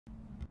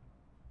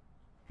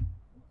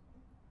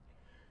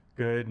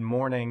Good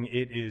morning.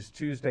 It is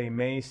Tuesday,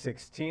 May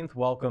 16th.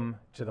 Welcome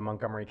to the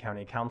Montgomery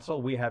County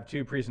Council. We have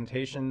two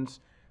presentations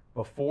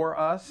before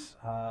us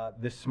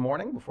this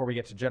morning before we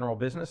get to general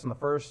business. And the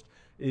first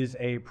is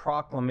a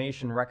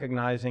proclamation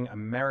recognizing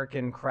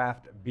American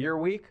Craft Beer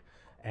Week,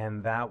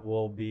 and that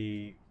will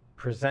be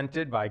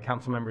presented by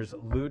Council members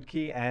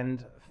Luedtke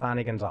and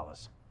Fanny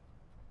Gonzalez.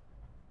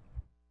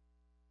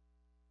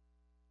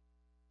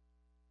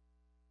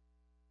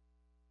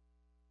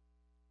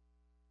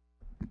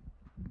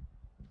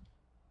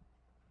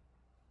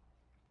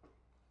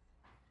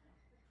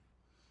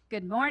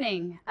 Good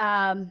morning.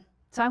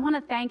 So I want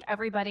to thank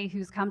everybody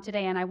who's come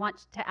today, and I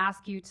want to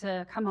ask you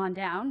to come on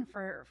down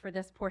for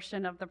this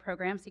portion of the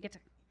program. So you get to,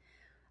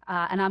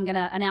 and I'm going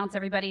to announce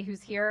everybody who's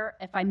here.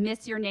 If I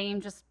miss your name,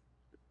 just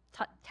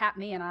tap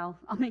me and I'll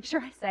make sure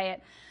I say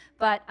it.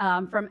 But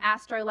from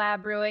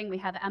Astrolab Brewing, we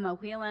have Emma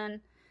Whelan,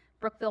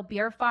 Brookville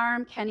Beer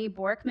Farm, Kenny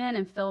Borkman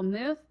and Phil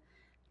Muth,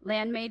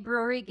 Landmade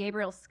Brewery,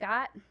 Gabriel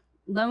Scott,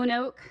 Lone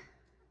Oak,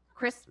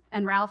 Chris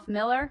and Ralph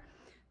Miller,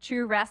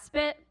 True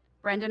Respite,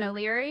 Brendan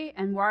O'Leary,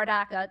 and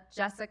Wardaka,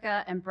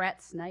 Jessica and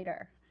Brett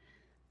Snyder.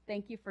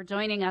 Thank you for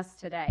joining us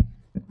today.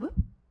 Whoop.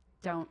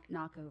 Don't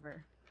knock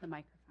over the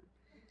microphone.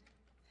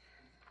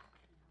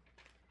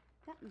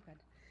 Yeah, I'm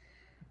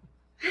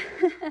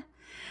good.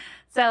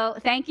 So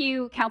thank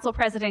you, Council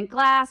President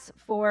Glass,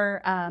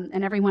 for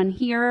and everyone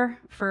here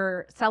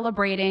for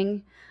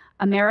celebrating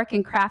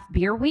American Craft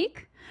Beer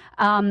Week.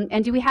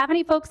 And do we have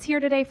any folks here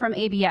today from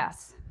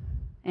ABS?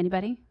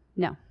 Anybody?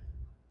 No.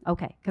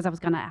 Okay, because I was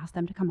going to ask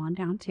them to come on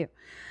down too.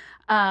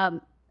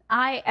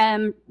 I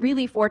am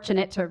really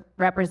fortunate to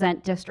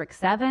represent District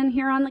 7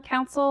 here on the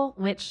council,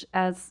 which,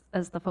 as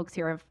the folks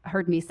here have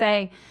heard me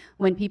say,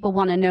 when people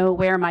want to know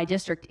where my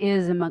district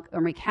is in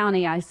Montgomery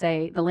County, I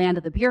say the land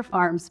of the beer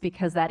farms,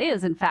 because that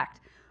is, in fact,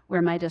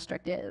 where my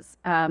district is.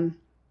 And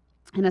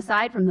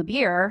aside from the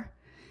beer,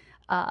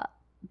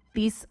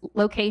 these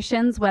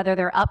locations, whether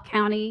they're up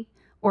county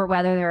or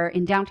whether they're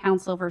in downtown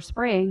Silver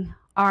Spring,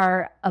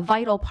 are a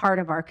vital part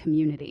of our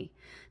community.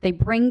 They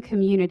bring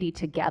community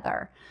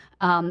together,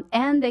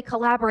 and they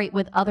collaborate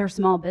with other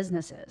small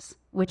businesses,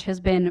 which has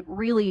been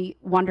really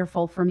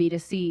wonderful for me to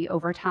see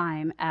over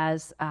time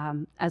as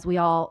we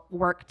all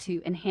work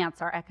to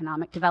enhance our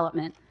economic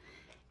development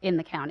in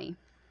the county.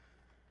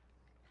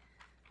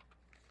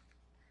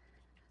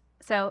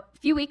 So a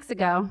few weeks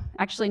ago,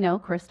 actually no,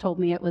 Chris told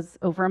me it was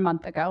over a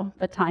month ago,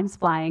 but time's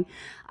flying,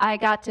 I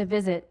got to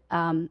visit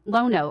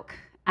Lone Oak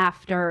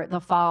after the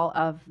fall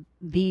of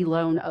the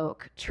lone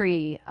oak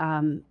tree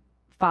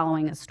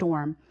following a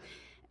storm.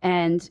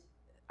 And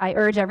I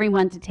urge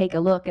everyone to take a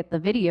look at the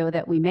video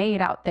that we made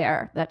out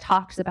there that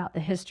talks about the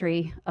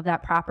history of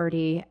that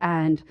property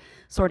and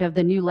sort of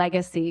the new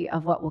legacy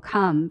of what will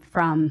come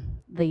from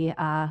the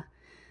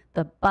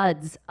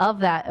buds of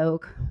that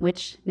oak,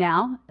 which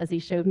now, as he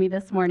showed me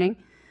this morning,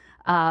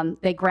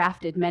 they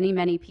grafted many,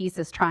 many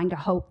pieces trying to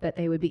hope that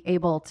they would be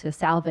able to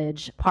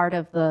salvage part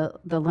of the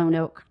lone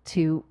oak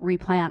to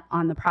replant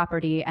on the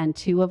property, and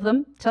 2 of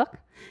them took,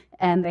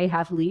 and they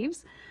have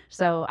leaves.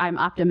 So I'm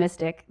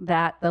optimistic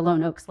that the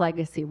lone oak's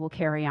legacy will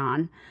carry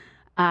on.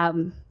 I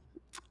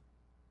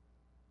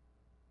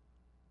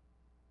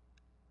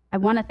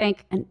want to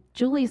thank, and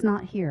Julie's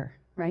not here,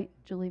 right?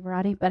 Julie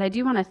Verratti, but I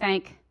do want to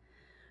thank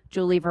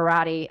Julie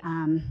Verratti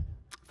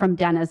from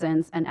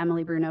Denizens and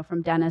Emily Bruno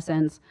from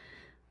Denizens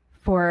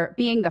for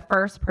being the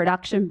first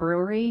production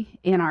brewery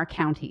in our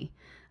county.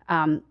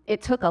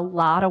 It took a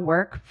lot of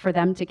work for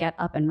them to get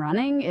up and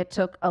running. It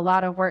took a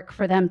lot of work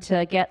for them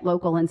to get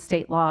local and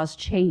state laws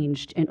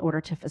changed in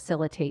order to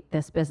facilitate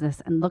this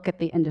business, and look at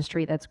the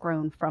industry that's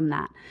grown from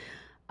that.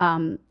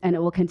 And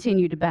it will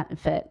continue to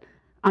benefit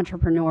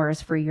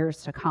entrepreneurs for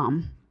years to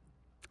come.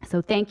 So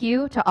thank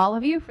you to all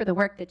of you for the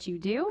work that you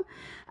do.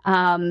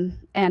 And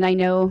I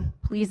know,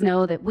 please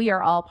know that we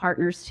are all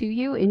partners to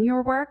you in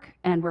your work,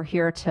 and we're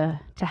here to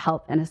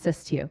help and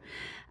assist you.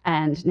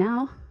 And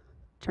now,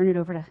 turn it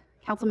over to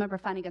Councilmember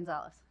Fanny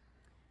Gonzalez.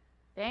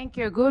 Thank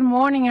you. Good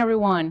morning,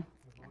 everyone.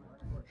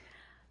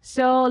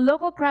 So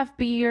local craft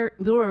beer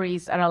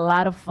breweries are a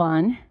lot of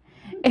fun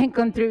and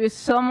contribute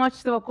so much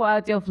to the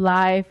quality of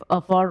life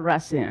of our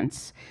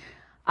residents.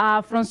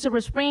 From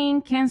Silver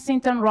Spring,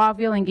 Kensington,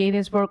 Rockville, and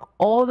Gettysburg,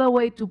 all the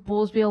way to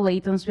Poolesville,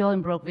 Laytonsville,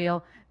 and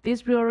Brookville,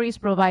 these breweries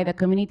provide the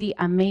community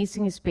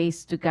amazing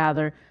space to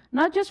gather,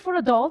 not just for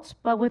adults,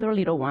 but with our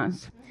little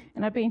ones.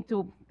 And I've been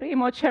to pretty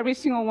much every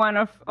single one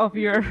of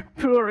your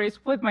breweries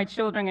with my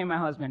children and my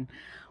husband.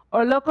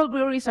 Our local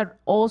breweries are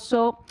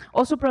also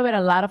provide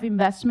a lot of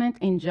investment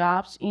in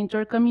jobs into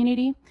our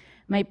community.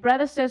 My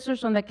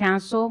predecessors on the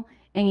council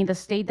and in the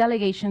state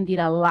delegation did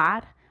a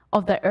lot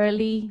of the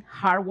early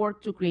hard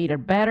work to create a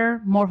better,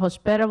 more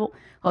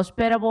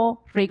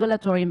hospitable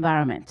regulatory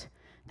environment.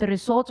 The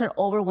results are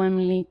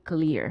overwhelmingly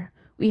clear.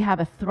 We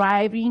have a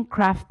thriving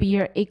craft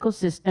beer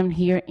ecosystem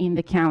here in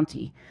the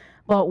county,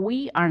 but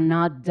we are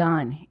not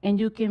done. And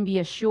you can be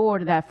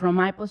assured that from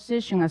my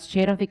position as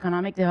chair of the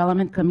Economic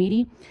Development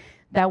Committee,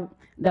 that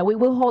that we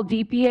will hold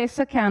DPS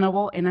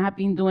accountable, and I have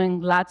been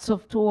doing lots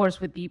of tours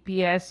with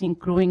DPS,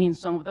 including in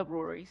some of the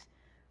breweries.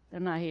 They're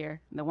not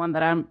here, the one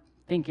that I'm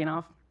thinking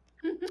of.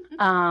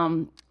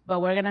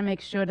 But we're gonna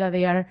make sure that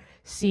they are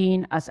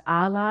seen as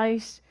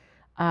allies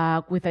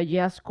with a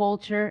yes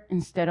culture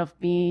instead of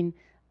being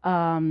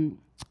an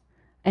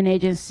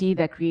agency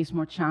that creates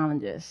more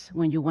challenges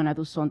when you wanna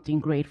do something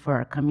great for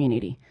our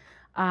community.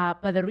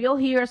 But the real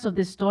heroes of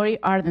this story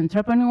are the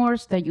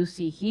entrepreneurs that you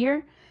see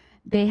here.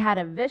 They had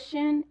a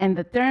vision and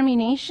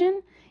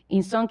determination.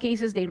 In some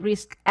cases, they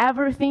risked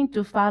everything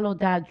to follow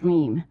that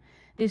dream.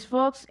 These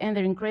folks and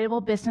their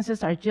incredible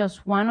businesses are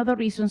just one of the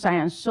reasons I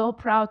am so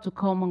proud to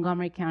call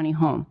Montgomery County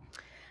home.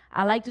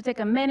 I'd like to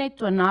take a minute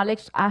to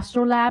acknowledge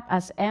Astrolab,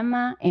 as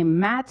Emma and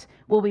Matt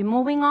will be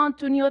moving on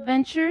to new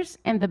adventures,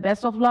 and the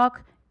best of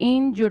luck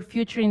in your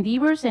future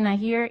endeavors. And I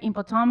hear in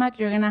Potomac,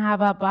 you're gonna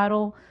have a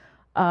bottle.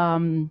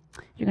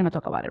 You're gonna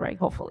talk about it, right?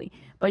 Hopefully,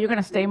 but you're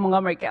gonna stay in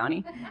Montgomery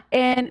County.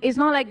 And it's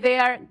not like they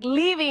are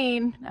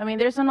leaving. I mean,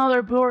 there's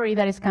another brewery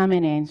that is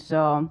coming in,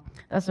 so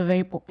that's a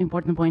very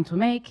important point to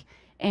make.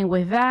 And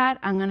with that,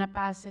 I'm gonna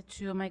pass it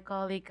to my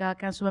colleague,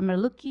 Councilmember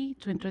Luque,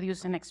 to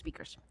introduce the next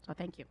speakers. So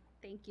thank you.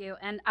 Thank you.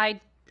 And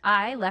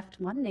I left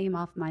one name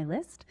off my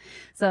list.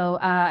 So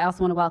I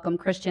also want to welcome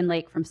Christian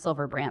Lake from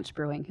Silver Branch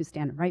Brewing, who's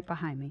standing right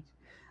behind me.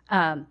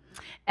 And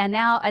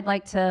now I'd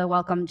like to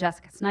welcome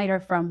Jessica Snyder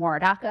from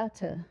Waradaka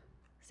to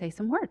say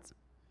some words.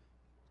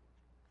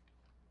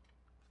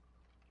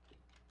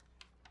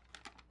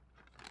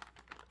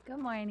 Good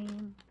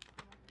morning.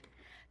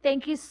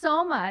 Thank you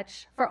so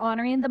much for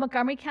honoring the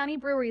Montgomery County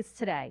Breweries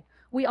today.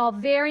 We all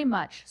very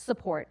much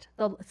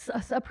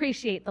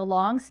appreciate the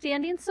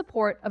long-standing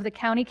support of the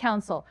County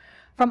Council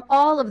from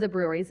all of the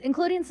breweries,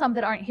 including some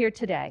that aren't here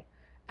today.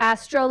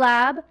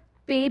 Astrolab,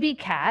 Baby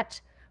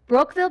Cat,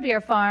 Brookville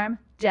Beer Farm,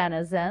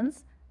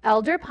 Denizens,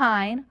 Elder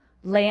Pine,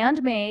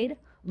 Landmaid,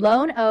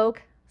 Lone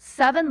Oak,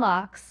 Seven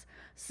Locks,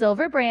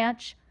 Silver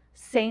Branch,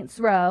 Saints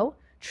Row,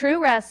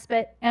 True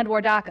Respite, and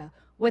Wardaka,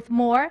 with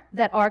more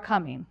that are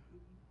coming.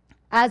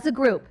 As a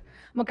group,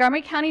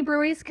 Montgomery County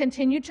Breweries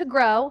continue to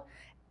grow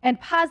and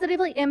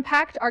positively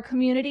impact our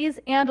communities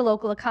and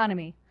local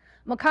economy.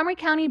 Montgomery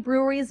County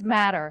Breweries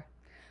matter.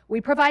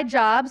 We provide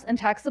jobs and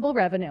taxable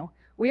revenue.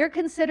 We are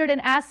considered an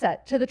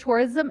asset to the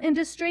tourism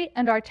industry,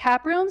 and our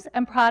tap rooms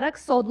and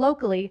products sold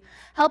locally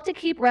help to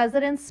keep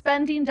residents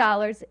spending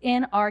dollars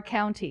in our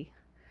county.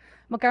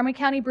 Montgomery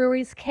County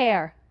Breweries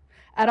care.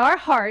 At our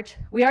heart,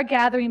 we are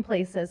gathering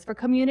places for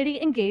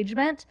community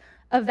engagement,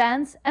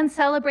 events, and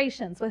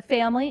celebrations with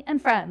family and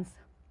friends.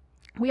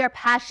 We are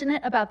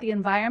passionate about the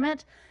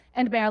environment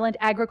and Maryland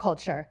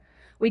agriculture.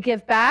 We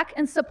give back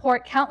and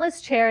support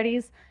countless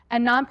charities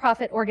and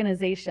nonprofit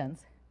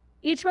organizations.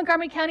 Each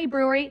Montgomery County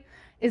brewery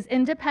is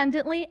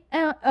independently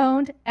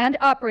owned and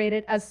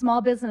operated as small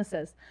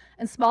businesses,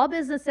 and small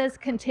businesses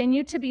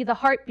continue to be the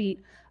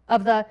heartbeat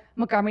of the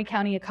Montgomery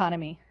County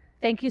economy.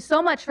 Thank you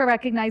so much for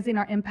recognizing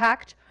our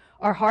impact,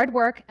 our hard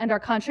work, and our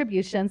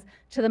contributions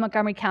to the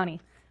Montgomery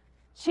County.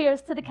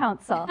 Cheers to the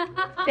council.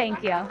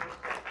 Thank you.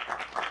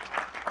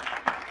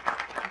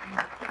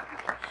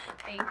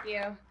 Thank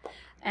you.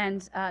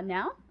 And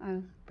now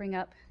I'll bring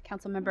up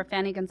Councilmember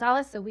Fanny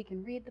Gonzalez so we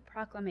can read the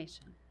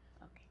proclamation.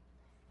 Okay.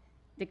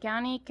 The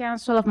County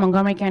Council of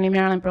Montgomery County,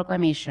 Maryland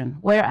proclamation.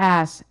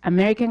 Whereas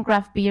American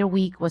Craft Beer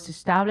Week was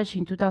established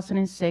in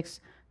 2006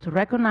 to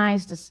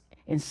recognize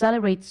and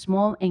celebrate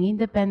small and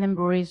independent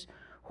breweries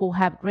who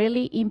have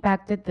greatly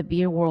impacted the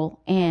beer world,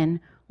 and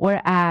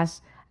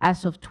whereas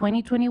as of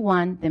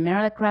 2021, the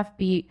Maryland craft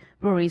beer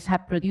breweries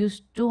have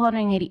produced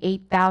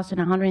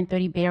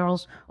 288,130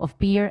 barrels of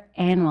beer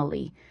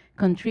annually,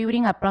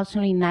 contributing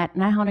approximately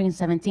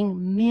 $917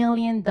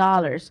 million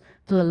to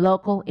the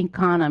local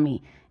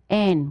economy.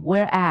 And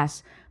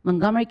whereas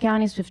Montgomery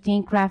County's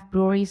 15 craft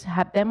breweries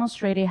have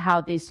demonstrated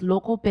how these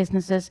local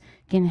businesses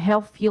can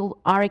help fuel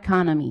our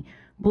economy,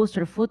 boost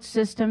our food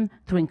system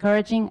through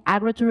encouraging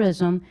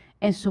agritourism,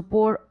 and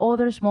support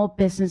other small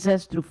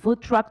businesses through food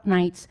truck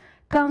nights,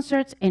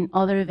 concerts, and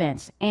other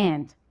events.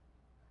 And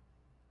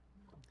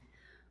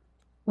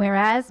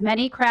whereas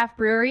many craft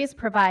breweries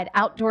provide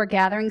outdoor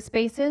gathering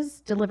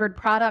spaces, delivered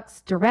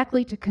products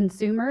directly to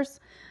consumers,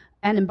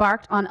 and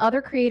embarked on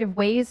other creative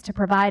ways to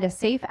provide a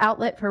safe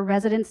outlet for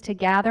residents to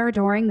gather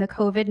during the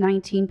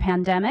COVID-19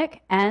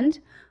 pandemic, and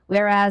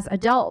whereas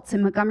adults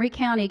in Montgomery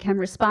County can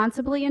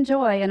responsibly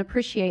enjoy and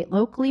appreciate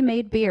locally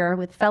made beer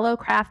with fellow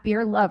craft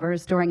beer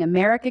lovers during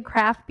American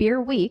Craft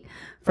Beer Week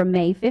from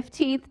May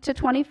 15th to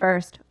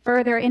 21st,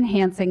 further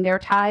enhancing their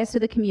ties to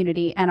the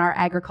community and our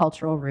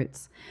agricultural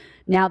roots.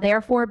 Now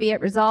therefore be it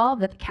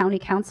resolved that the County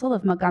Council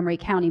of Montgomery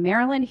County,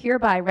 Maryland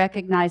hereby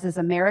recognizes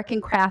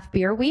American Craft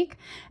Beer Week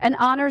and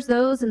honors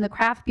those in the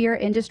craft beer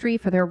industry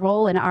for their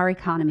role in our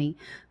economy.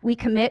 We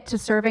commit to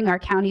serving our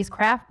county's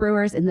craft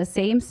brewers in the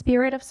same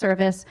spirit of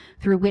service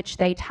through which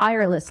they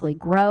tirelessly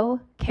grow,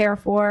 care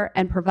for,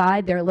 and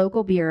provide their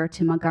local beer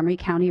to Montgomery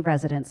County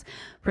residents.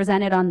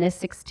 Presented on this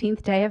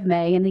 16th day of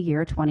May in the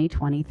year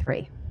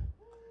 2023.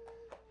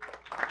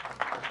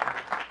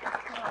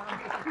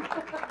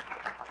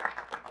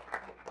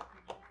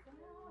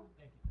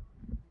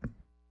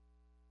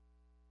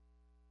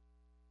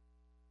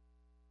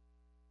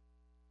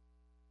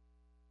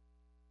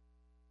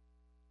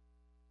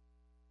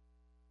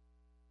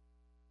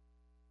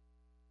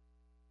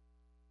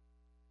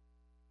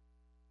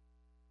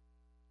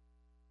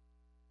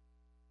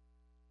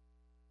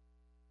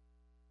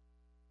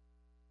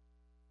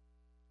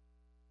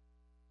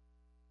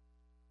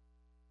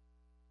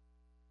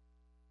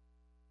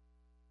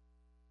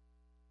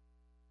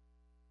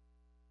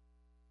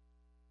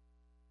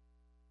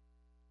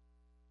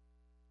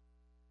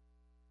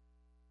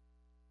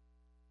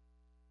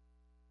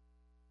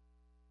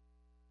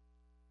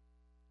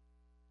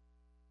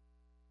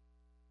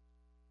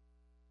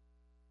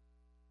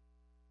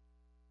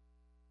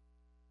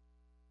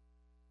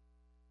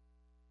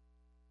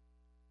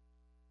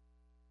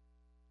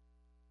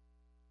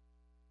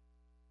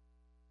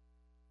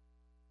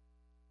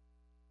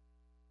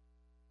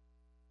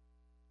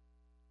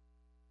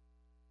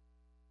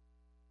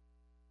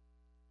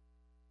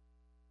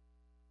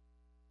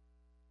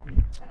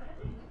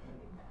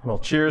 Well,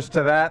 cheers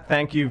to that.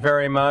 Thank you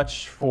very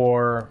much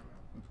for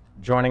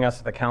joining us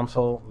at the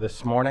council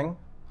this morning.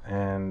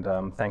 And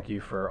thank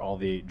you for all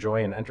the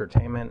joy and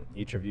entertainment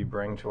each of you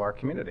bring to our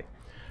community.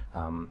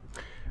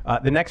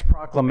 The next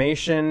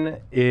proclamation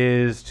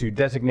is to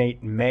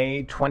designate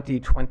May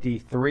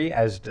 2023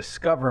 as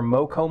Discover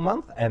MoCo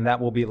Month, and that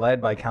will be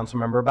led by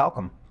Councilmember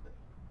Balcom.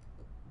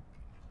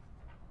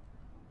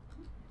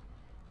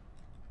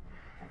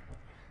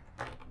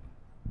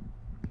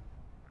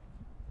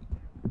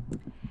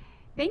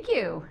 Thank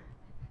you.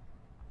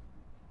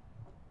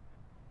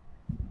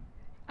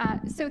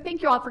 So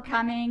thank you all for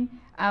coming.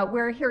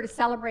 We're here to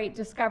celebrate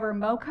Discover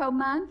MoCo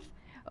Month.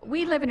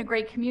 We live in a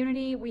great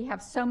community. We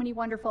have so many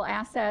wonderful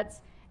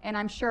assets, and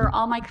I'm sure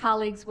all my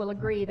colleagues will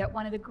agree that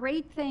one of the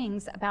great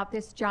things about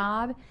this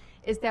job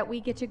is that we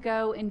get to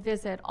go and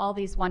visit all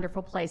these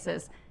wonderful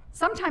places,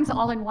 sometimes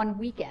all in one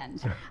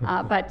weekend,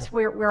 but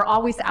we're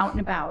always out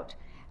and about.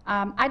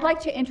 I'd like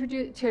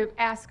to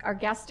ask our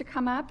guests to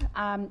come up.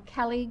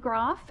 Kelly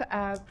Groff,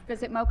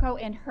 Visit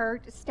MoCo, and her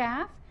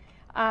staff.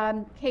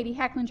 Katie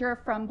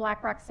Hecklinger from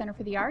Black Rock Center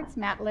for the Arts.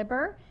 Matt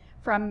Libber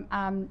from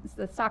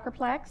the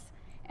Soccerplex.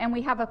 And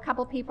we have a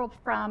couple people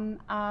from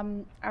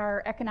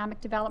our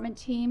economic development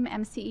team,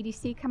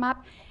 MCEDC, come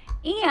up.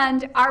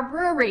 And our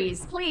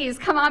breweries, please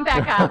come on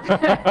back up.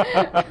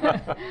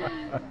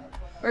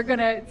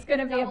 It's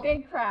gonna be a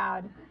big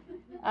crowd.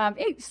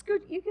 Hey,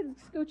 you can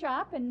scooch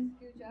up and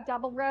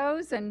double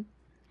rows, and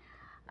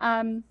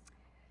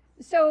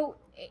so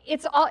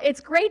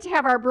it's great to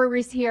have our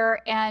breweries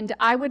here. And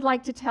I would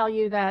like to tell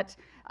you that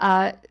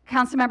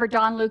Councilmember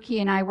Don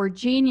Lukey and I were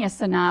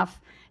genius enough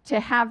to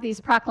have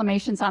these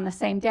proclamations on the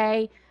same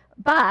day,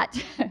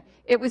 but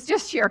it was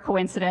just sheer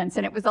coincidence,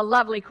 and it was a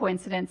lovely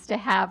coincidence to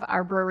have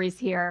our breweries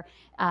here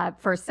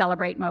for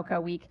Celebrate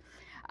MoCo Week.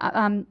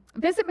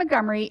 Visit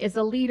Montgomery is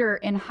a leader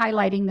in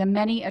highlighting the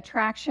many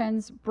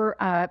attractions,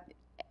 breweries,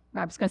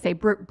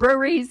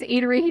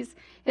 eateries,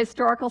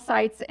 historical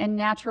sites, and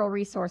natural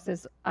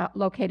resources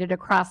located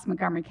across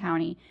Montgomery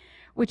County,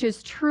 which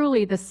is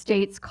truly the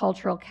state's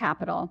cultural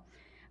capital.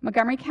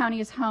 Montgomery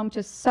County is home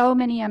to so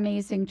many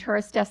amazing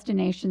tourist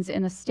destinations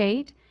in the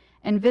state,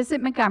 and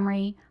Visit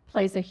Montgomery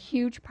plays a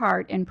huge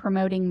part in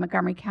promoting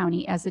Montgomery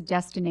County as a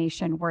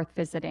destination worth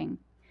visiting.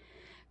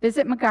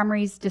 Visit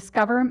Montgomery's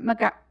Discover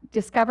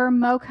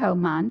MoCo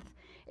Month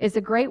is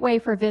a great way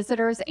for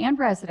visitors and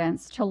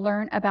residents to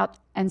learn about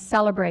and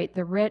celebrate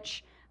the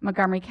rich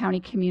Montgomery County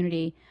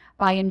community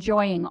by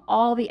enjoying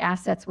all the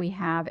assets we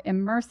have,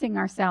 immersing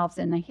ourselves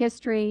in the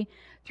history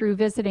through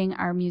visiting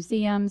our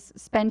museums,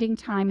 spending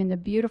time in the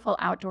beautiful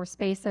outdoor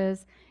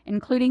spaces,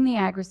 including the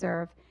Ag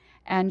Reserve,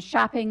 and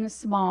shopping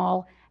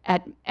small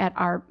at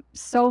our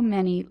so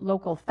many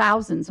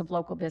thousands of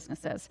local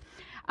businesses.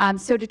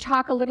 So to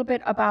talk a little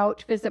bit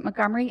about Visit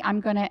Montgomery, I'm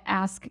going to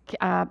ask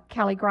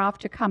Kelly Groff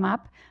to come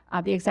up,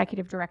 the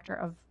Executive Director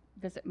of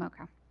Visit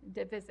Montgomery.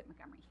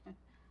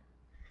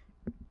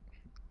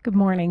 Good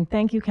morning.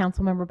 Thank you,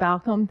 Councilmember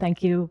Balcom.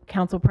 Thank you,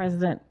 Council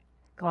President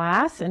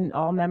Glass, and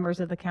all members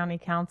of the County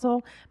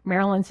Council.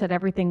 Marilyn said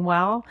everything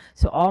well,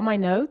 so all my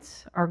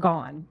notes are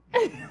gone.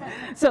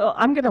 So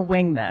I'm going to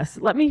wing this.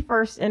 Let me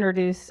first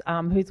introduce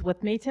who's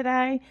with me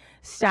today.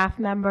 Staff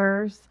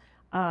members,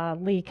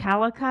 Lee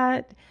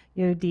Calicut,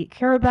 Yodit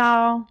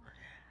Kirabel,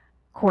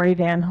 Corey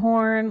Van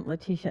Horn,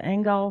 Letitia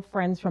Engel,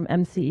 friends from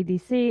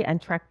MCEDC,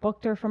 and Trek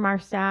Buchter from our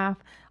staff.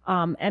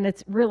 And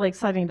it's really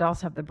exciting to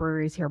also have the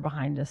breweries here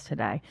behind us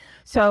today.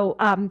 So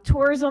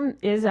tourism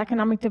is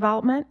economic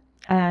development,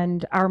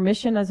 and our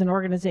mission as an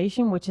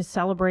organization, which is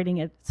celebrating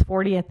its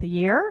 40th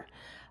year,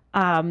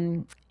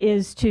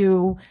 is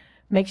to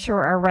make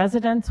sure our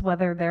residents,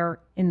 whether they're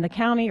in the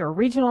county or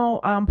regional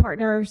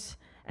partners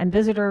and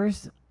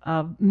visitors,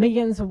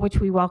 millions of which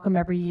we welcome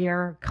every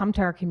year, come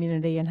to our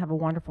community and have a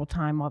wonderful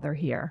time while they're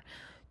here.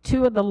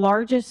 Two of the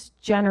largest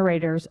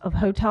generators of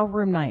hotel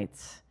room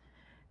nights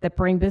that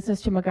bring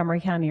business to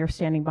Montgomery County are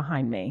standing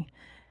behind me.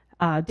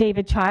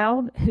 David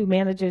Child, who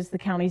manages the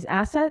county's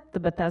asset, the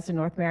Bethesda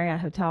North Marriott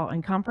Hotel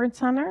and Conference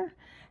Center,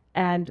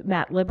 and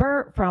Matt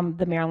Libber from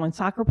the Maryland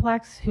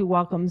Soccerplex, who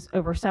welcomes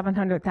over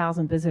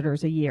 700,000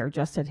 visitors a year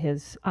just at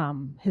his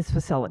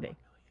facility.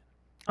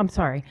 I'm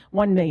sorry,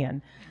 1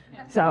 million.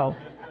 So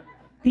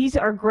these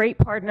are great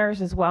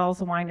partners, as well as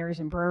the wineries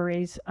and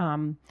breweries.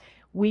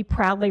 We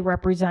proudly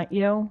represent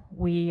you.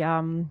 We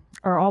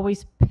are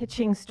always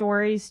pitching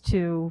stories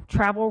to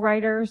travel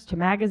writers, to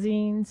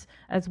magazines,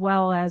 as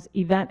well as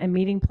event and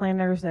meeting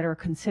planners that are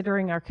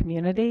considering our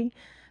community.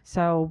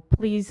 So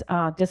please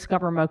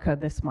discover MoCo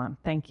this month.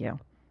 Thank you.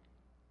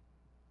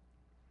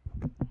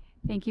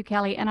 Thank you,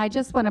 Kelly. And I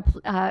just want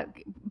to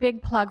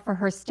big plug for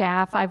her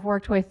staff. I've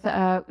worked with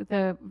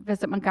the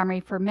Visit Montgomery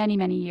for many,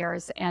 many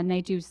years, and they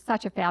do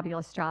such a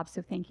fabulous job.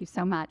 So thank you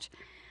so much.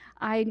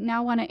 I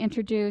now want to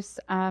introduce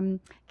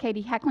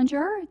Katie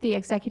Hecklinger, the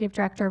Executive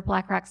Director of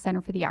Black Rock Center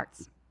for the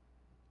Arts.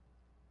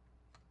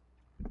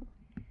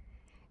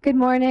 Good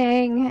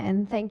morning,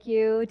 and thank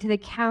you to the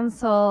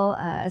council,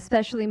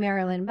 especially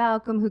Marilyn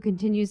Balcom, who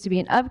continues to be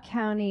an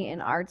up-county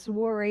and arts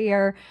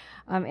warrior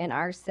in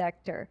our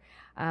sector.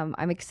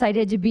 I'm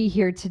excited to be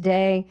here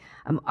today.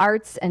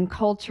 Arts and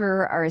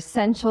culture are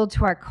essential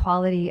to our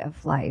quality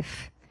of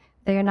life.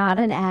 They are not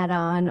an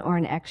add-on or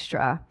an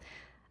extra.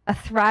 A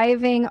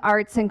thriving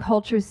arts and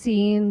culture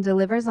scene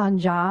delivers on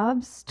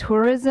jobs,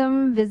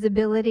 tourism,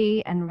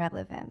 visibility, and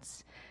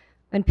relevance.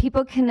 When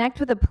people connect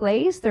with a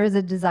place, there is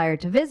a desire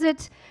to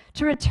visit,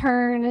 to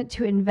return,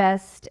 to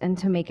invest, and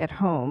to make it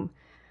home.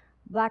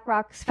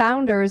 BlackRock's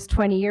founders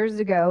 20 years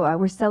ago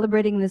were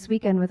celebrating this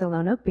weekend with a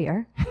Lone Oak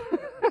beer.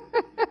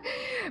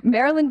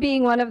 Marilyn,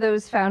 being one of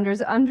those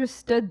founders,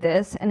 understood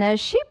this, and as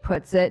she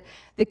puts it,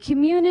 the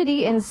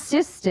community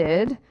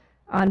insisted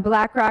on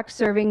BlackRock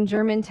serving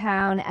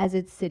Germantown as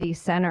its city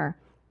center,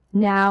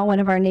 now one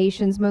of our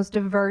nation's most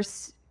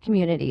diverse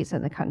communities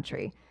in the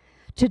country.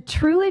 To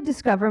truly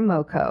discover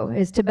MoCo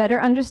is to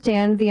better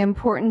understand the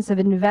importance of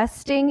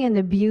investing in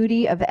the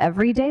beauty of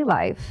everyday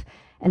life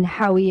and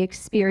how we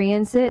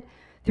experience it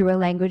through a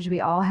language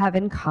we all have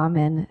in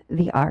common,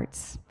 the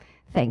arts.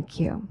 Thank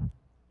you.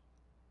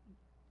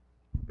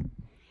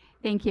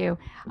 Thank you.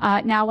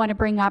 Now I want to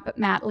bring up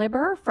Matt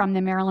Libber from the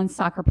Maryland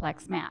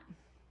Soccerplex. Matt.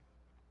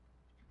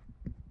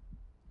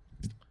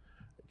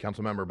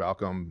 Councilmember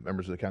Balcom,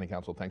 members of the County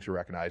Council, thanks for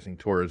recognizing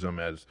tourism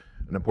as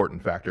an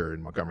important factor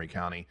in Montgomery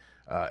County.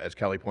 As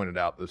Kelly pointed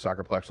out, the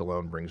Soccerplex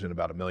alone brings in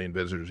about 1 million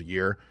visitors a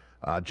year.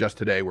 Just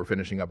today, we're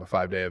finishing up a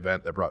 5-day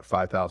event that brought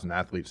 5,000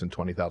 athletes and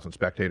 20,000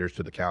 spectators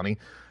to the county.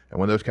 And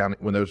when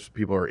those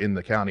people are in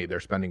the county, they're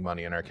spending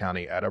money in our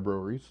county at our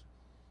breweries,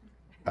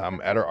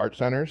 at our art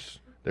centers.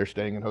 They're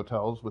staying in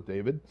hotels with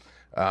David,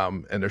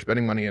 and they're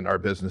spending money in our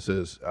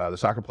businesses. The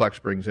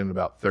Soccerplex brings in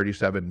about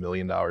 $37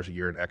 million a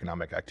year in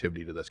economic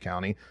activity to this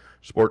county.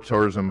 Sports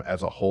tourism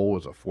as a whole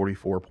is a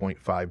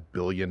 $44.5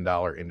 billion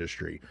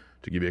industry.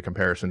 To give you a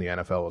comparison, the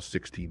NFL is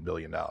 $16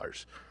 billion.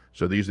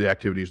 So these are the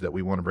activities that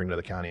we want to bring to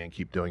the county and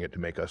keep doing it to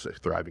make us a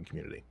thriving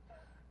community.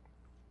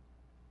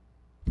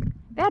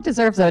 That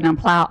deserves an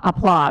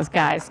applause,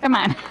 guys. Come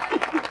on.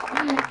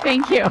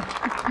 Thank you.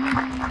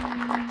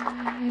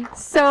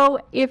 So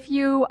if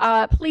you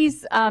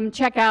please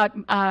check out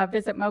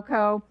Visit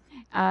MoCo.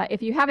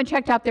 If you haven't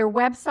checked out their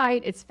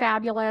website, it's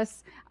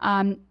fabulous.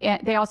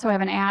 They also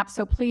have an app,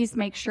 so please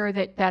make sure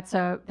that that's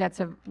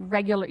a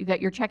regular,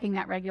 that you're checking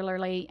that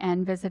regularly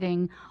and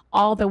visiting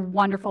all the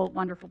wonderful,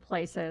 wonderful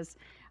places.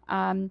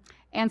 And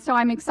so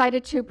I'm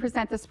excited to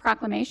present this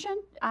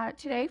proclamation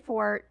today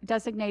for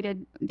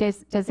designated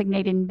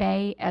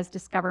May as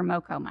Discover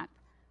MoCo Month.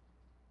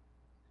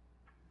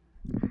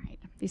 All right,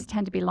 these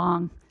tend to be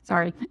long.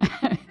 Sorry.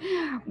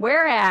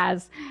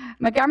 Whereas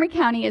Montgomery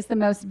County is the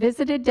most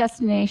visited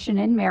destination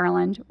in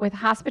Maryland with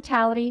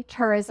hospitality,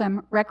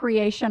 tourism,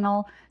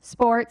 recreational,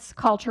 sports,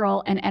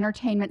 cultural, and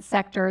entertainment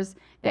sectors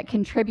that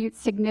contribute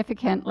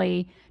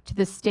significantly to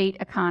the state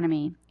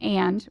economy.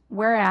 And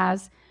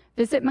whereas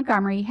Visit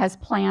Montgomery has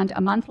planned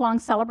a month-long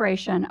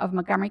celebration of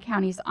Montgomery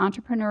County's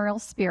entrepreneurial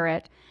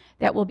spirit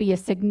that will be a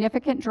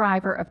significant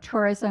driver of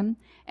tourism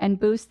and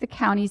boost the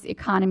county's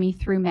economy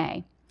through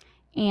May.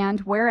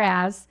 And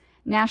whereas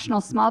National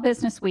Small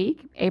Business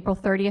Week, April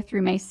 30th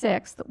through May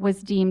 6th,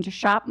 was deemed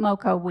Shop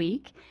MoCo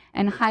Week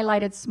and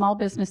highlighted small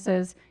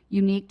businesses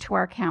unique to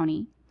our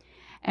county.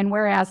 And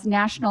whereas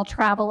National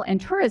Travel and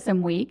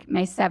Tourism Week,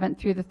 May 7th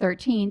through the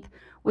 13th,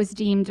 was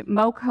deemed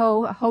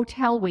MoCo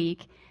Hotel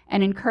Week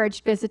and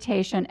encouraged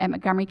visitation at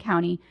Montgomery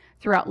County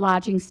throughout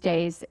lodging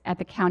stays at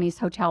the county's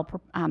hotel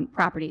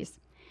properties.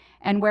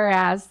 And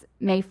whereas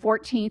May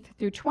 14th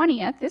through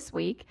 20th this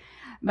week,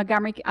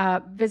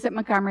 Visit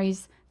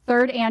Montgomery's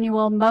third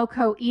annual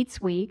MoCo Eats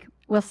Week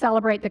will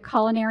celebrate the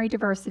culinary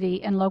diversity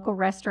in local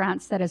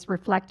restaurants that is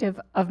reflective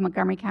of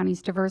Montgomery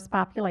County's diverse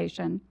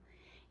population.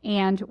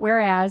 And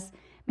whereas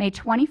May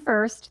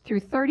 21st through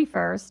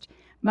 31st,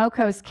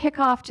 MoCo's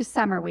Kickoff to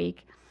Summer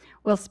Week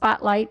will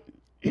spotlight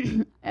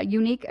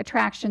unique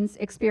attractions,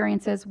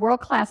 experiences,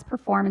 world-class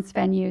performance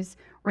venues,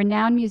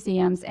 renowned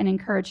museums, and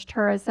encourage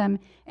tourism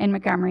in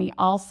Montgomery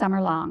all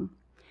summer long.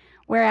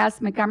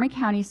 Whereas Montgomery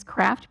County's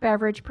craft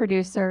beverage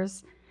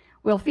producers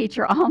will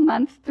feature all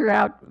month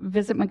throughout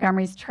Visit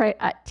Montgomery's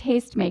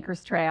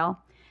Tastemakers Trail.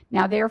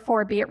 Now,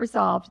 therefore, be it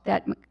resolved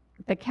that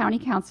the County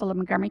Council of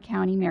Montgomery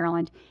County,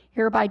 Maryland,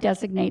 hereby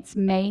designates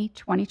May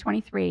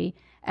 2023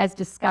 as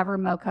Discover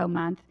MoCo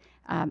Month,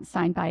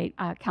 signed by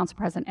Council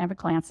President Eva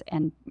Glantz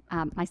and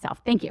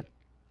myself. Thank you.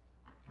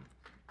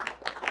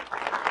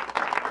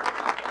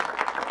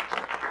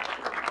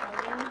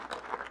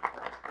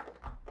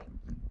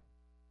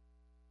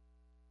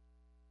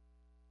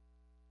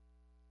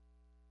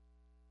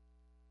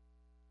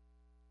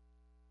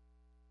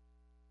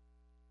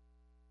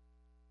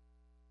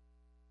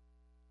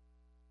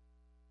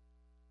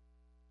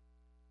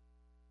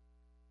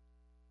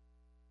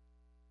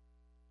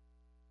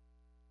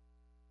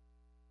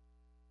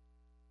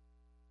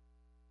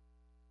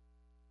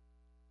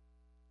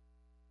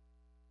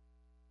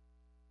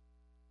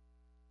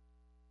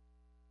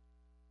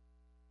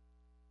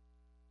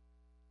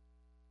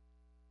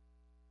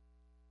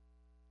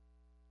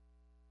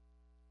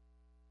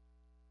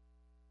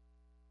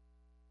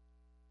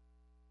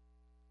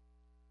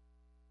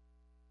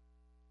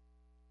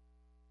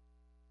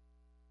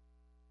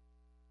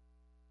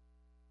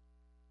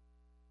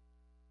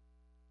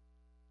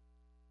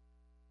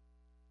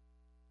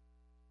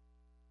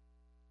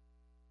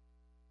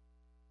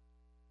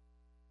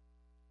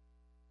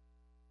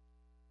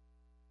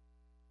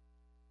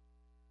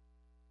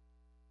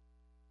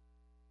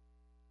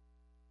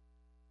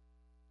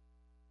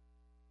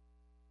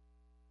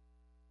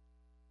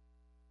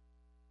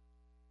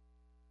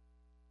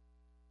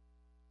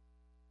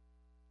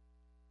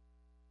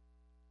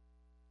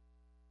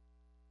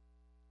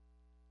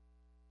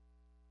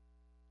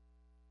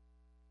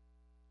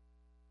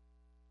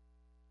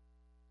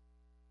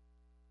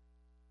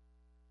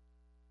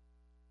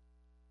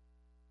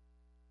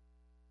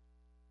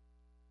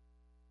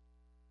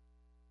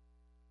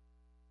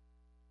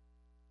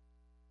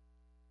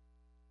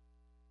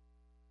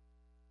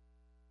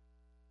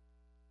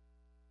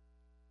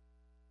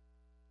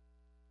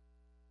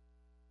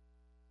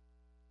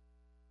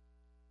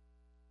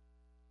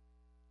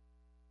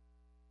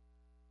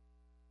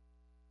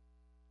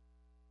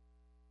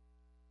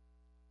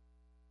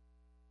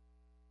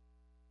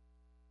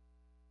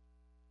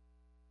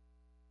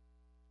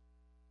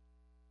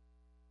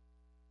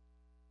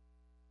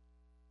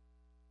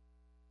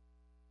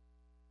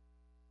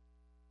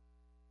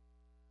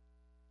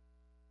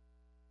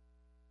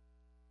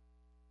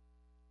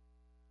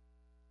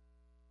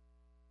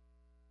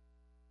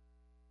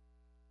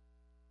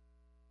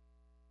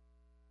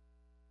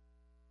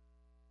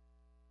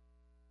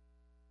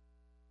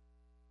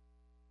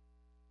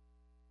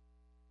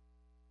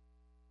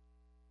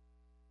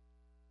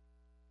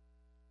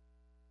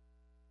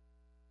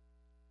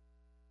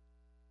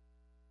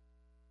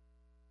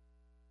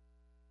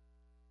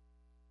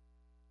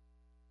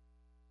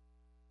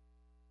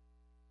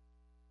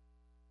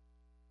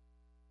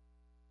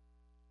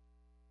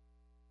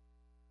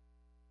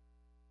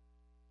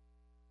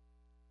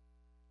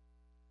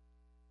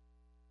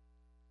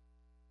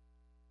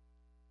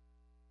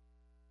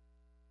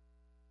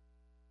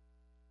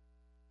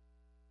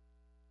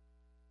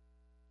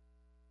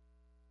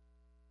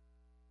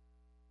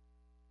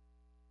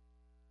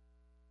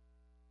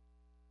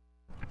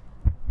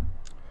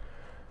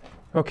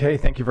 Okay,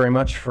 thank you very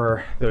much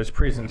for those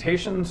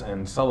presentations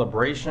and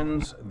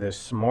celebrations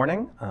this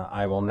morning.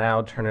 I will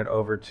now turn it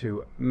over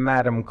to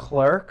Madam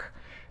Clerk.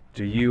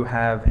 Do you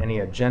have any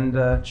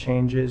agenda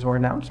changes or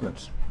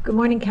announcements? Good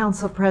morning,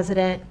 Council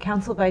President,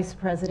 Council Vice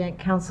President,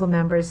 Council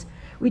members.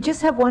 We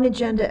just have one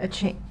agenda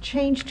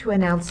change to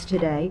announce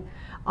today.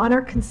 On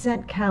our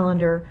consent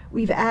calendar,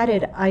 we've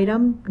added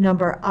item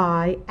number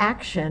I,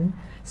 action,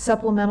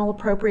 supplemental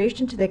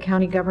appropriation to the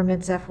county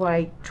government's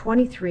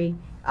FY23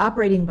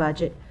 operating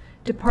budget,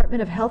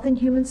 Department of Health and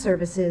Human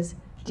Services,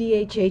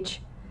 DHHS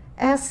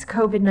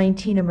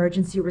COVID-19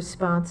 emergency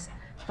response,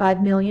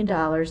 $5 million.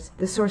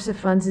 The source of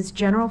funds is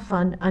general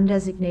fund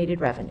undesignated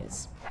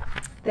revenues.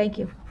 Thank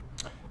you.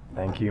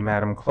 Thank you,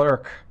 Madam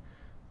Clerk.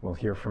 We'll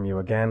hear from you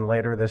again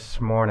later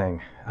this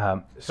morning.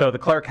 So the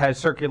clerk has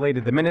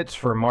circulated the minutes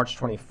for March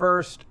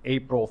 21st,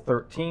 April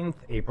 13th,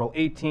 April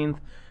 18th,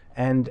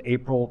 and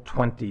April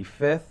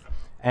 25th,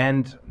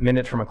 and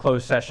minutes from a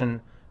closed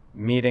session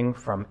meeting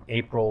from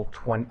April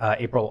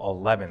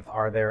 11th.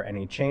 Are there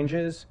any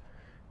changes?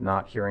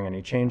 Not hearing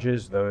any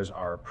changes. Those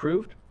are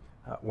approved.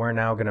 We're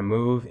now going to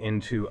move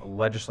into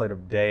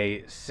Legislative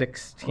Day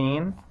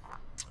 16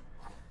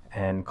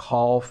 and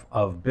call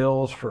of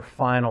bills for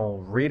final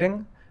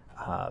reading.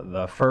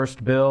 The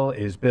first bill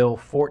is Bill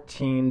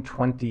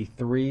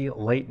 1423,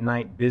 Late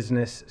Night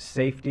Business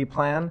Safety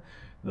Plan.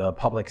 The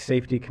Public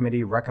Safety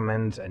Committee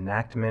recommends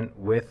enactment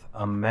with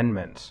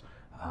amendments.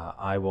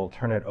 I will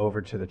turn it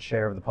over to the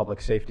Chair of the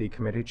Public Safety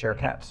Committee, Chair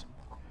Katz.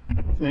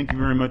 Thank you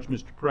very much,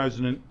 Mr.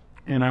 President.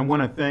 And I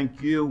want to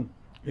thank you,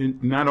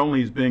 not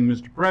only as being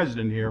Mr.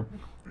 President here,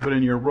 but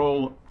in your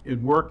role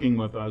in working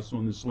with us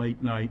on this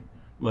late night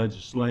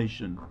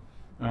legislation.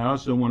 I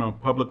also want to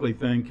publicly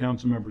thank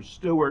Councilmember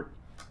Stewart,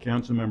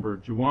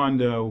 Councilmember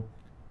Jawando,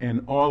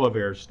 and all of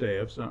our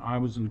staff, so I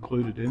was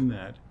included in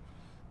that,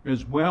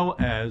 as well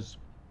as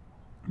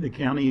the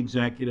county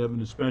executive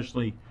and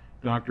especially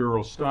Dr.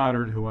 Earl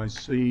Stoddard, who I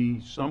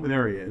see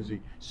there he is. He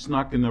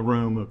snuck in the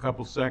room a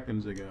couple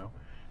seconds ago.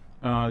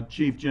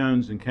 Chief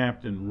Jones and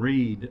Captain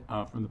Reed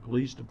from the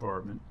police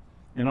department,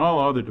 and all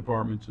other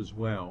departments as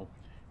well.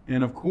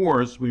 And of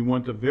course, we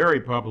want to very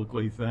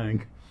publicly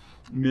thank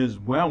Ms.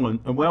 Wellens,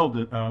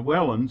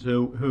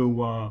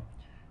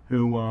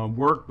 who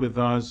worked with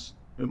us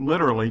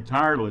literally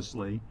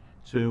tirelessly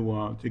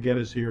to get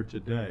us here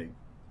today.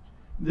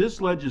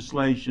 This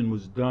legislation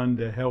was done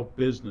to help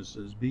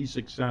businesses be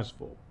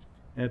successful,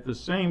 at the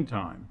same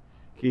time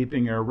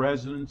keeping our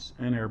residents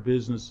and our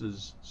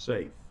businesses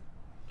safe.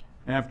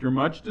 After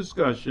much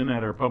discussion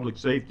at our Public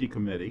Safety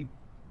Committee,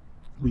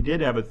 we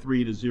did have a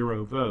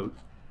 3-0 vote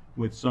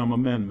with some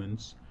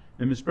amendments.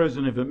 And Mr.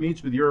 President, if it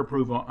meets with your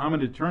approval, I'm going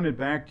to turn it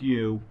back to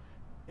you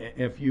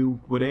if you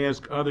would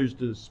ask others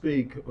to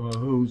speak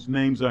whose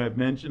names I have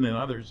mentioned and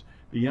others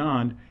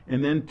beyond,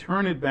 and then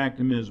turn it back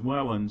to Ms.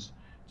 Wellens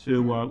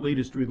to lead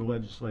us through the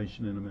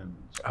legislation and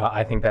amendments.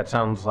 I think that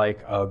sounds like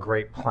a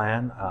great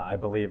plan. I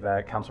believe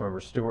that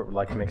Councilmember Stewart would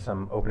like to make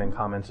some opening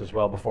comments as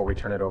well before we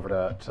turn it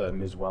over to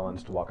Ms.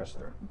 Wellens to walk us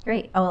through.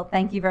 Great. Oh, well,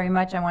 thank you very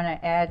much. I want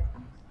to add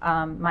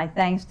my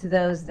thanks to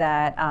those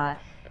that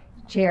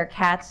Chair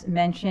Katz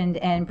mentioned,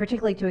 and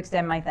particularly to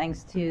extend my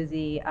thanks to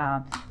the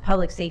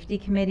Public Safety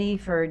Committee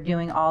for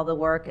doing all the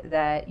work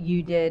that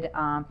you did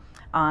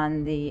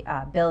on the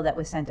bill that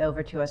was sent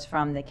over to us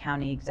from the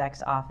county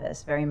exec's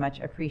office. Very much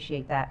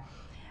appreciate that.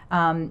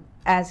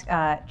 As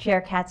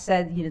Chair Katz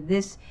said,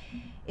 this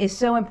is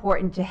so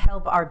important to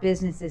help our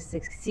businesses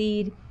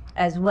succeed,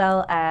 as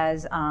well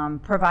as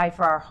provide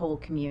for our whole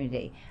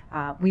community.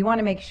 We want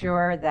to make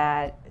sure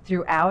that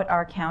throughout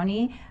our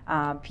county,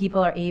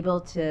 people are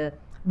able to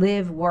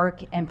live,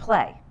 work, and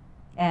play.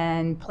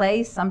 And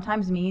play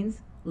sometimes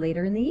means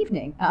later in the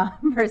evening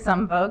for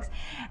some folks.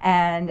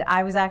 And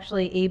I was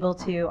actually able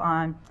to,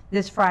 on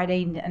this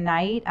Friday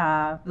night,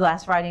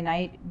 last Friday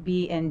night,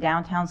 be in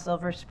downtown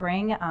Silver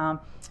Spring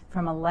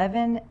from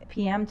 11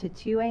 p.m. to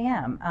 2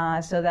 a.m.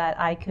 So that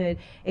I could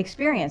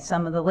experience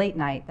some of the late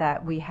night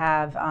that we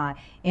have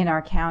in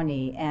our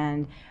county.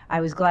 And I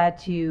was glad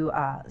to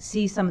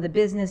see some of the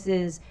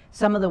businesses,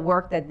 some of the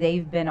work that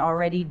they've been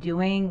already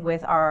doing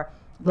with our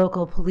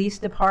local police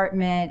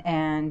department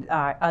and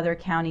other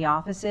county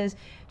offices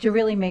to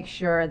really make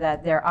sure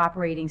that they're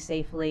operating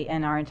safely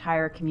and our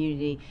entire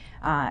community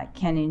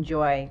can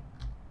enjoy.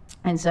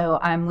 And so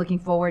I'm looking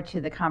forward to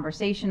the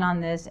conversation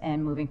on this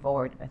and moving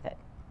forward with it.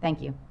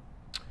 Thank you.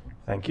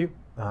 Thank you.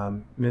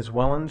 Ms.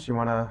 Wellens, you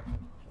want to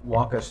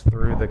walk us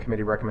through the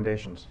committee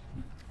recommendations?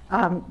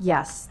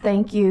 Yes,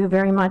 thank you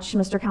very much,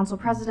 Mr. Council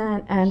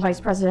President and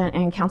Vice President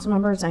and council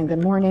members, and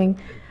good morning.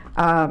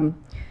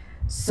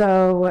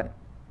 So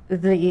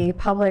the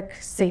Public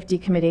Safety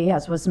Committee,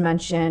 as was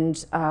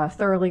mentioned,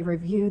 thoroughly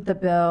reviewed the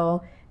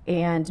bill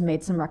and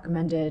made some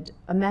recommended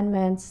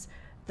amendments.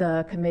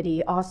 The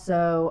committee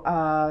also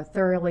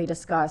thoroughly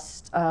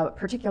discussed a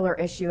particular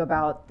issue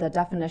about the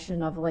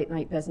definition of late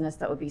night business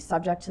that would be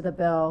subject to the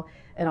bill,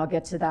 and I'll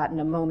get to that in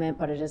a moment,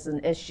 but it is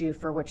an issue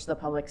for which the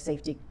Public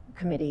Safety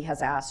Committee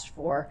has asked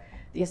for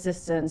the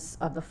assistance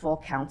of the full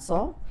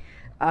council.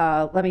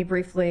 let me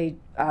briefly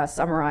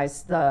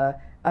summarize the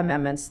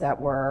amendments that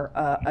were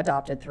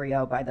adopted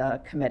 3-0 by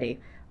the committee.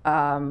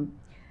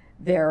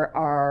 There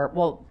are,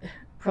 well,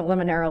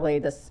 preliminarily,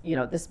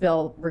 this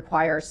bill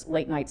requires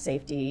late night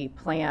safety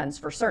plans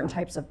for certain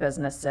types of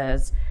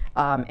businesses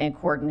in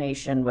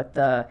coordination with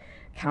the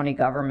county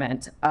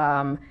government.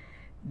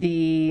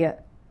 The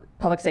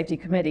Public Safety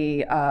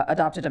Committee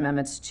adopted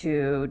amendments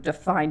to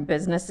define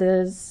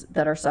businesses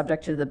that are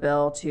subject to the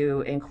bill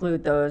to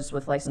include those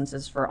with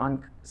licenses for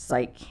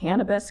on-site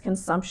cannabis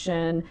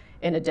consumption,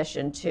 in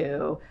addition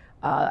to,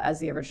 as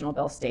the original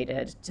bill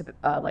stated,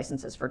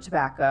 licenses for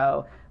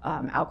tobacco,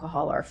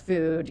 alcohol, or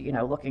food.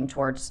 Looking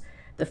towards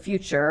the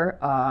future,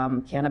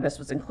 cannabis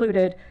was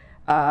included.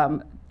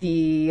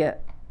 The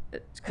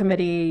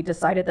committee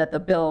decided that the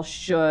bill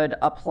should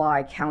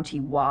apply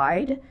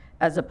countywide,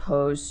 as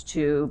opposed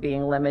to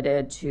being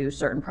limited to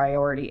certain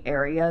priority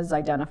areas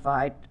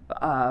identified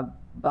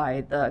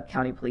by the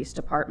county police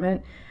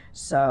department.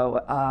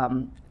 So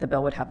the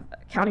bill would have a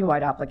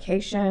countywide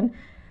application.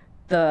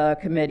 The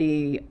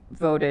committee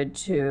voted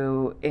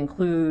to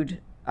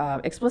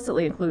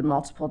explicitly include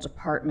multiple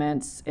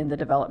departments in the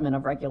development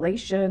of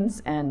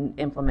regulations and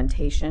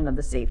implementation of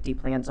the safety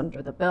plans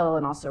under the bill,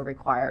 and also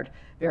required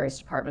various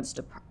departments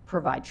to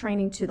provide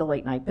training to the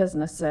late night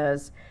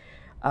businesses.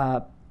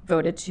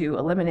 Voted to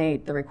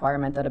eliminate the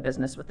requirement that a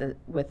business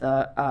with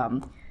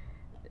a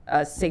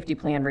safety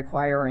plan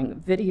requiring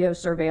video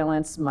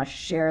surveillance must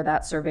share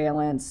that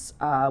surveillance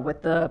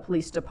with the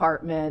police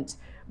department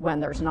when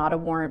there's not a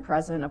warrant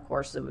present. Of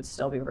course, it would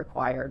still be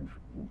required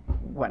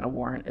when a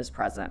warrant is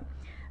present.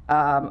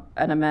 An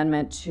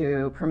amendment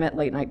to permit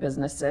late night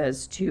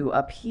businesses to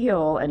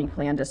appeal any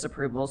plan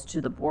disapprovals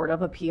to the Board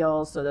of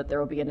Appeals, so that there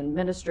will be an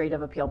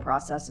administrative appeal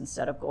process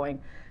instead of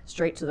going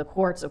straight to the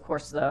courts. Of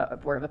course, the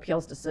Board of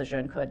Appeals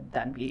decision could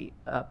then be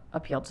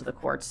appealed to the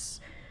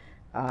courts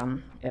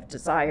if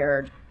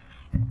desired.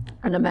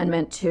 An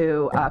amendment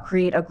to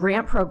create a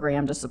grant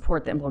program to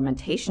support the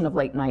implementation of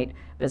late night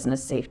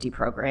business safety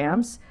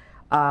programs.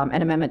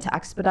 An amendment to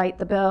expedite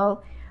the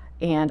bill,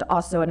 and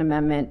also an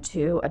amendment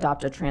to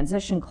adopt a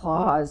transition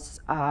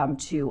clause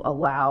to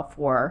allow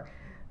for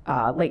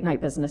late night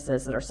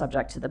businesses that are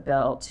subject to the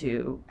bill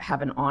to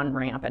have an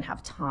on-ramp and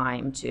have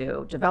time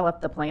to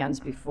develop the plans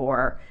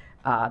before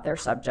they're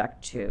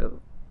subject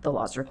to the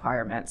law's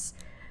requirements.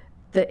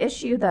 The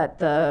issue that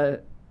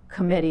the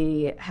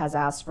committee has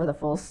asked for the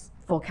full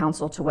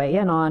council to weigh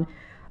in on,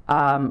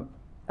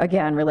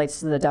 again, relates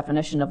to the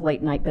definition of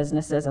late night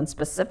businesses, and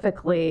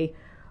specifically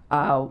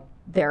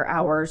their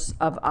hours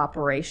of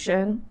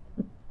operation.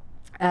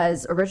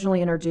 As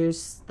originally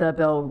introduced, the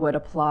bill would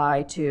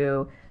apply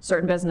to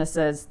certain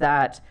businesses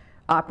that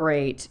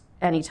operate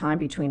anytime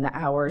between the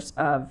hours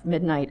of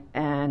midnight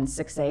and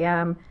 6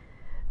 a.m.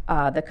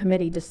 The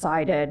committee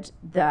decided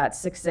that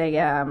 6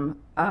 a.m.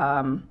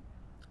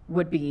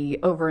 Would be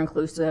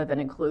over-inclusive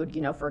and include,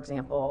 for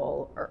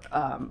example,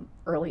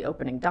 early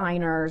opening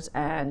diners,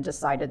 and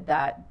decided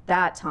that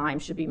that time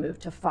should be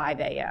moved to 5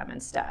 a.m.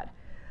 instead.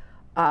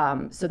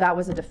 So that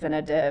was a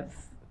definitive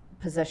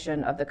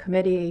position of the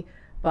committee,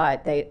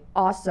 but they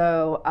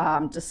also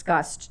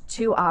discussed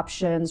two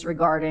options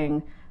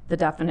regarding the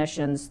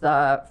definitions.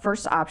 The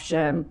first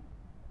option,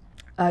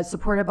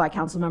 supported by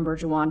Councilmember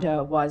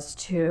Jawando, was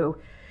to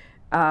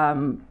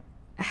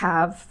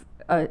have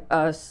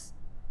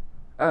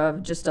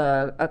just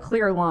a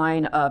clear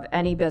line of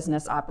any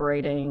business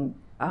operating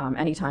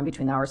anytime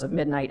between the hours of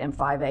midnight and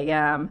 5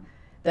 a.m.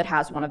 that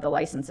has one of the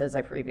licenses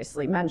I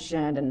previously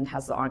mentioned and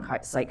has the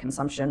on-site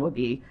consumption would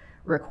be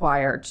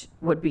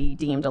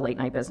deemed a late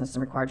night business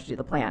and required to do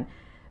the plan.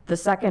 The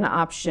second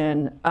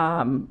option,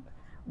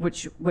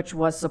 which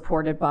was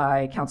supported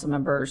by Council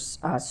Members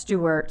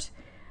Stewart,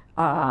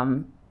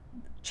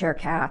 Chair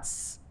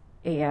Katz,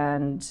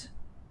 and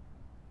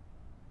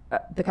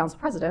the Council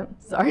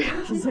President, sorry,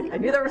 I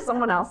knew there was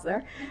someone else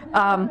there,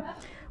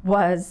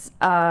 was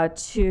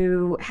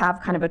to have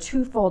kind of a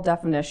twofold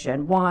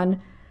definition.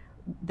 One,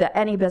 that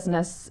any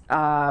business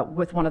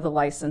with one of the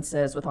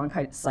licenses with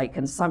on-site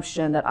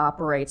consumption that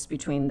operates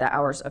between the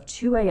hours of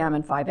 2 a.m.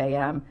 and 5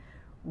 a.m.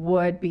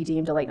 would be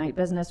deemed a late night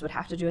business, would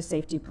have to do a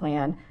safety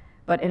plan.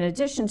 But in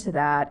addition to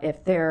that,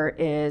 if there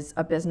is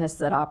a business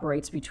that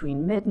operates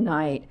between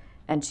midnight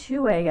and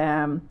 2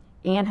 a.m.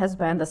 and has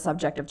been the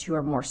subject of 2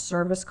 or more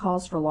service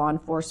calls for law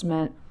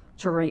enforcement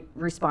to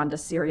respond to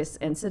serious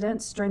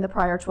incidents during the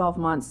prior 12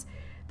 months,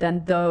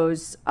 then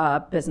those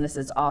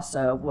businesses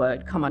also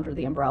would come under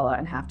the umbrella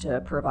and have to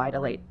provide a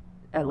late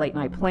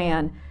night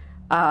plan.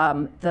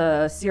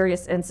 The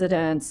serious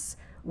incidents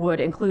would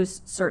include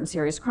certain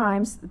serious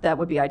crimes that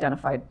would be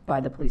identified by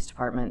the police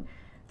department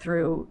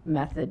through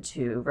method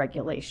 2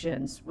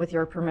 regulations. With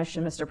your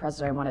permission, Mr.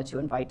 President, I wanted to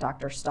invite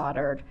Dr.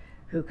 Stoddard,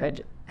 who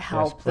could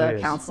help the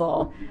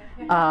council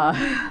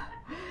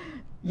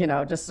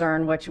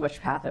discern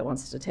which path it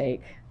wants to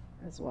take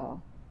as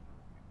well.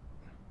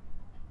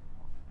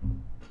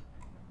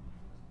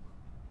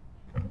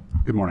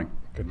 Good morning.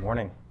 Good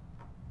morning.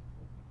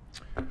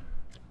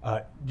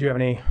 Do you have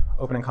any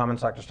opening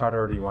comments, Dr.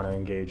 Stoddard, or do you want to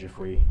engage if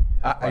we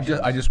I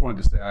just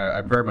wanted to say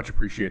I very much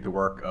appreciate the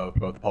work of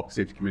both the Public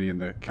Safety Committee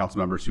and the council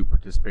members who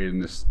participated in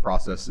this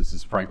process. This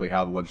is frankly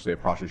how the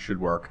legislative process should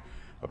work.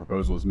 A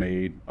proposal is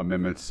made,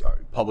 amendments,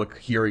 public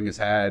hearing is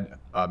had,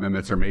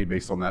 amendments are made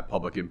based on that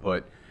public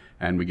input,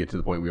 and we get to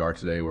the point we are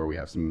today where we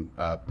have some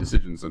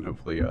decisions and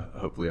hopefully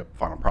a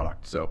final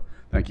product. So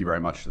thank you very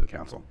much to the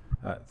council.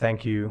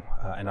 Thank you,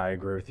 and I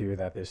agree with you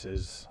that this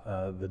is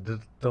the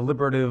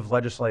deliberative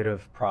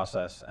legislative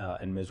process,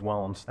 and Ms.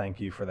 Wellens, thank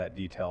you for that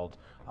detailed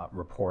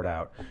report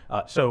out.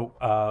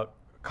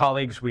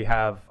 Colleagues, we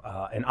have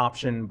an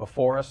option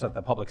before us that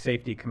the Public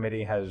Safety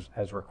Committee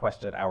has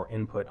requested our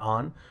input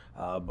on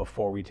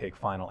before we take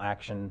final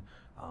action.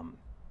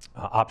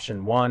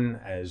 Option 1,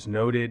 as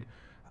noted,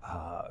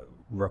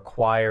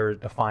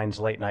 defines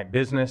late night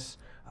business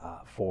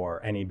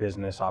for any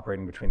business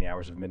operating between the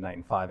hours of midnight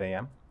and 5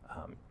 a.m.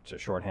 To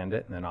shorthand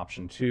it. And then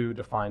option 2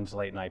 defines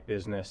late night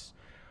business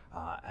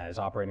as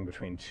operating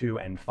between 2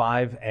 and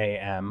 5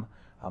 a.m.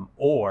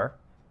 Or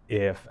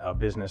if a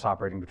business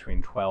operating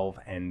between 12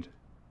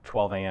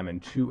 a.m.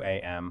 and 2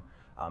 a.m.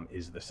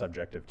 Is the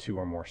subject of 2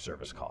 or more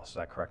service calls. Is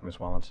that correct, Ms.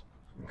 Wellens?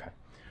 Okay.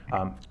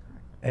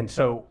 And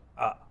so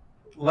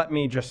let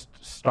me just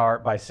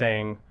start by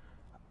saying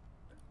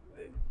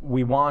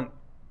we want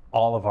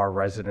all of our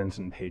residents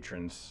and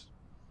patrons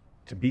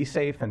to be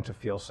safe and to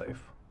feel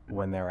safe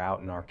when they're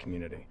out in our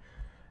community.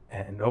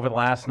 And over the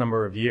last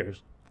number of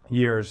years,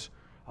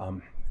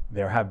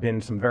 there have been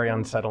some very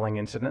unsettling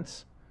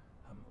incidents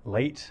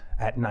late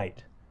at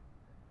night.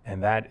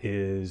 And that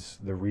is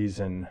the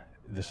reason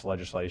this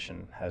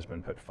legislation has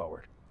been put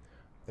forward.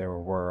 There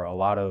were a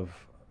lot of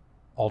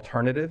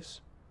alternatives,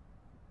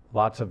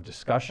 lots of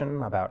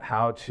discussion about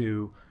how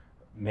to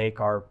make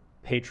our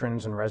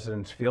patrons and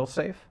residents feel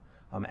safe,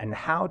 and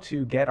how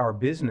to get our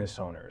business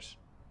owners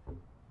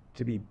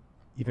to be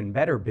even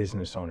better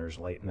business owners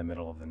late in the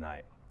middle of the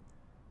night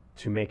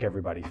to make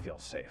everybody feel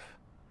safe.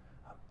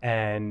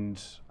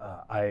 And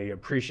I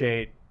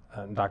appreciate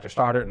Dr.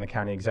 Stoddart and the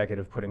county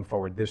executive putting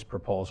forward this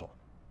proposal.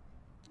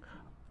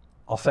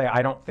 I'll say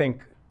I don't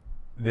think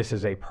this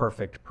is a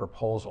perfect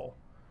proposal,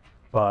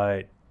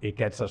 but it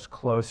gets us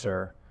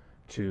closer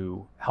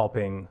to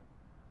helping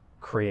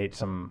create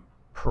some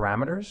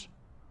parameters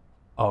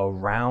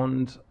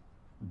around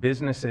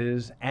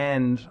businesses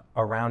and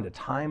around a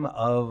time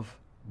of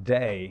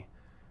day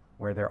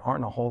where there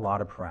aren't a whole lot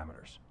of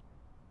parameters.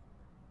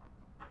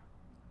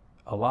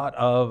 A lot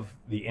of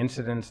the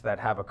incidents that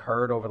have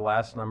occurred over the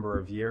last number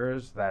of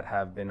years that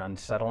have been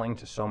unsettling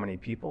to so many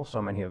people,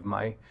 so many of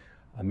my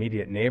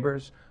immediate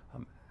neighbors,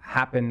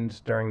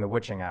 happened during the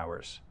witching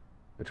hours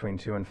between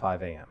 2 and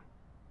 5 a.m.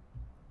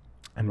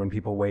 And when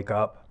people wake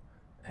up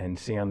and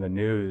see on the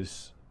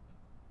news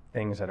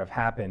things that have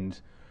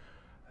happened,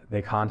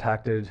 they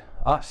contacted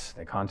us,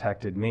 they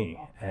contacted me,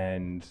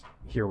 and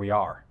here we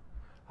are.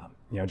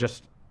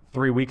 Just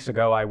 3 weeks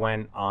ago, I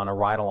went on a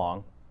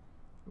ride-along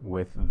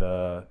with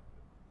the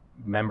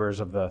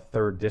members of the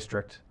 3rd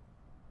District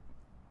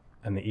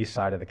and the east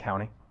side of the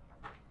county.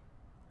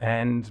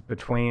 And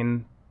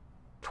between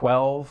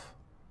 12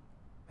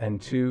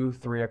 and 2,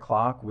 3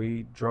 o'clock,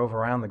 we drove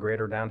around the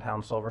greater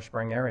downtown Silver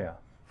Spring area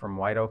from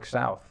White Oak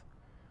South,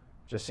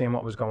 just seeing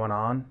what was going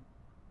on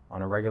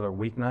a regular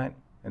weeknight.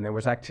 And there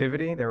was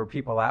activity, there were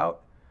people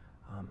out.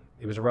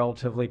 It was a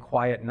relatively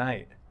quiet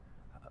night,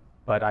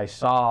 but I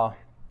saw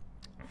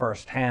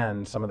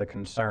firsthand some of the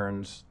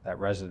concerns that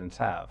residents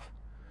have.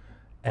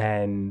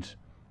 And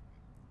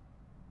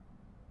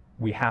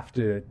we have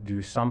to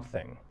do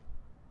something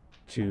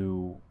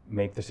to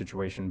make the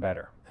situation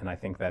better. And I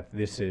think that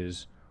this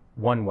is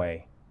one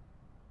way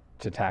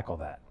to tackle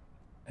that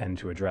and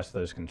to address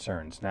those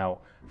concerns. Now,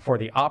 for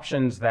the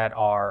options that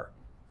are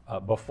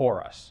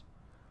before us,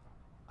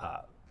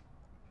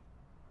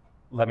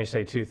 let me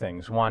say 2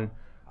 things. One,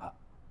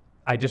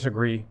 I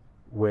disagree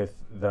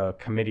with the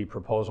committee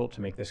proposal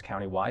to make this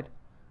county-wide.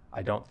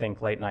 I don't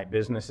think late night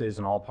businesses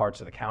in all parts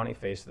of the county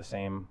face the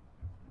same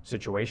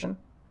situation,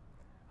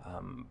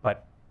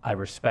 but I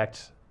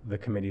respect the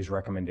committee's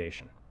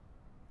recommendation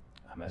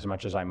as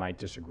much as I might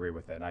disagree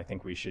with it. I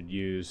think we should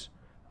use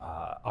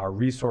our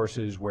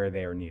resources where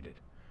they are needed.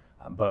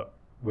 But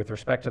with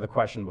respect to the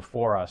question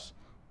before us,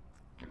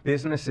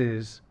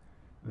 businesses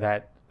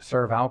that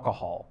serve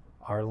alcohol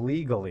are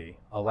legally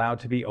allowed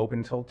to be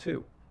open till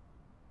 2.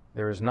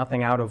 There is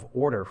nothing out of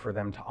order for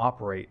them to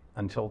operate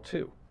until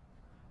 2.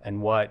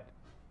 And what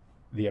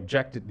the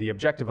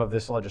objective of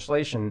this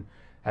legislation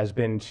has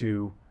been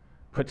to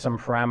put some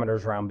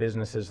parameters around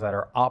businesses that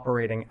are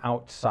operating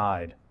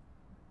outside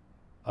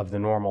of the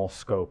normal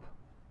scope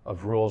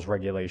of rules,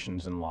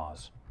 regulations, and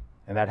laws.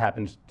 And that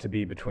happens to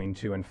be between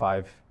 2 and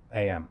 5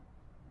 a.m.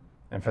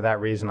 And for that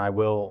reason, I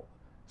will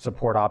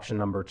support option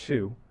number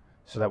 2,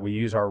 so that we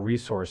use our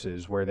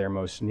resources where they're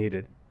most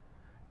needed.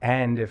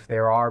 And if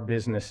there are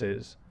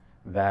businesses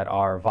that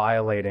are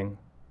violating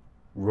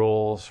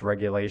rules,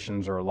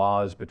 regulations, or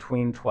laws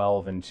between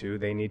 12 and 2,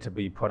 they need to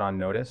be put on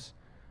notice.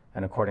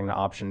 And according to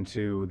option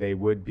 2, they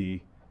would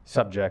be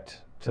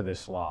subject to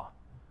this law.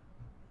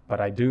 but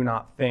I do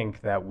not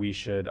think that we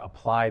should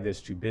apply this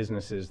to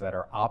businesses that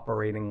are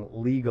operating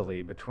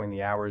legally between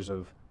the hours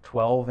of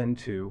 12 and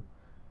 2,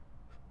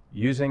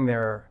 using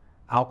their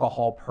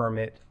alcohol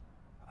permit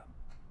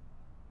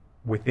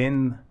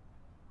within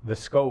the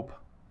scope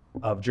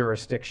of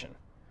jurisdiction.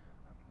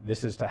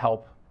 This is to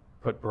help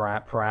put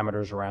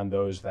parameters around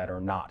those that are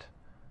not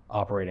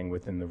operating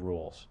within the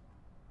rules.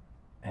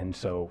 And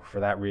so for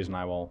that reason,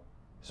 I will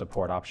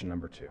support option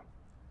number 2.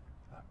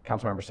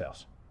 Councilmember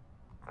Sales.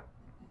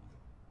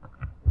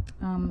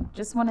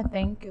 Just want to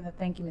thank you,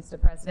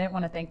 Mr. President.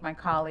 Want to thank my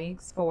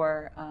colleagues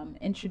for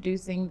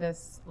introducing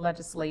this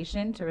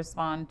legislation to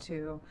respond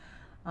to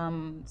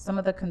some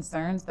of the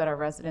concerns that our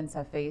residents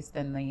have faced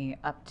and the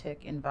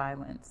uptick in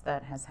violence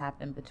that has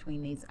happened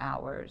between these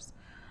hours.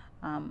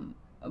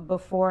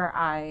 Before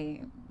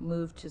I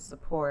move to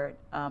support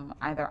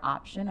either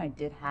option, I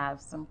did have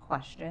some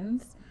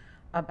questions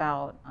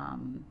about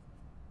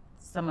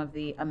some of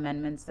the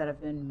amendments that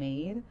have been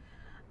made.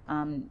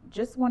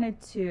 Just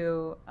wanted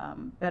to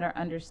better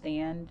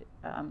understand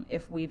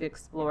if we've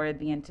explored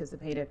the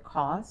anticipated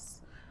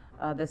costs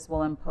this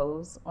will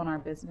impose on our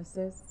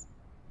businesses.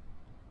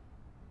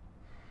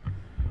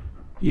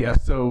 Yeah,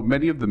 so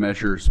many of the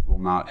measures will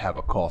not have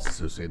a cost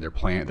associated. They're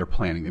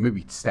planning. They may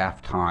be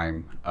staff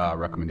time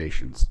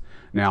recommendations.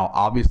 Now,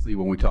 obviously,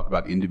 when we talk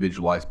about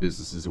individualized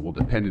businesses, it will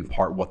depend in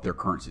part what their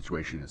current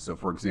situation is. So,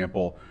 for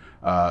example,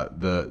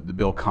 the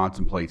bill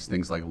contemplates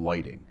things like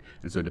lighting.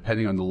 And so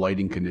depending on the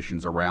lighting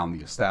conditions around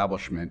the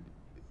establishment,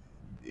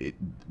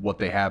 what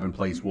they have in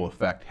place will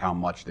affect how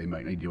much they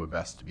might need to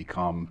invest to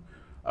become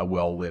a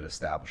well-lit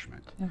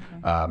establishment.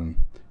 Okay.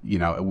 You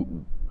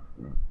know,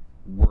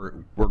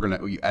 we're going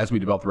to, as we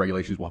develop the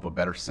regulations, we'll have a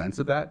better sense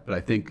of that. But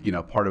I think, you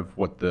know, part of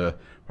the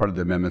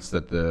amendments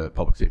that the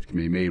Public Safety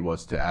Committee made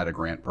was to add a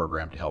grant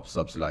program to help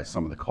subsidize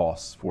some of the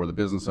costs for the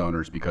business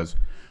owners, because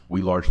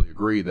we largely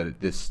agree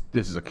that this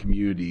is a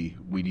community.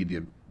 We need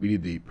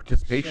the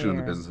participation of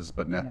the businesses,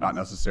 but not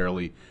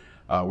necessarily.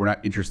 We're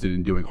not interested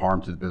in doing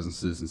harm to the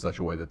businesses in such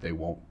a way that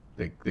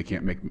they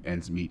can't make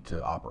ends meet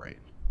to operate.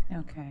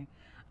 Okay.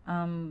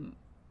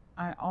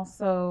 I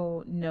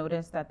also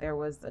noticed that there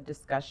was a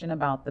discussion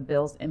about the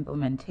bill's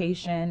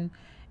implementation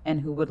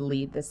and who would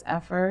lead this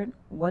effort.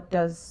 What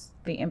does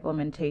the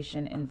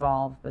implementation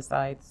involve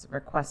besides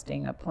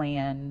requesting a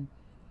plan?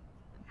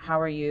 How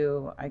are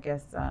you, I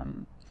guess,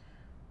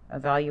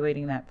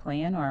 evaluating that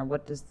plan, or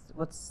what does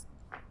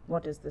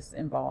this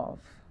involve?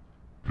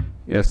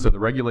 Yes, so the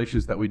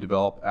regulations that we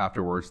develop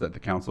afterwards that the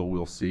council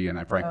will see,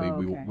 and frankly,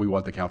 we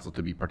want the council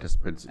to be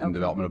participants in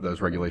development of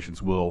those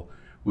regulations, will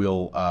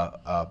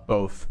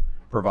both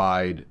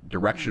provide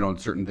direction on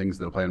certain things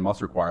that a plan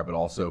must require, but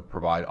also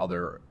provide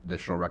other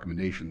additional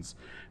recommendations.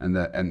 And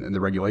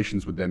the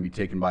regulations would then be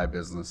taken by a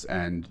business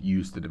and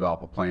used to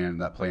develop a plan.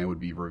 That plan would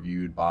be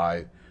reviewed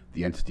by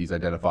the entities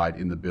identified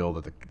in the bill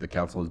that the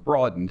council has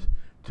broadened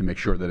to make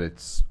sure that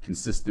it's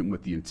consistent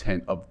with the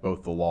intent of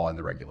both the law and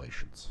the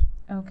regulations.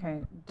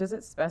 Okay. Does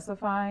it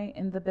specify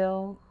in the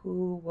bill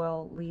who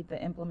will lead the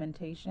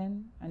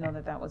implementation? I know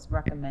that was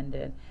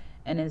recommended.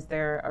 And is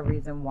there a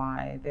reason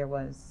why there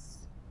was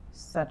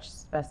such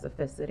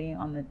specificity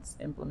on its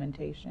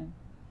implementation?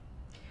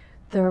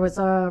 There was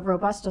a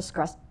robust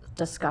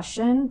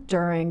discussion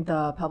during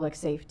the Public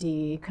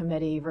Safety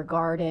Committee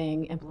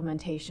regarding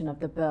implementation of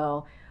the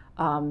bill.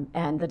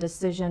 And the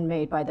decision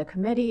made by the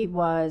committee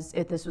was,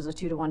 if this was a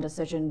 2-to-1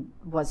 decision,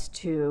 was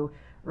to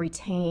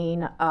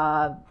retain,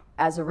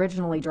 as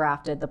originally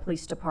drafted, the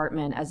police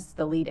department as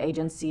the lead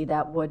agency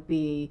that would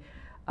be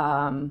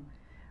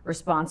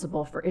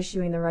responsible for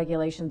issuing the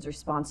regulations,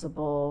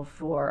 responsible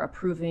for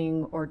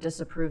approving or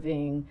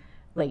disapproving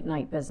late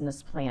night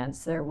business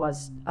plans. There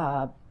was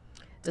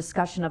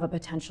discussion of a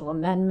potential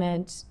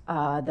amendment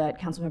that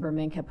Councilmember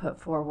Mink had put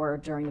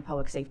forward during the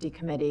Public Safety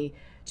Committee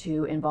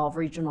to involve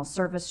regional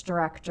service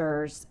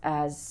directors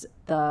as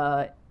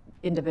the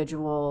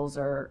individuals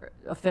or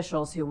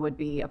officials who would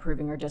be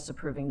approving or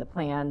disapproving the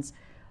plans.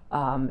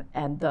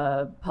 And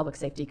the Public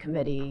Safety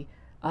Committee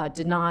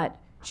did not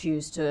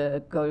choose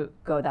to go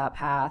that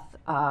path,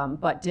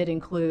 but did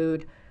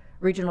include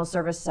regional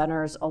service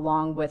centers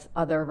along with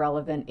other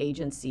relevant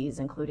agencies,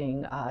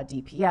 including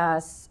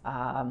DPS,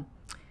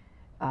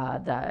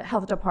 the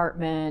health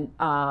department.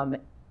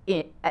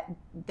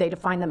 They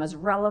define them as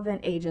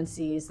relevant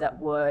agencies that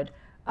would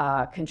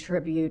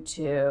contribute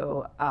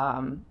to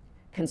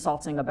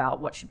consulting about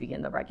what should be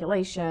in the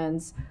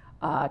regulations,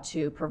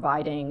 to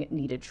providing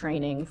needed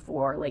training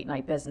for late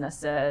night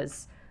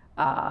businesses,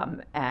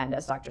 and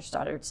as Dr.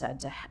 Stoddard said,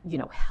 to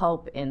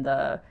help in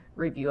the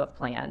review of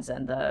plans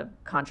and the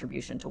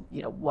contribution to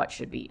what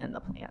should be in the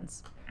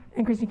plans.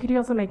 And Christine, could you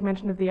also make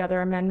mention of the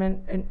other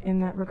amendment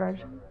in that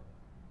regard?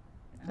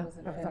 I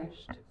wasn't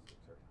finished.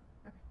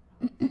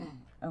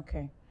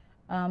 Okay.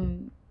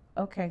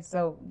 Okay,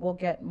 so we'll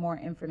get more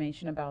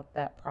information about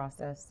that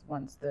process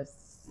once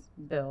this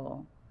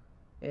bill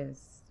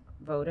is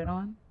voted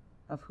on.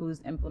 of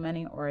who's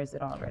implementing, or is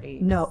it already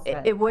No,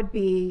 set? it would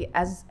be,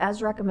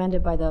 as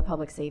recommended by the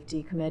Public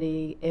Safety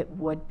Committee, it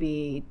would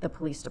be, the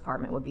police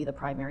department would be the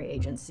primary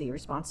agency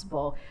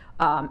responsible.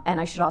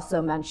 And I should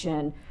also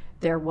mention,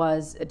 there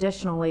was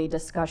additionally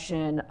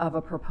discussion of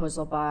a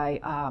proposal by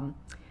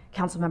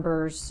council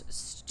members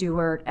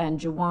Stewart and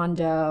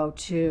Jawando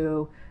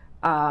to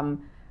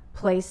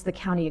place the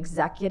county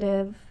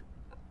executive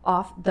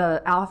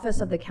the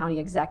office of the county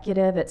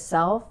executive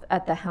itself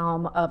at the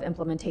helm of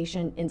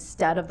implementation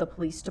instead of the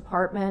police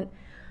department.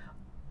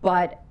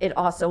 But it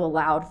also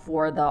allowed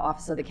for the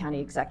office of the county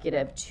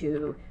executive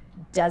to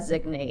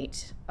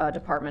designate a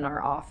department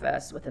or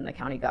office within the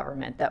county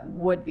government that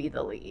would be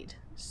the lead.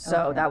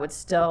 So Okay. that would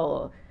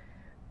still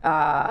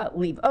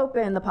leave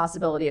open the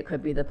possibility it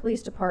could be the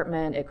police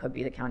department, it could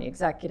be the county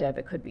executive,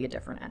 it could be a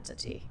different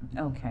entity.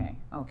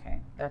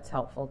 Okay, that's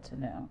helpful to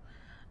know.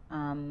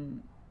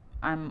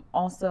 I'm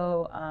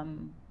also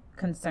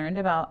concerned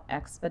about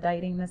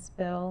expediting this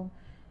bill.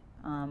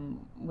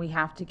 We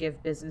have to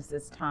give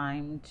businesses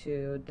time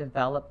to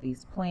develop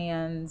these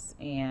plans,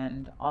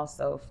 and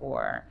also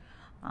for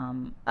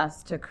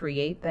us to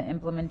create the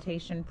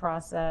implementation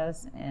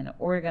process and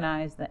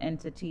organize the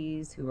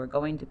entities who are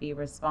going to be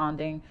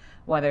responding,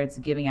 whether it's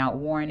giving out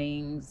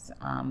warnings,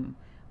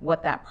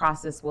 what that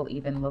process will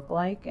even look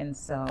like. And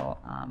so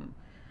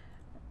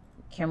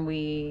can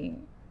we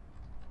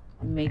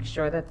make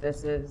sure that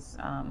this is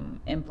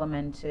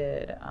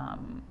implemented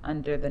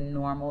under the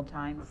normal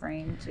time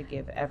frame to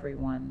give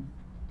everyone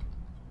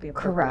the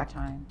appropriate Correct.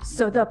 time?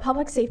 So the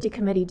Public Safety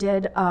Committee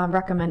did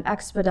recommend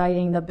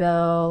expediting the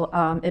bill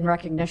in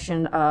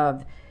recognition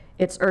of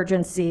its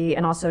urgency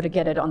and also to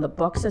get it on the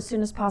books as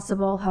soon as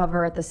possible.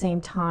 However, at the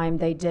same time,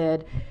 they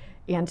did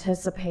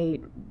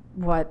anticipate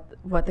what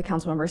the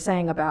council member is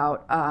saying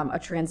about a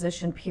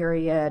transition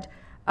period.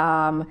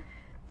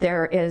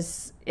 There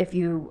is, if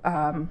you,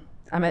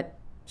 I'm at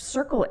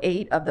Circle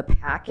 8 of the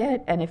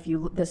packet, and if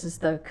you, this is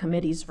the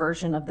committee's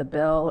version of the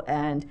bill,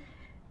 and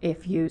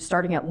if you,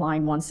 starting at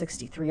line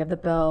 163 of the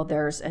bill,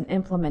 there's an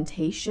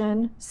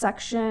implementation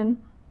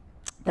section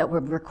that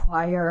would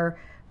require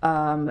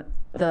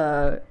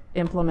the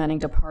implementing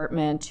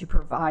department to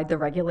provide the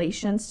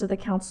regulations to the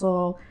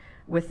council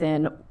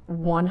within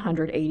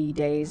 180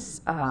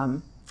 days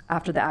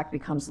after the act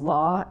becomes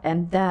law,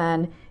 and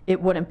then it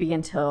wouldn't be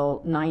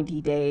until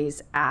 90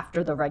 days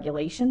after the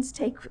regulations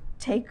take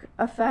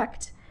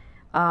effect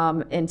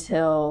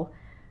until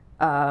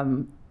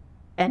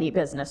any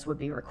business would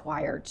be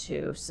required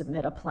to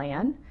submit a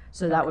plan.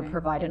 So that would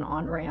provide an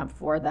on-ramp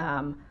for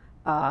them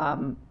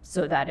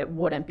so that it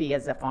wouldn't be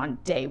as if on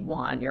day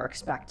one you're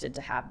expected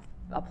to have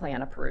a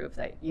plan approved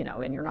that, you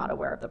know, and you're not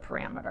aware of the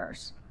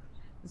parameters.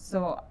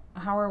 So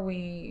how are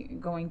we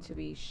going to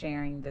be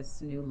sharing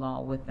this new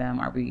law with them?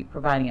 Are we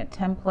providing a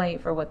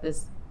template for what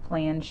this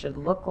plan should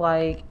look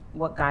like?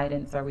 What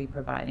guidance are we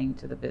providing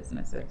to the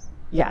businesses?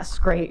 Yes,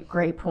 great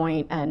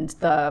point. And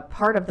the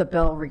part of the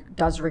bill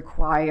does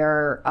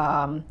require,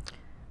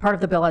 part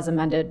of the bill as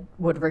amended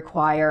would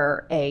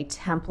require a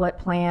template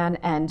plan,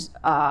 and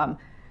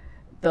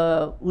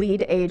the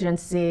lead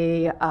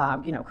agency,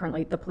 you know,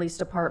 currently the police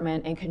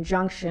department, in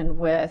conjunction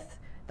with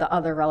the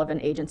other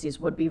relevant agencies,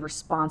 would be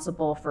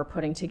responsible for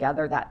putting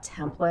together that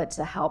template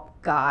to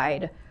help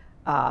guide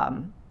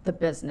the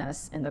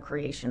business in the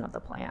creation of the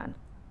plan.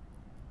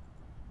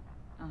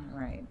 All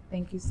right,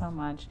 thank you so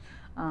much.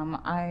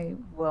 I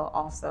will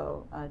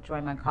also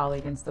join my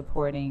colleague in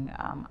supporting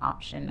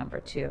option number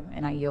 2,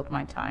 and I yield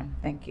my time.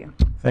 Thank you.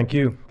 Thank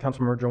you.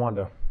 Councilmember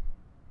Jawando.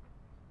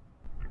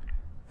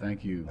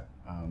 Thank you.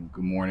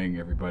 Good morning,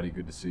 everybody.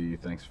 Good to see you.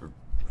 Thanks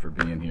for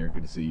being here.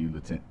 Good to see you,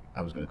 Lieutenant.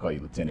 I was going to call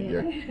you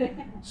Lieutenant.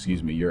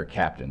 Excuse me, you're a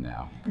captain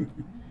now.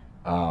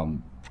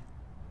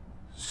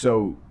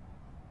 So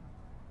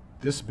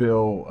this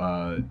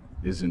bill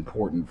is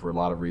important for a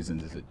lot of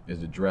reasons.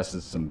 It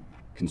addresses some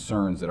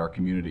concerns that our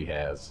community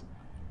has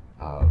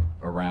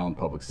around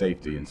public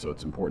safety, and so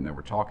it's important that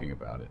we're talking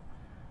about it.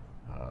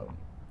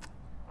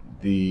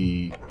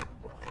 The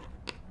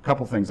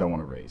couple things I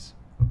want to raise.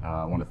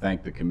 I want to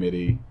thank the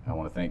committee. I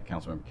want to thank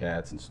Councilmember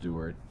Katz and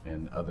Stewart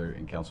and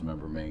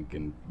Councilmember Mink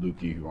and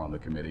Lukey, who are on the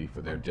committee,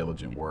 for their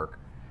diligent work.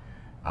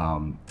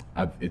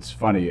 It's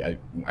funny,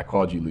 I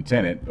called you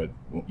Lieutenant, but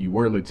you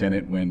were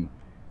Lieutenant when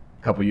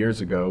a couple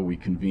years ago we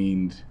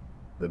convened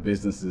the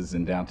businesses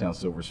in downtown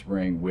Silver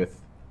Spring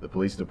with the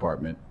police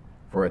department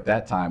for, at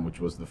that time, which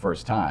was the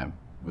first time,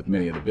 with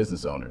many of the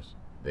business owners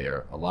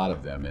there, a lot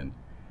of them, and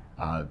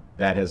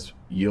that has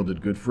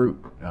yielded good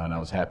fruit. And I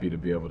was happy to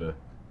be able to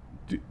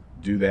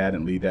do that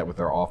and lead that with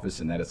our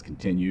office, and that has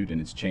continued, and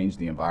it's changed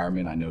the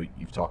environment. I know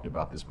you've talked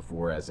about this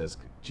before, as has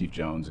Chief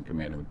Jones and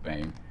Commander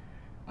McBain.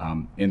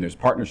 And there's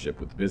partnership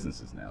with the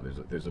businesses now.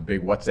 There's a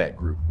big WhatsApp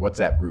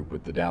group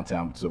with the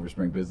downtown Silver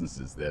Spring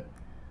businesses that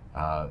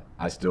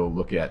I still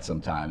look at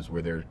sometimes,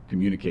 where they're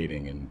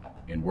communicating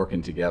and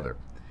working together.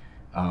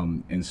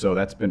 And so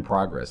that's been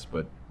progress,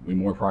 but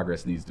more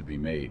progress needs to be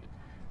made.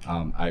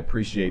 I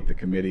appreciate the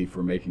committee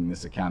for making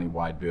this a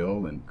county-wide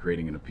bill and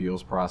creating an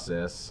appeals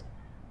process,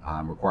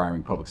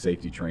 requiring public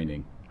safety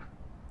training.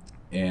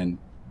 And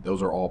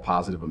those are all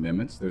positive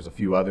amendments. There's a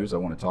few others I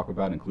want to talk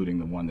about, including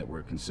the one that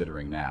we're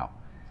considering now.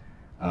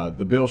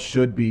 The bill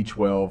should be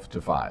 12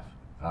 to 5.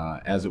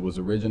 As it was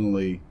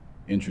originally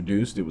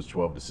introduced, it was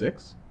 12 to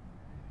 6.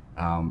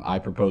 I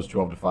proposed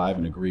 12 to 5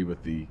 and agree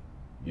with the,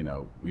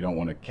 we don't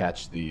want to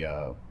catch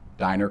the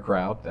diner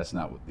crowd. That's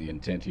not what the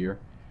intent here.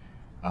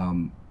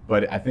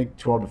 But I think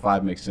 12 to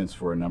 5 makes sense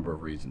for a number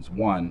of reasons.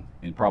 One,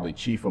 and probably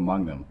chief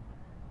among them,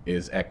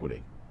 is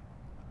equity.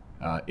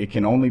 It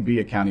can only be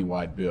a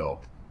countywide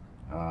bill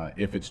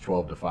if it's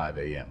 12 to 5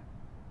 a.m.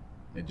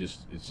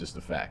 It's just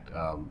a fact.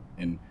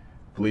 And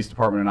police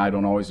department and I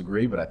don't always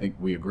agree, but I think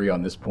we agree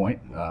on this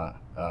point.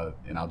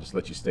 And I'll just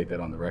let you state that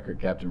on the record,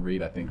 Captain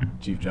Reed. I think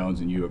Chief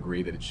Jones and you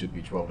agree that it should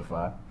be 12 to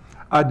 5.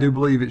 I do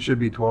believe it should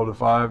be 12 to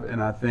 5,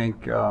 and I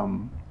think,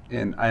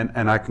 and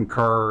I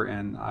concur,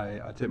 and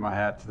I tip my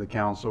hat to the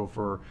council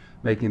for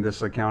making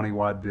this a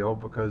countywide bill,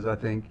 because I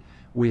think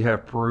we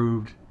have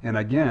proved, and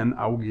again,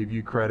 I will give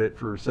you credit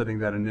for setting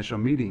that initial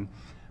meeting,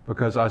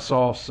 because I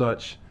saw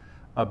such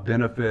a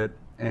benefit,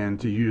 and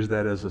to use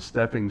that as a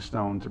stepping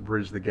stone to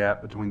bridge the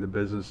gap between the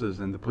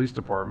businesses and the police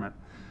department,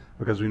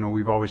 because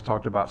we've always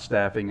talked about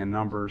staffing and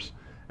numbers.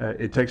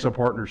 It takes a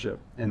partnership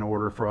in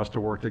order for us to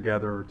work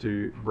together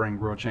to bring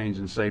real change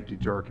and safety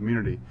to our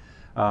community.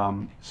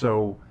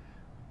 So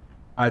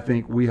I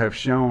think we have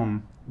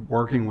shown,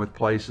 working with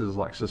places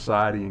like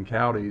Society and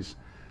counties,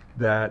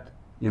 that,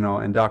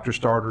 and Dr.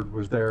 Stoddard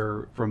was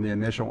there from the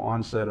initial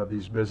onset of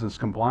these business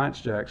compliance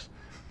checks.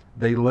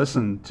 They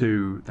listen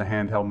to the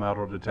handheld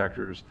metal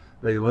detectors.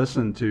 They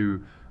listen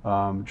to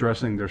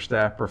dressing their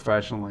staff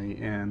professionally,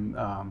 and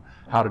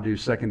how to do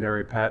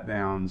secondary pat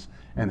downs,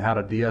 and how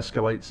to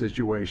de-escalate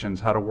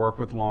situations, how to work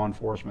with law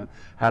enforcement,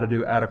 how to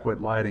do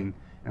adequate lighting.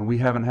 And we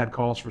haven't had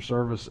calls for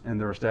service in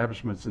their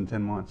establishments in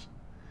 10 months.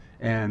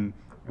 And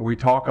we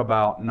talk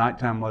about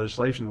nighttime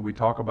legislation, we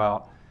talk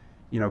about,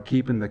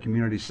 keeping the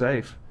community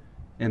safe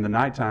in the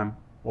nighttime.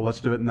 Well, let's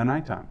do it in the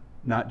nighttime,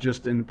 not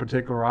just in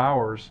particular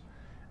hours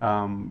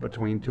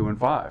between 2 and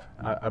 5.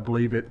 I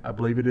believe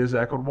it is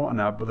equitable,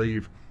 and I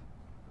believe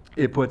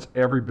it puts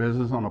every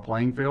business on a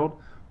playing field.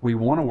 We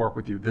want to work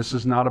with you. This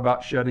is not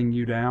about shutting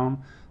you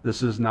down.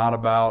 This is not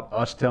about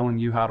us telling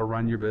you how to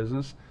run your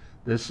business.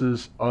 This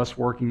is us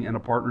working in a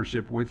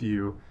partnership with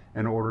you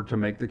in order to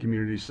make the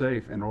community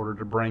safe, in order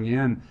to bring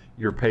in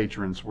your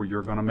patrons where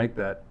you're going to make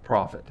that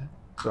profit.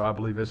 So I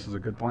believe this is a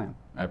good plan.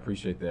 I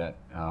appreciate that,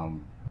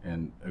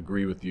 and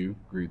agree with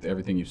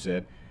everything you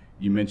said.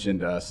 You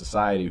mentioned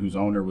Society, whose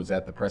owner was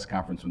at the press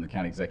conference when the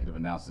county executive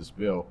announced this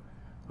bill,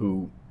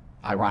 who,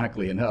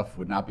 ironically enough,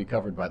 would not be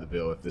covered by the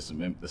bill if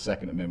the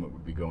Second Amendment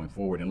would be going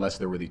forward, unless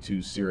there were the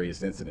 2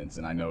 serious incidents.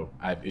 And I know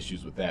I have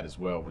issues with that as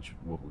well, which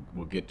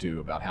we'll get to,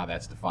 about how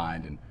that's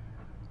defined and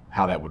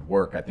how that would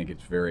work. I think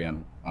it's very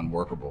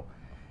unworkable.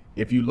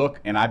 If you look,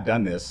 and I've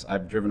done this,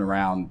 I've driven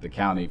around the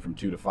county from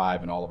 2 to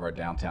 5 in all of our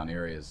downtown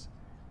areas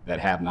that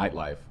have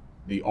nightlife.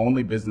 The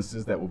only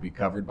businesses that will be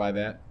covered by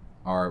that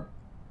are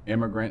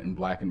immigrant and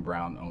black and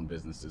brown owned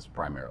businesses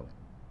primarily.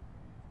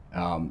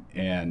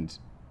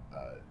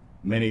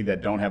 Many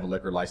that don't have a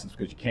liquor license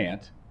because you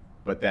can't,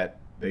 but that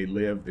they're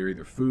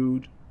either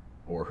food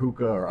or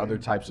hookah or other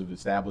types of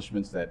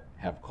establishments that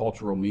have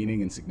cultural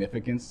meaning and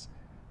significance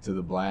to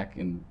the black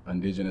and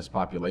indigenous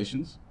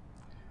populations.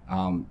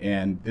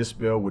 And this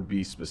bill would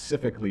be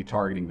specifically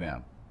targeting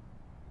them.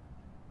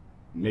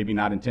 Maybe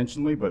not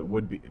intentionally,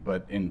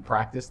 but in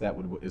practice, that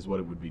is what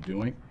it would be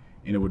doing.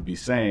 And it would be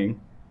saying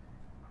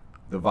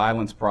the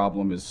violence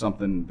problem is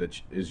something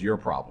that is your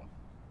problem.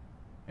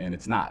 And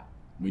it's not.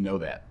 We know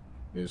that.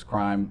 There's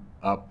crime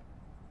up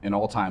in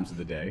all times of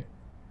the day,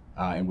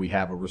 and we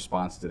have a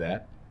response to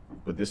that.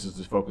 But this is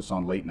to focus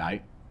on late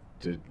night.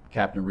 To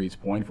Captain Reed's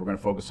point, if we're going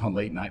to focus on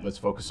late night, let's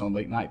focus on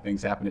late night.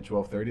 Things happen at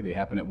 12:30. They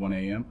happen at 1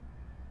 a.m.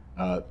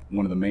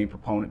 One of the main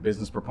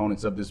business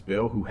proponents of this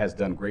bill, who has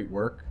done great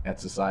work at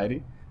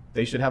Society,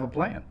 they should have a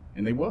plan,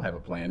 and they will have a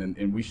plan, and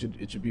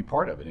it should be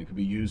part of it. And it could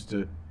be used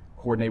to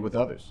coordinate with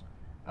others.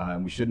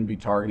 And we shouldn't be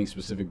targeting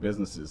specific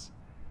businesses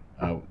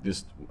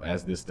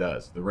as this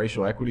does. The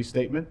racial equity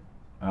statement,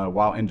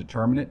 while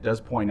indeterminate,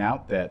 does point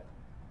out that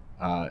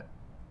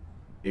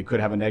it could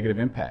have a negative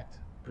impact,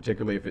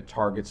 particularly if it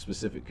targets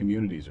specific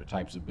communities or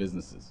types of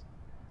businesses,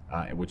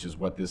 which is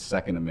what this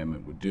Second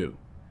Amendment would do.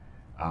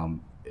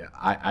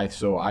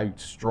 So I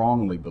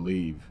strongly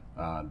believe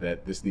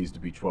that this needs to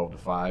be 12 to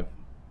 5,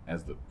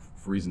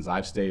 for reasons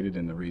I've stated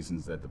and the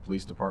reasons that the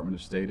police department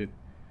have stated.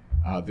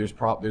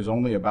 There's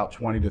only about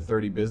 20 to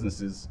 30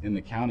 businesses in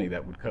the county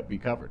that would be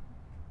covered,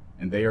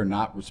 and they are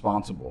not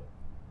responsible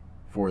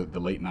for the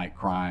late night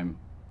crime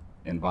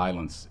and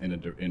violence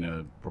in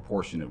a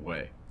proportionate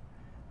way.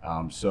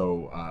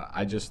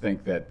 I just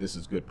think that this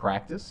is good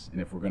practice,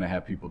 and if we're going to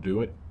have people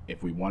do it,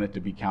 if we want it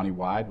to be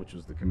countywide, which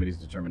was the committee's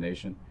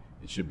determination,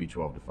 it should be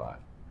 12 to 5.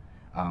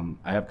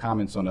 I have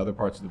comments on other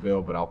parts of the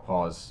bill, but I'll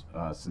pause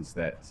since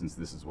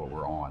this is what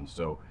we're on.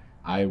 So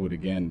I would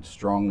again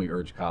strongly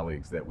urge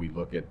colleagues that we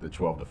look at the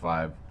 12 to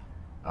 5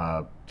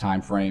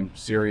 time frame,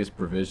 serious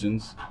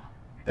provisions.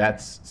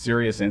 That's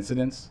serious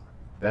incidents.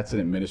 that's an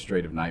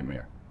administrative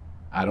nightmare.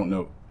 I don't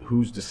know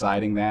who's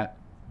deciding that,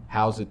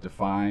 how's it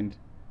defined.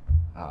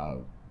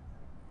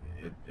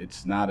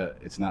 It's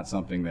not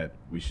something that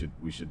we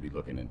should be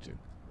looking into.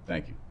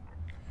 Thank you.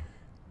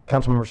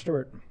 Councilmember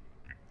Stewart.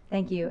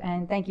 Thank you,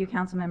 and thank you,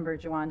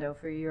 Councilmember Jawando,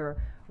 for your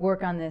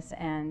work on this,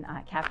 and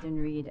Captain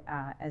Reed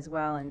as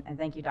well, and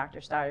thank you,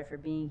 Dr. Stoddard, for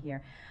being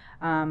here.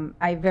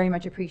 I very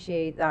much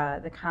appreciate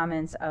the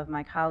comments of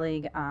my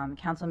colleague,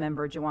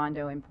 Councilmember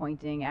Jawando, in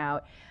pointing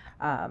out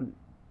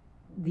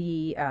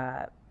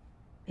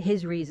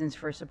his reasons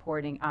for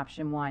supporting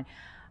option 1.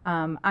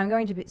 I'm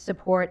going to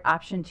support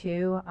option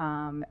 2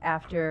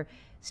 after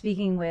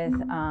speaking with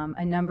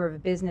a number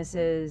of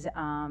businesses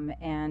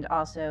and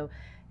also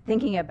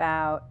thinking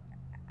about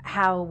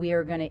how we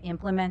are going to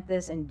implement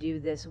this and do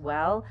this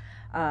well.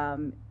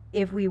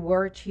 If we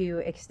were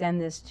to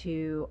extend this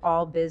to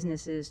all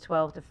businesses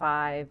 12 to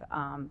 5,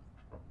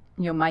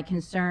 my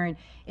concern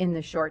in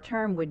the short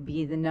term would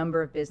be the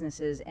number of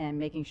businesses and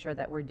making sure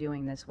that we're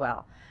doing this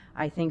well.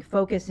 I think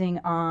focusing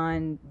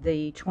on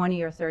the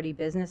 20 or 30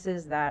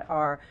 businesses that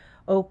are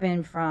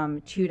open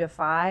from 2 to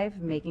 5,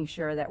 making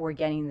sure that we're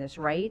getting this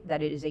right,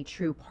 that it is a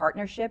true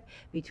partnership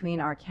between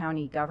our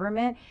county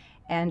government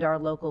and our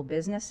local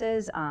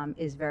businesses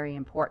is very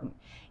important.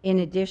 In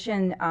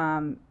addition,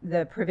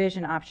 the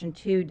provision option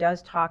 2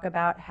 does talk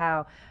about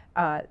how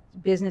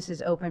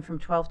businesses open from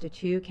 12 to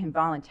 2 can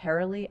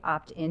voluntarily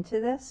opt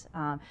into this.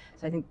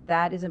 So I think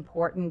that is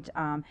important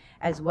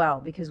as well,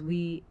 because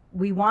we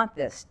want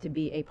this to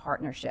be a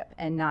partnership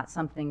and not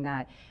something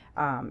that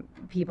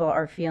people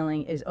are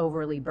feeling is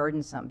overly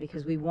burdensome,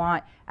 because we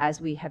want,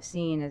 as we have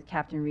seen, as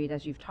Captain Reed,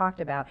 as you've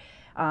talked about,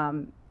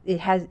 it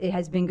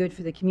has been good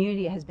for the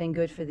community. It has been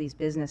good for these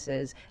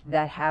businesses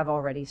that have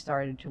already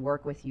started to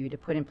work with you to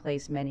put in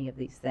place many of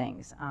these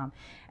things.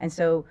 And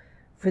so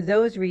for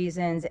those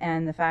reasons,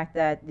 and the fact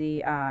that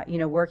the,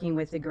 working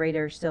with the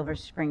Greater Silver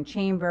Spring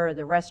Chamber,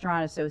 the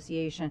Restaurant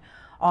Association,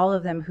 all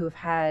of them who've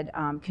had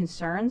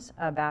concerns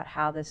about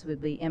how this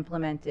would be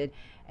implemented,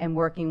 and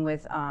working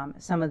with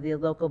some of the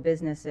local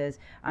businesses,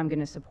 I'm going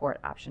to support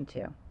option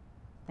 2.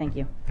 Thank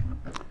you.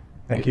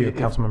 Thank you,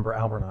 Councilmember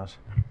Albornoz.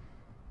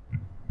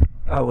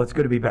 Oh, well, it's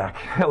good to be back.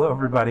 Hello,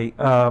 everybody.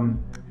 And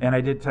I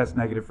did test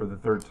negative for the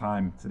 3rd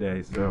time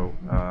today, so,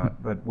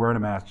 but wearing a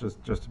mask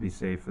just to be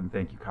safe, and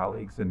thank you,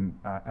 colleagues. And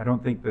I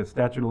don't think the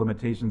statute of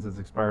limitations has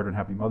expired on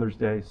Happy Mother's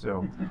Day,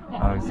 so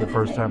it's the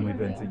first time we've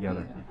been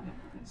together.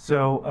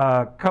 So,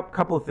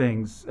 couple of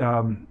things.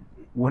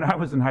 When I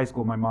was in high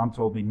school, my mom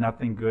told me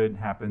nothing good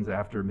happens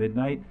after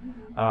midnight.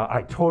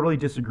 I totally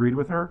disagreed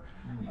with her.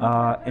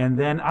 And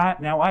then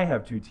now I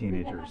have 2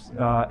 teenagers,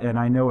 and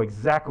I know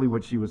exactly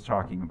what she was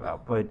talking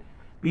about. But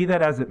be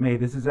that as it may,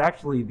 this is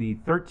actually the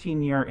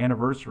 13-year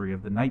anniversary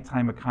of the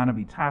Nighttime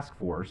Economy Task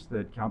Force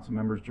that Council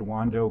Members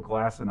Jawando,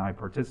 Glass, and I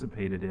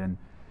participated in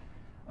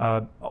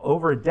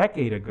over a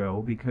decade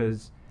ago,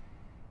 because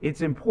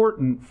it's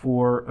important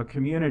for a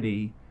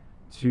community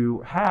to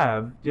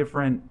have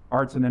different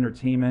arts and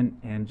entertainment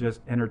and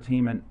just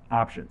entertainment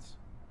options.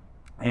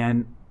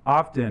 And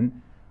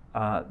often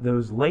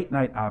those late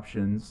night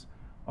options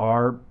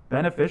are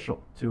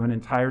beneficial to an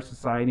entire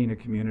society and a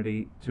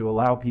community, to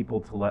allow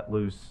people to let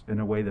loose in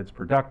a way that's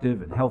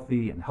productive and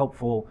healthy and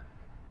helpful,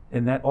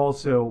 and that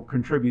also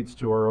contributes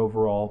to our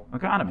overall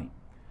economy.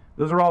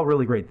 Those are all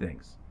really great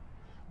things.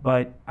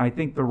 But I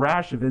think the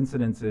rash of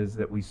incidences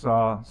that we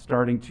saw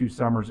starting 2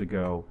 summers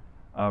ago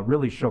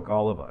really shook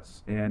all of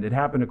us. And it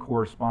happened to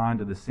correspond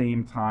to the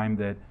same time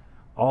that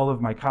all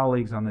of my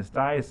colleagues on this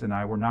dais and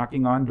I were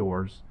knocking on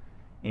doors,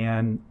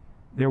 and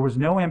there was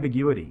no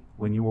ambiguity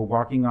when you were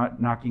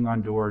knocking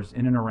on doors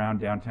in and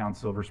around downtown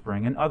Silver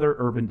Spring and other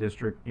urban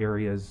district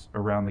areas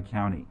around the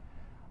county.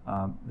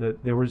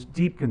 There was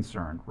deep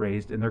concern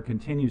raised, and there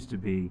continues to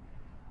be,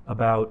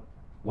 about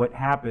what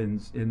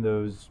happens in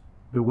those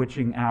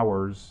bewitching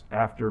hours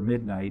after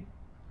midnight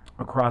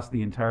across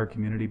the entire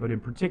community, but in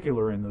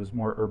particular in those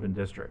more urban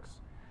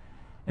districts.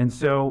 And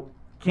so,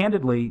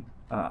 candidly,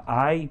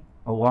 I,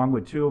 along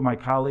with 2 of my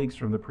colleagues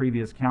from the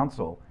previous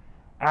council,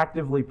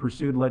 actively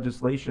pursued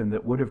legislation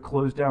that would have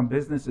closed down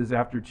businesses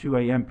after 2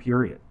 a.m.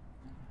 period,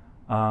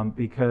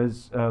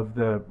 because of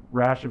the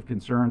rash of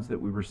concerns that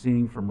we were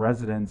seeing from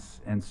residents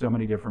and so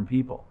many different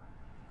people.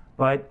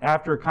 But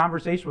after a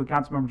conversation with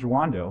Councilmember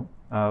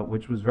Jawando,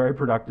 which was very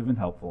productive and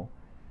helpful,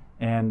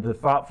 and the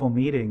thoughtful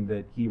meeting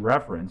that he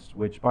referenced,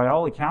 which by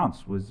all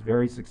accounts was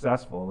very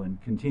successful and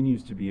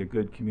continues to be a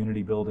good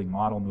community building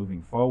model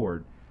moving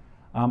forward,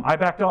 I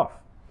backed off.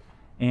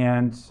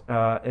 And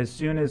as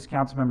soon as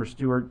Councilmember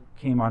Stewart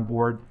came on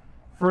board,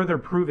 further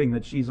proving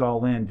that she's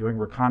all in, doing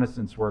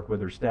reconnaissance work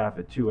with her staff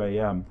at 2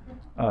 a.m.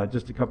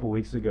 Just a couple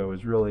weeks ago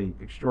is really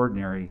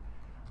extraordinary.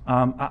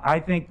 I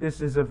think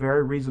this is a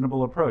very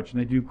reasonable approach, and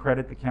I do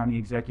credit the county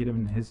executive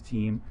and his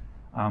team,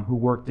 who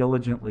worked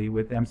diligently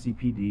with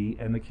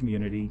MCPD and the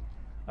community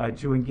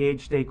to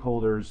engage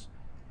stakeholders.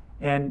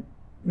 And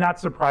not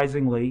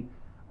surprisingly,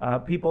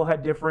 people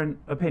had different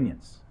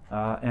opinions,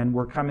 and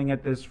were coming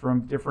at this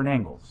from different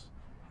angles.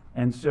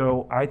 And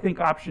so I think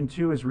option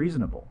 2 is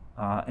reasonable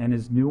and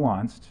is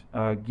nuanced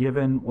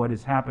given what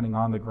is happening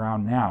on the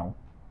ground now.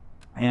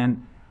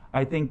 And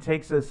I think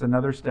takes us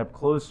another step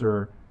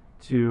closer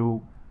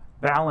to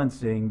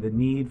balancing the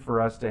need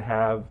for us to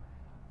have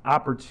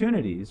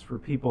opportunities for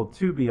people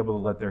to be able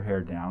to let their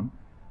hair down,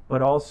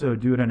 but also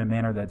do it in a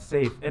manner that's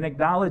safe and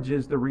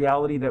acknowledges the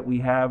reality that we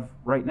have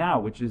right now,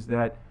 which is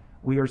that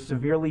we are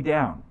severely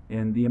down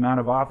in the amount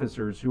of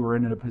officers who are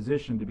in a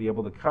position to be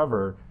able to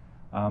cover,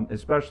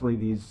 especially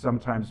these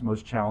sometimes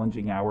most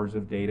challenging hours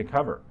of day to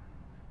cover.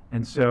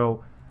 And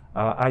so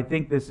I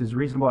think this is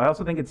reasonable. I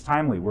also think it's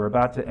timely. We're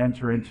about to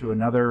enter into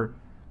another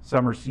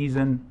summer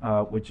season,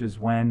 which is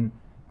when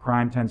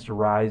crime tends to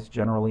rise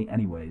generally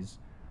anyways.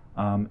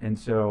 And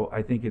so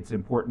I think it's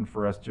important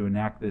for us to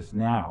enact this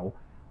now,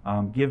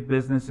 give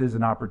businesses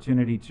an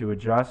opportunity to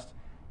adjust.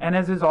 And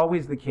as is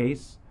always the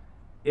case,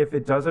 if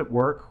it doesn't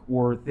work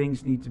or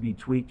things need to be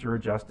tweaked or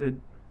adjusted,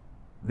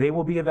 they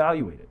will be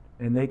evaluated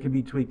and they can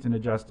be tweaked and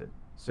adjusted.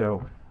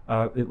 So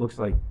it looks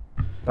like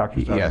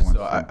Dr. Sauer Yeah,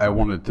 so I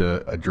wanted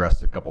to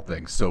address a couple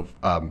things. So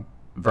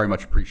very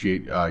much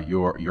appreciate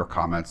your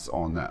comments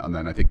on that. And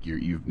then I think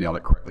you've nailed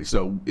it correctly.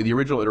 So in the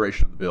original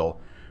iteration of the bill,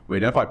 we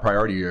identified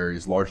priority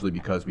areas largely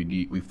because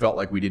we felt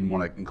like we didn't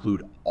want to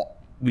include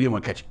we didn't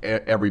want to catch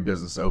every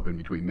business open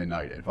between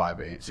midnight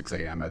and 6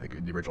 a.m. I think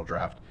in the original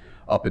draft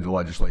up into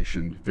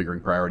legislation,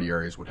 figuring priority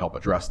areas would help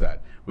address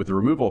that. With the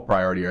removal of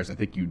priority areas, I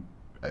think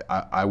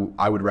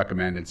I would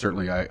recommend, and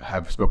certainly I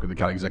have spoken to the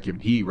county executive,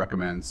 and he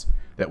recommends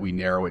that we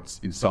narrow it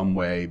in some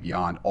way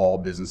beyond all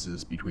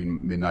businesses between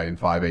midnight and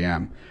 5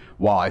 a.m.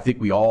 While I think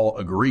we all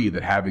agree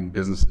that having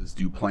businesses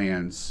do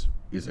plans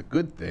is a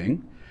good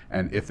thing,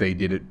 and if they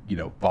did it,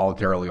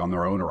 voluntarily on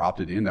their own or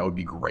opted in, that would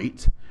be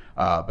great.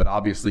 But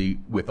obviously,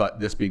 with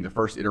this being the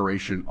first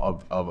iteration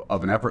of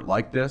an effort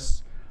like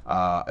this,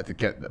 I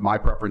think my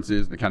preference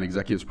is, the county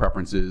executive's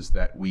preference is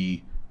that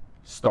we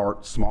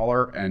start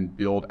smaller and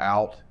build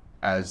out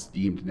as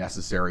deemed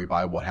necessary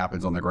by what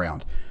happens on the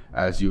ground.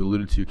 As you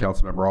alluded to,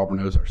 Councilmember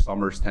Albernose, our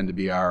summers tend to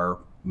be our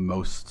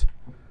most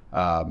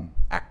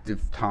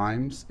active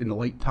times in the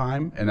late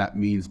time, and that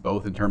means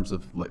both in terms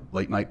of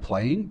late night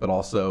playing, but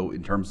also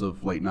in terms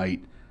of late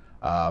night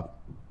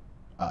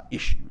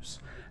issues.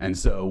 And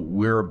so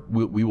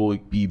we will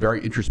be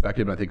very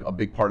introspective. And I think a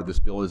big part of this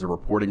bill is a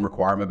reporting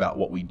requirement about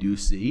what we do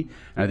see.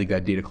 And I think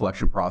that data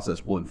collection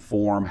process will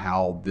inform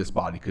how this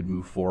body could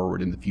move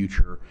forward in the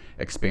future,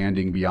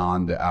 expanding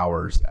beyond the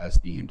hours as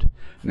deemed.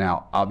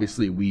 Now,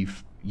 obviously,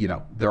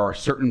 there are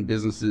certain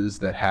businesses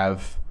that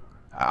have,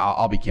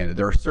 I'll be candid,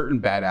 there are certain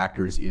bad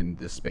actors in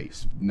this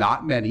space.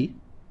 Not many,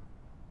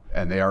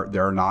 and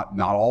they're not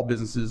all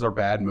businesses are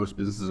bad. Most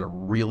businesses are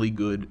really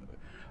good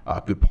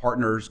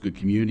partners, good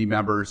community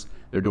members.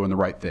 They're doing the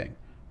right thing.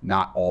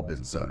 Not all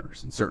business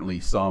owners, and certainly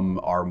some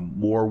are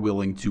more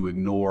willing to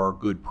ignore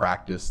good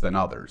practice than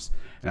others.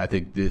 And I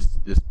think this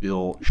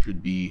bill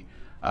should be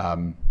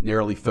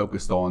narrowly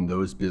focused on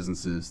those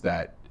businesses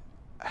that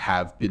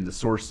have been the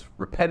source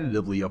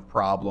repetitively of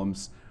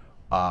problems,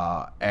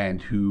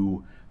 and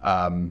who,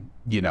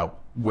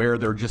 where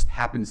there just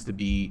happens to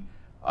be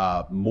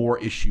more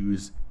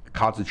issues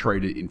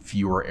concentrated in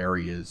fewer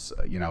areas,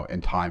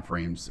 and time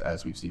frames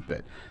as we've seen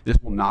fit. This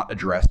will not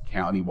address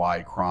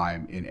countywide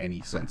crime in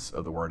any sense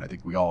of the word. I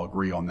think we all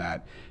agree on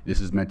that.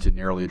 This is meant to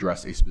narrowly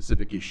address a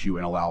specific issue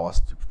and allow us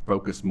to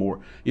focus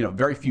more.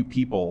 Very few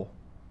people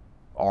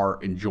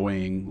are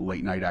enjoying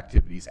late night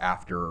activities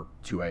after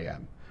 2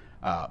 a.m.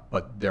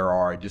 But there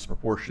are a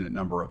disproportionate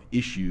number of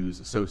issues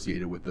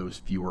associated with those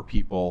fewer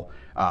people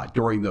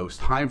during those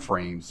time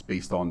frames.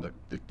 Based on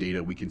the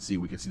data we can see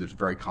there's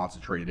very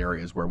concentrated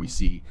areas where we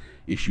see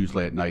issues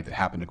late at night that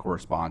happen to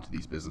correspond to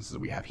these businesses.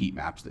 We have heat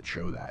maps that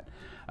show that.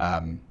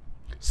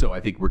 So I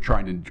think we're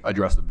trying to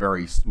address a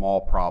very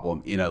small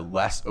problem in a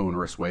less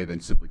onerous way than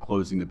simply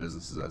closing the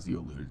businesses, as you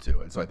alluded to.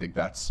 And so I think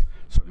that's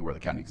certainly where the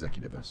county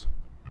executive is.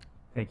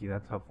 Thank you.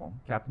 That's helpful.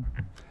 Captain?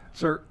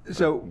 Sir,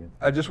 so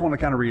I just want to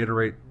kind of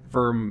reiterate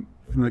from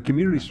the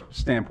community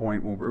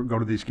standpoint, when we go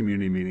to these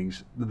community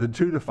meetings, the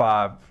 2 to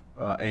 5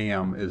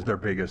 a.m. is their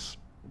biggest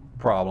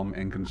problem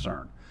and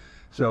concern.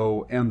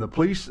 So, and the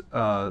police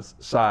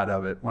side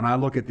of it, when I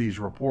look at these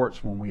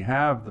reports, when we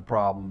have the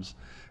problems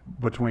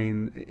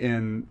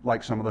in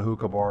like some of the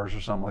hookah bars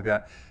or something like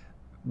that,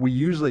 we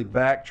usually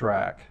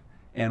backtrack,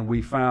 and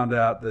we found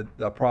out that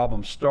the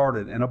problem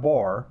started in a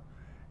bar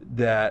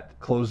that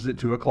closes at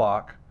 2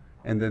 o'clock,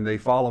 and then they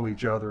follow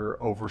each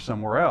other over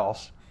somewhere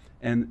else,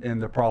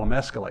 and the problem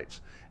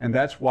escalates. And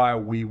that's why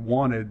we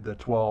wanted the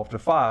 12 to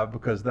 5,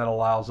 because that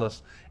allows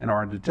us and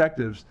our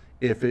detectives,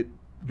 if it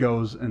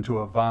goes into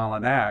a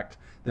violent act,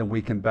 then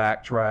we can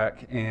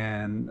backtrack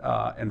and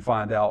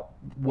find out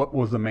what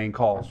was the main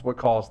cause, what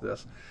caused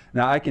this.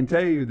 Now I can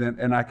tell you that,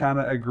 and I kind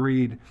of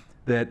agreed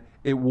that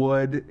it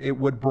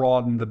would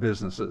broaden the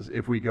businesses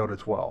if we go to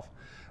 12,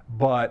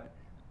 but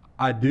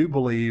I do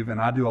believe, and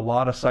I do a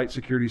lot of site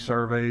security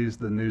surveys,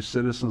 the new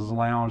Citizens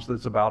Lounge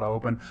that's about to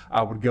open.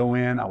 I would go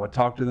in, I would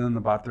talk to them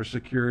about their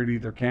security,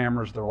 their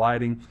cameras, their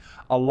lighting.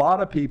 A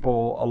lot of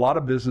people, a lot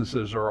of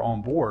businesses are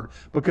on board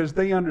because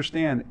they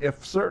understand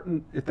if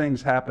certain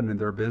things happen in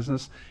their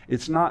business,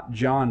 it's not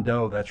John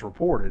Doe that's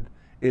reported,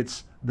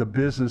 it's the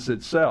business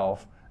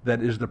itself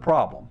that is the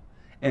problem.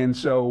 And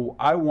so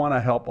I want to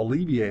help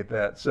alleviate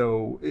that.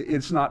 So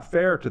it's not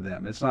fair to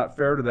them. It's not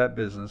fair to that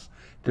business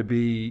to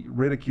be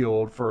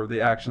ridiculed for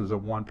the actions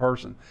of one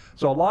person.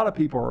 So a lot of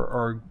people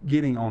are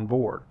getting on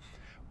board.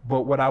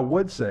 But what I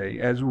would say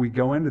as we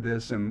go into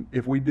this, and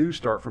if we do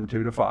start from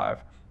 2 to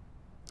 5,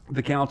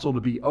 the council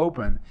to be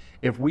open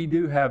if we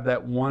do have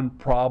that one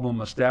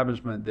problem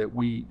establishment that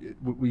we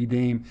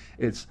deem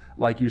it's,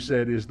 like you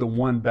said, is the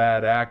one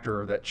bad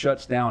actor that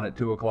shuts down at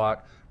 2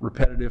 o'clock,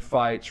 repetitive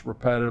fights,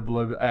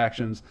 repetitive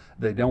actions,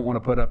 they don't want to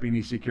put up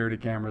any security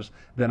cameras,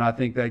 then I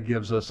think that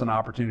gives us an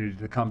opportunity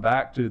to come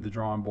back to the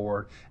drawing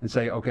board and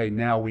say, okay,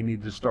 now we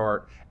need to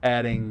start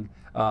adding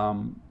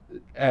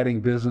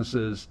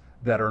businesses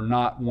that are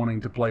not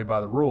wanting to play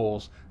by the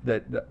rules,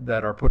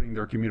 that are putting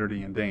their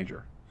community in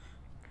danger.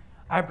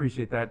 I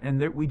appreciate that. And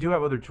we do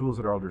have other tools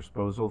at our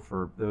disposal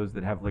for those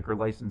that have liquor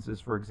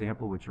licenses, for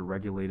example, which are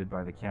regulated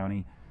by the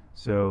county.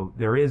 So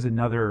there is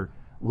another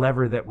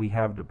lever that we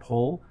have to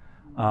pull.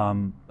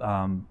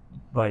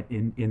 But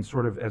in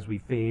sort of as we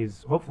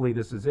phase, hopefully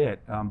this is it.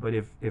 But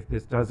if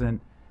this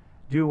doesn't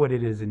do what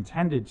it is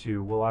intended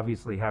to, we'll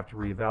obviously have to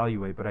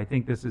reevaluate. But I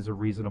think this is a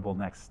reasonable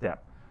next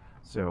step.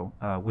 So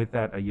with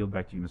that, I yield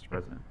back to you, Mr.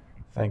 President.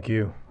 Thank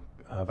you.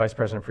 Vice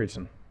President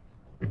Friedson.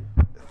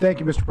 Thank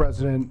you, Mr.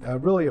 President. I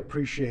really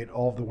appreciate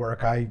all of the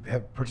work. I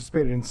have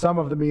participated in some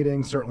of the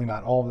meetings, certainly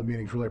not all of the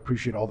meetings. Really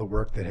appreciate all the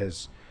work that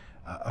has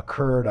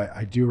occurred.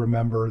 I do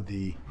remember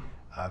the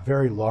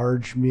very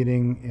large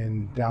meeting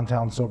in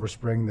downtown Silver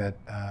Spring that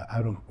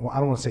I don't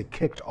want to say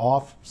kicked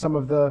off some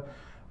of the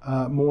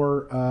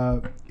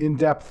more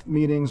in-depth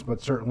meetings,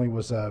 but certainly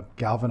was a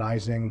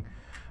galvanizing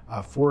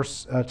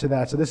force to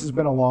that. So this has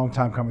been a long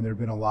time coming. There have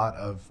been a lot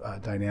of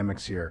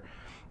dynamics here.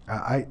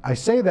 I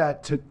say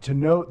that to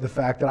note the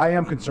fact that I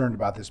am concerned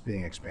about this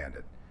being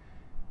expanded.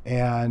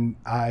 And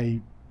I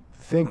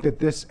think that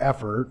this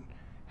effort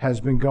has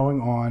been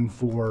going on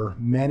for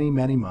many,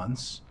 many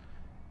months,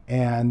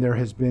 and there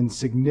has been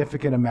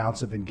significant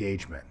amounts of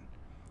engagement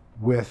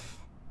with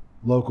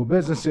local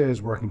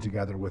businesses, working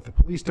together with the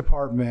police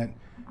department,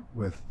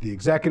 with the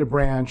executive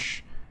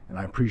branch, and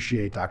I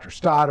appreciate Dr.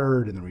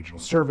 Stoddard and the Regional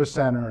Service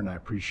Center, and I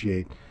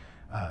appreciate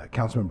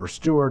Councilmember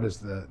Stewart as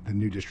the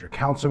new district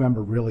council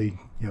member, really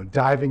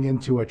diving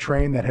into a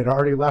train that had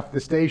already left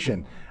the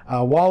station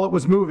while it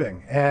was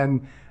moving,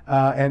 and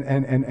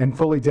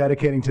fully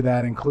dedicating to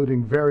that,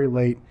 including very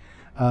late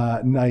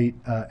night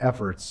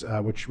efforts,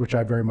 which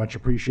I very much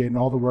appreciate, and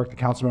all the work that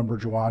Councilmember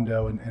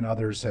Jawando and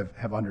others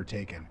have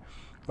undertaken.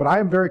 But I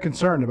am very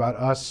concerned about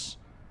us,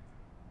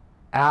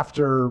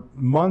 after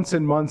months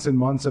and months and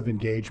months of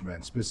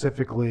engagement,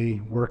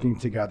 specifically working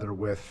together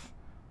with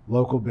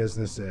local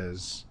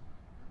businesses,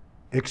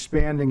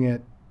 expanding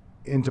it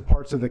into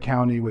parts of the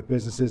county with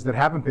businesses that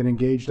haven't been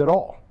engaged at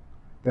all,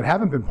 that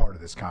haven't been part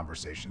of this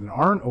conversation, that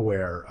aren't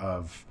aware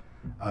of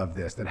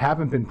this, that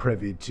haven't been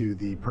privy to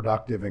the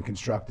productive and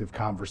constructive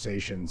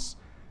conversations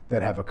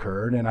that have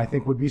occurred, and I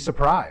think would be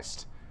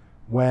surprised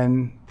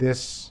when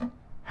this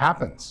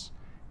happens.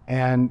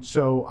 And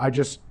so I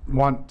just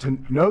want to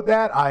note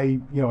that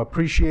I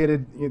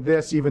appreciated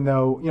this, even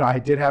though I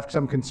did have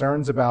some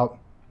concerns about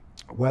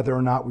whether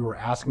or not we were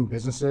asking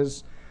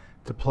businesses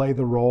to play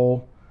the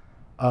role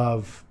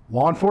of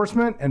law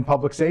enforcement and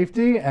public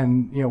safety,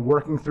 and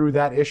working through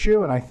that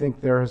issue. And I think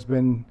there has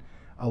been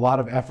a lot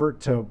of effort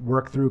to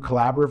work through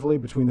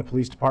collaboratively between the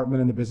police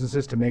department and the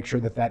businesses to make sure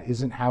that that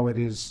isn't how it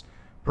is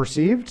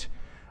perceived.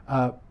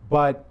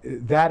 But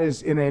that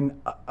is in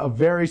a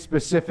very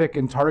specific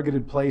and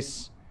targeted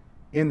place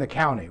in the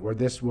county where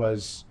this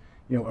was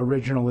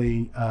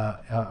originally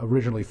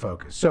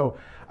focused. So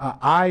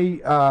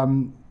I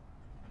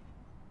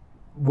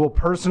will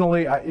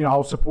personally,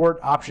 I'll support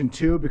option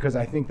 2 because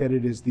I think that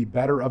it is the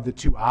better of the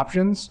two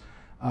options.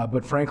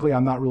 But frankly,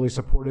 I'm not really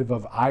supportive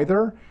of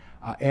either.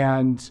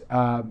 And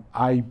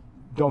I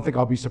don't think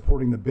I'll be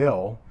supporting the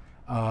bill,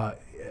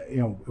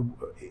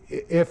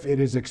 if it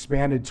is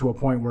expanded to a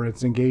point where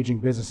it's engaging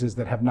businesses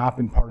that have not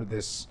been part of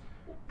this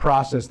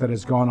process that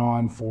has gone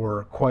on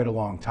for quite a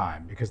long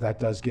time, because that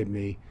does give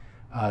me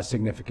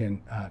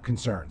significant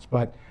concerns.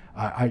 But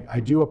I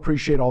do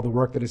appreciate all the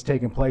work that has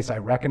taken place. I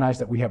recognize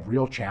that we have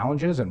real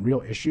challenges and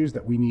real issues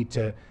that we need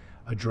to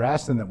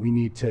address and that we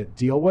need to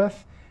deal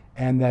with,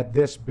 and that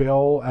this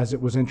bill, as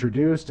it was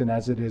introduced and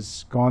as it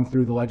has gone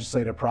through the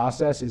legislative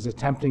process, is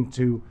attempting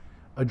to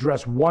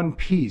address one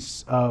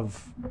piece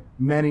of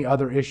many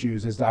other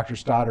issues, as Dr.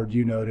 Stoddard,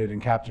 you noted,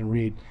 and Captain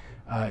Reed,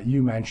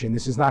 you mentioned.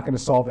 This is not going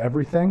to solve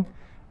everything.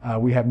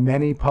 We have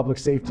many public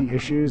safety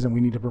issues, and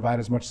we need to provide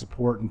as much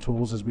support and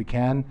tools as we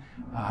can.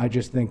 I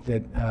just think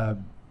that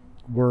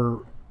we're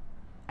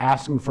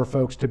asking for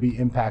folks to be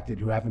impacted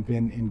who haven't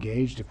been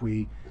engaged if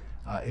we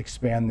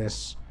expand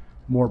this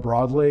more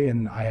broadly,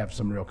 and I have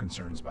some real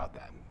concerns about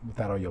that. With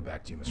that, I'll yield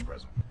back to you, Mr.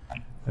 President.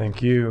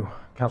 Thank you.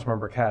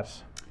 Councilmember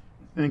Katz.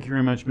 Thank you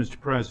very much, Mr.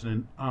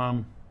 President.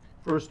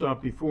 First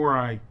off, before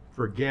I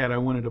forget, I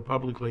wanted to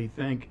publicly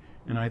thank,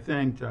 and I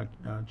thanked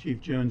Chief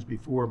Jones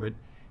before, but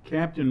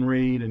Captain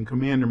Reed and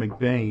Commander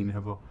McBain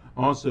have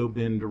also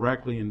been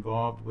directly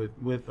involved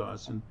with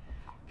us. And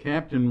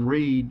Captain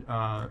Reed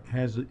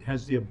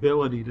has the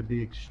ability to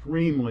be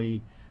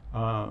extremely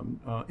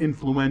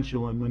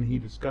influential in when he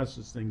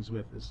discusses things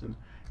with us. And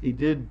he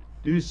did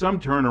do some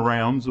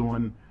turnarounds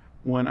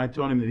when I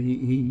told him that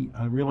he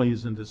really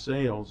is into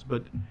sales.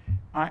 But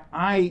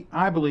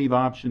I believe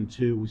option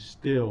 2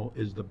 still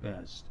is the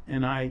best.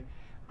 And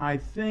I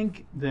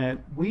think that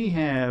we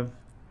have,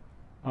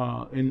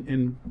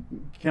 and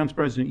Council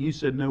President, you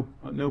said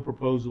no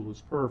proposal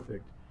is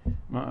perfect.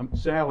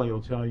 Sally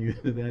will tell you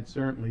that that's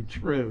certainly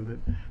true, that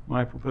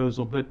my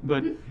proposal, but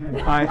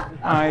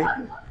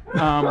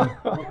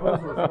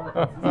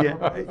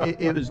yeah,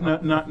 it is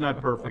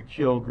not perfect.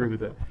 She'll agree with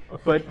that.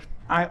 But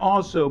I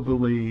also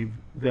believe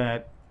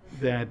that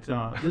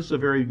this is a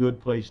very good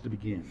place to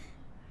begin,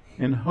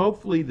 and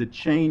hopefully the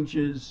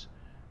changes,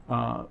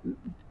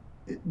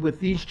 with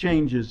these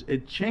changes,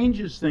 it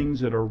changes things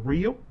that are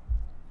real,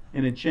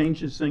 and it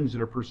changes things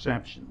that are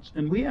perceptions,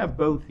 and we have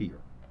both here.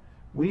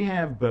 We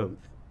have both.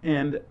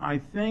 And I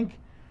think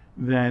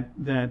that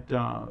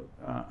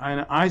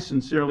I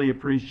sincerely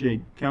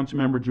appreciate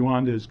Councilmember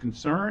Juando's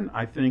concern.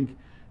 I think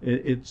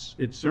it's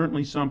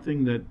certainly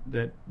something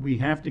that we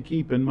have to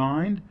keep in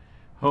mind.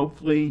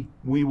 Hopefully,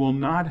 we will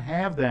not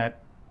have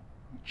that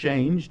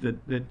change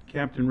that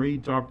Captain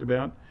Reed talked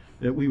about,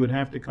 that we would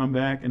have to come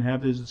back and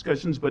have those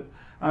discussions. But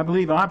I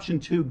believe option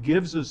 2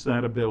 gives us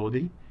that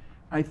ability.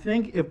 I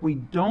think if we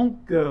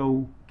don't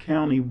go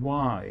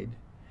county-wide,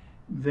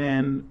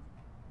 then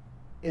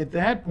at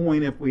that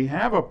point, if we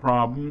have a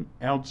problem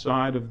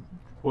outside of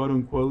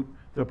quote-unquote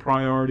the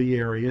priority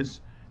areas,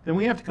 then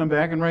we have to come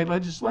back and write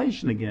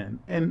legislation again.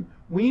 And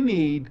we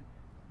need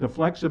the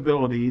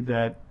flexibility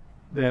that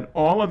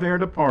all of our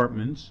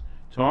departments,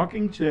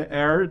 talking to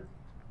our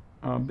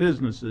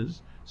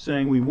businesses,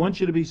 saying we want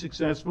you to be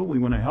successful, we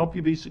want to help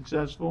you be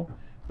successful,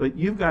 but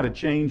you've got to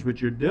change what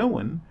you're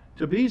doing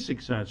to be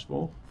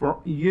successful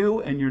for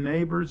you and your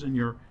neighbors and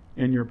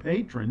your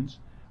patrons.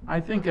 I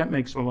think that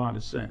makes a lot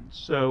of sense.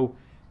 So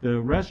the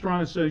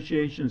Restaurant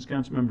Association, as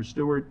Councilmember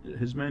Stewart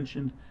has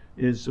mentioned,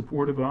 is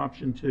supportive of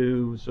option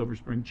 2, Silver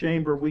Spring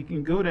Chamber. We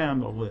can go down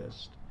the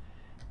list.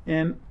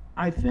 And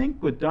I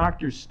think what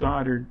Dr.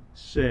 Stoddard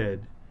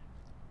said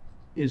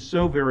is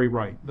so very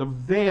right. The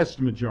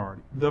vast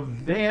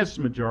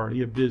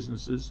majority of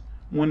businesses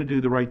want to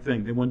do the right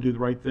thing. They want to do the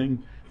right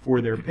thing for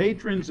their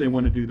patrons. They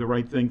want to do the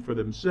right thing for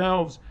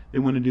themselves. They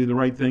want to do the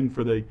right thing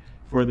for the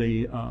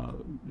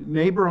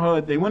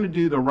neighborhood. They want to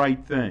do the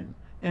right thing.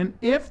 And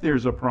if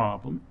there's a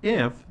problem,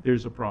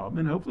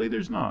 and hopefully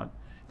there's not,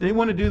 they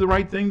want to do the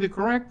right thing to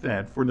correct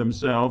that for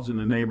themselves and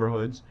the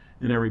neighborhoods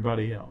and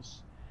everybody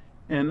else.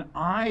 And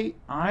I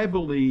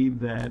believe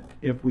that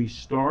if we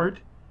start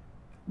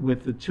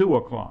with the 2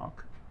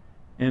 o'clock,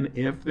 and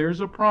if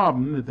there's a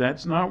problem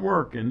that's not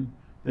working,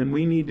 then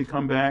we need to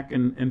come back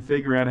and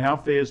figure out how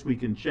fast we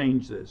can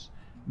change this.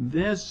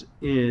 This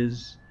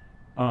is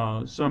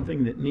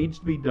something that needs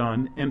to be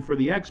done. And for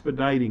the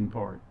expediting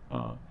part,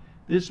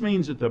 this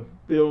means that the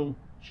bill,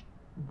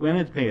 when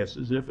it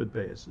passes, if it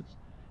passes,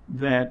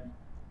 that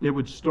it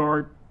would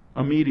start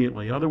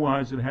immediately.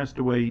 Otherwise, it has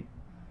to wait.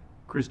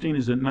 Christine,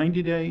 is it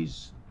 90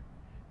 days?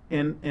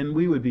 And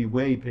we would be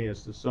way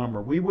past the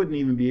summer. We wouldn't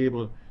even be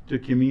able to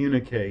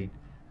communicate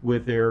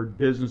with their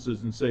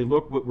businesses and say,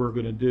 look what we're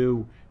going to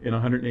do in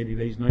 180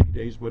 days, 90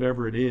 days,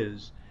 whatever it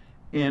is.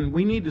 And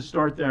we need to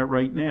start that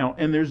right now.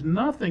 And there's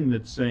nothing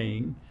that's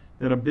saying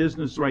that a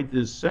business right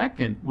this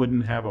second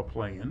wouldn't have a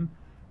plan.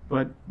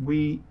 But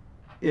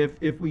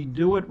if we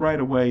do it right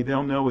away,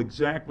 they'll know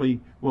exactly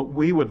what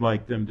we would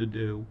like them to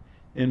do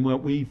and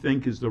what we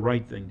think is the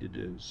right thing to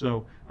do.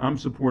 So I'm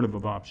supportive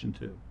of option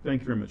 2.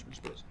 Thank you very much,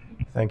 Mr.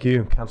 President. Thank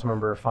you.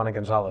 Councilmember Fana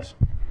Gonzalez.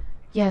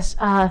 Yes,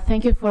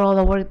 thank you for all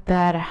the work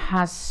that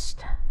has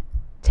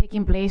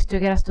taken place to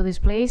get us to this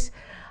place.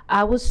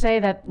 I would say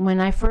that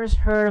when I first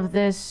heard of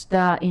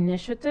the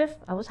initiative,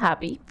 I was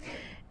happy.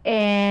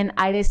 And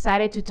I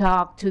decided to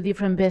talk to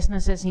different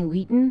businesses in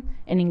Wheaton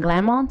and in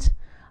Glenmont.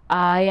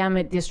 I am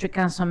a district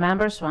council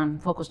member, so I'm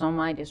focused on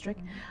my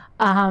district.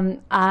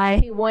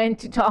 I went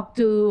to talk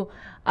to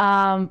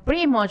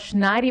pretty much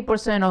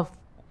 90% of,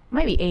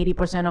 maybe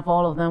 80% of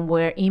all of them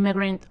were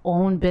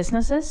immigrant-owned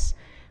businesses,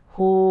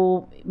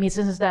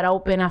 businesses that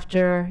open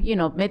after,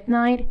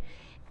 midnight.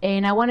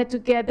 And I wanted to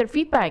get their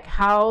feedback,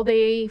 how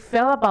they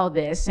felt about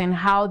this and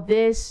how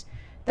this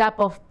type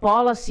of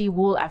policy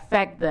will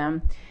affect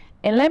them.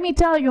 And let me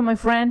tell you, my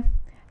friend,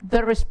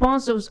 the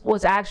response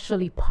was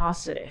actually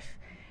positive.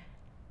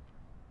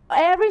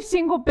 Every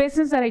single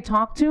business that I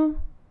talked to,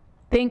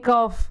 think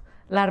of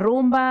La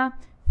Rumba,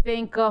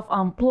 think of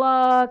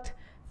Unplugged,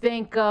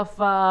 think of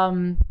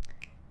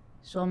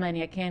So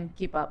many, I can't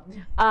keep up.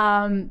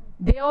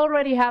 They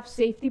already have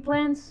safety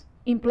plans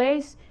in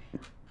place.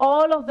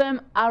 All of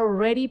them are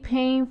already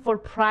paying for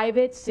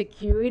private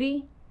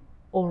security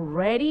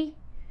already.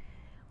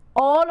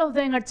 All of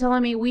them are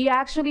telling me we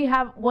actually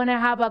want to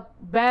have a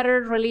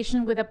better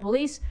relation with the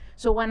police.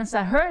 So once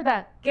I heard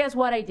that, guess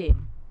what I did?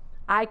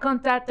 I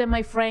contacted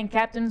my friend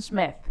Captain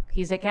Smith.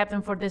 He's a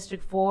captain for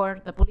District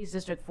 4, the Police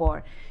District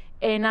 4.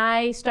 And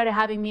I started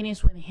having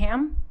meetings with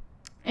him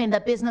and the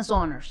business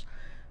owners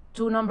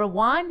to, number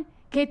one,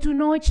 get to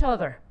know each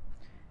other.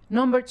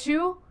 Number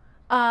two,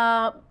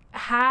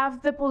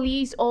 have the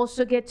police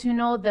also get to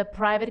know the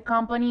private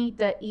company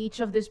that each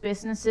of these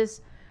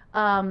businesses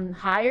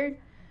hired.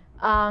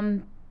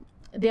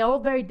 They're all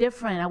very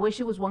different. I wish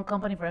it was one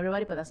company for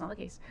everybody, but that's not the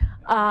case.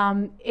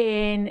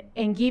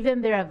 And give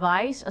them their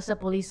advice as a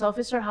police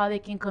officer, how they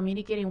can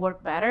communicate and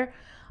work better.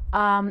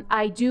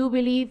 I do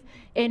believe,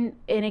 and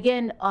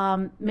again,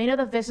 many of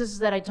the businesses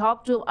that I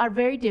talk to are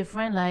very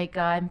different. Like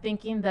I'm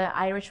thinking the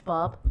Irish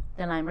pub,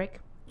 the Limerick.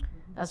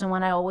 That's the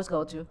one I always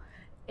go to.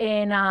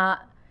 And,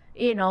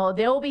 you know,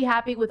 they'll be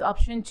happy with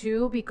option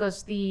 2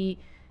 because the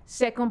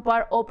second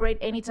part operate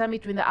anytime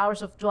between the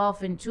hours of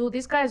 12 and 2.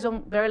 These guys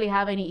don't barely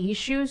have any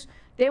issues.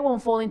 They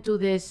won't fall into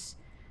this,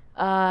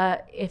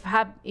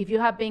 if you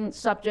have been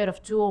subject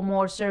of 2 or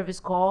more service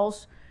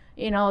calls,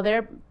 you know,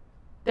 they're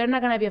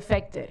not gonna be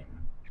affected.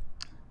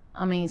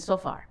 I mean, so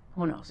far,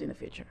 who knows in the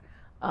future.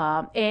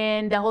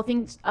 And the whole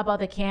thing about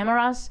the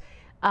cameras,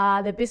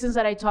 the business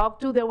that I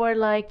talked to, they were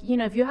like, you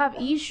know, if you have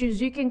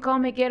issues, you can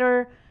come and get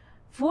our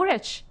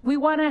footage. We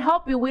wanna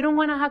help you. We don't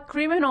wanna have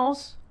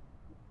criminals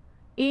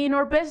in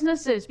our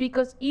businesses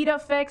because it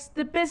affects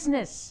the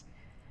business,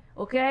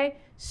 okay?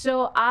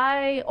 So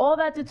all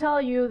that to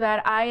tell you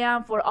that I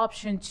am for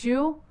option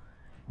 2,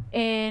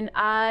 and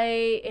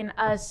I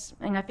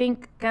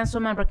think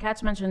Councilmember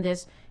Katz mentioned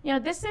this, you know,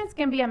 these things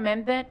can be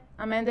amended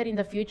in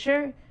the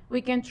future.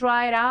 We can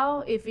try it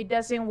out. If it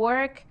doesn't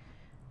work,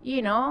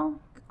 you know,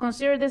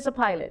 consider this a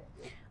pilot.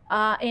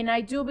 And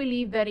I do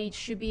believe that it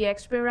should be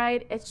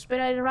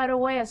expedited right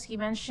away, as he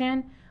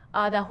mentioned.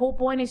 The whole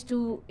point is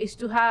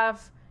to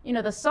have, you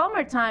know, the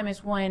summertime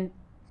is when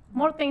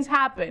more things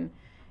happen.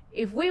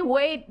 If we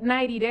wait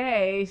 90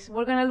 days,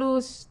 we're gonna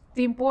lose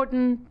the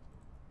important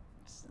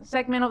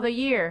segment of the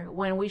year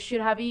when we should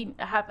have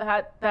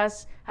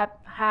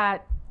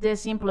had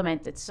this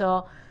implemented.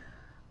 So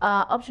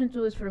option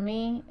 2 is for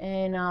me,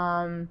 and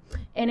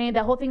then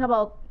the whole thing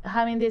about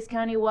having this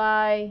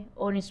countywide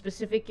or in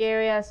specific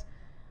areas.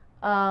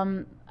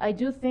 I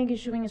do think it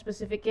should be in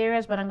specific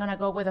areas, but I'm gonna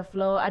go with the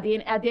flow. At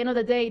the end of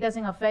the day, it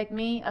doesn't affect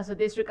me as a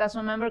district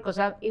council member because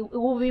it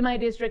will be my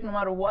district no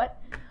matter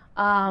what.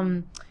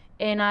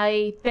 And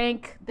I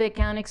thank the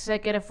county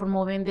executive for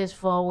moving this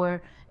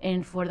forward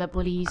and for the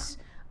police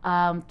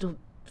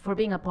for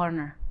being a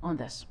partner on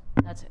this.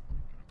 That's it.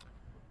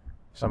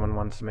 Someone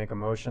wants to make a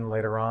motion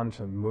later on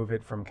to move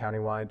it from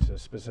countywide to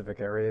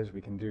specific areas,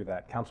 we can do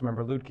that.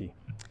 Councilmember Lutke.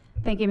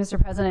 Thank you,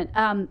 Mr. President.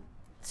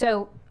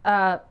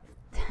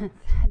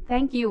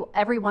 Thank you,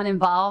 everyone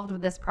involved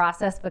with this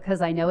process,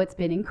 because I know it's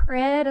been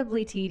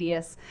incredibly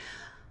tedious.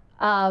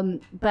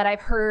 But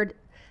I've heard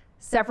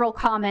several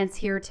comments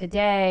here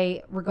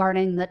today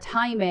regarding the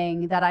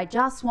timing that I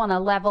just want to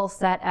level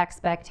set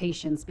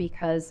expectations,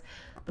 because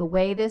the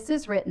way this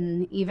is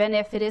written, even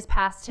if it is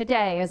passed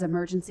today as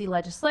emergency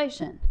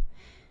legislation,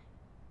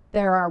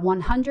 there are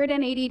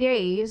 180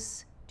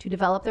 days to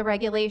develop the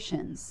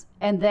regulations,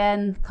 and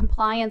then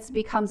compliance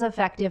becomes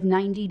effective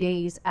 90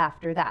 days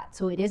after that.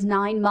 So it is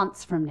 9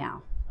 months from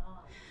now.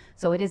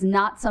 So it is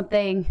not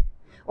something,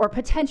 or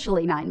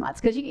potentially 9 months,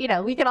 because you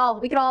know we could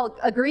all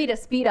agree to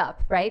speed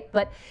up, right?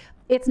 But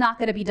it's not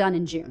going to be done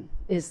in June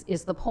is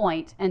the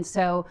point. And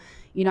so,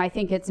 you know, I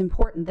think it's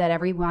important that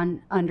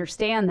everyone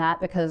understand that,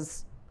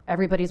 because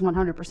everybody's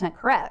 100%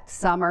 correct.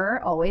 Summer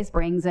always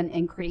brings an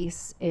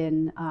increase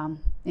in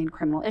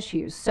criminal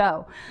issues.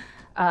 So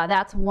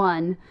that's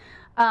one.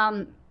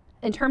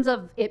 In terms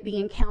of it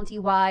being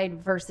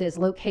countywide versus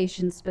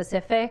location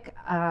specific,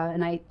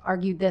 and I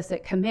argued this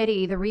at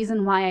committee, the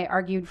reason why I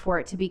argued for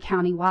it to be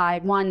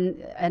countywide, one,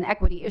 an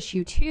equity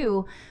issue,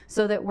 two,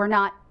 so that we're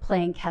not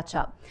playing catch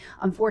up.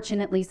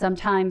 Unfortunately,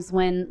 sometimes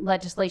when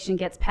legislation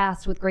gets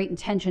passed with great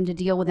intention to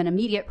deal with an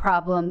immediate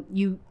problem,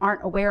 you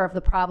aren't aware of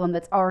the problem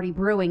that's already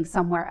brewing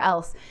somewhere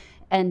else.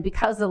 And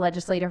because the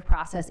legislative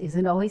process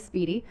isn't always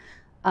speedy,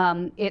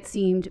 it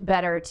seemed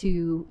better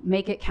to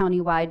make it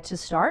countywide to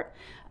start.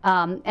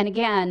 And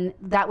again,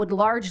 that would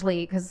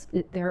largely, because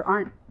there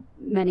aren't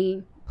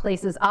many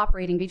places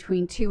operating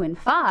between 2 and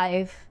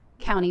 5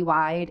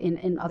 countywide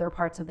in other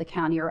parts of the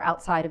county or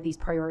outside of these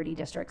priority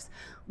districts,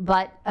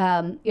 but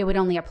it would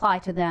only apply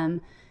to them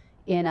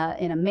in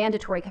a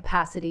mandatory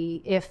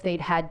capacity if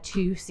they'd had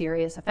 2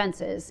 serious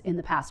offenses in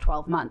the past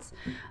 12 months.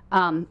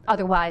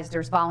 Otherwise,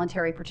 there's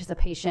voluntary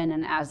participation,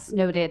 and as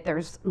noted,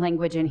 there's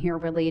language in here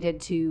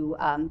related to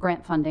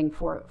grant funding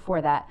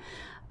for that.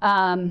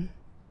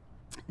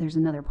 There's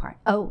another part.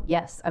 Oh,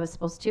 yes, I was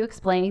supposed to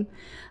explain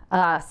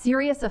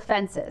serious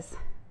offenses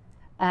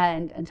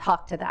and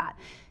talk to that.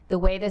 The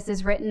way this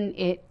is written,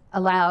 it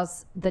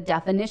allows the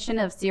definition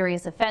of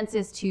serious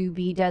offenses to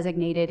be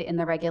designated in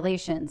the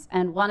regulations.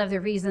 And one of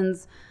the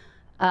reasons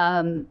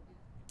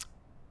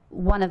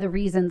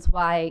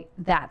why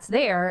that's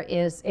there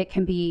is it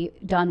can be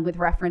done with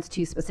reference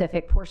to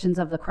specific portions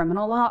of the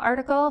criminal law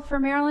article for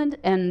Maryland.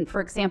 And for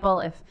example,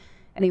 if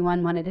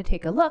anyone wanted to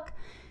take a look,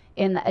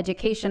 in the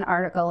education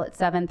article at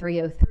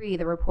 7303,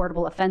 the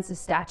reportable offenses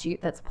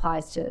statute that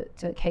applies to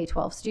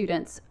K-12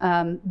 students,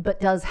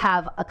 but does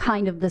have a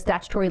kind of the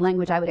statutory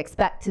language I would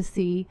expect to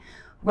see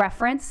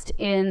referenced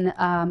in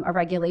a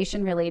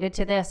regulation related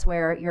to this,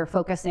 where you're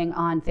focusing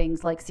on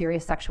things like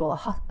serious sexual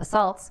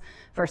assaults,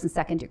 first and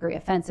second degree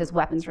offenses,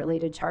 weapons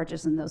related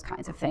charges, and those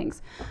kinds of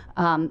things.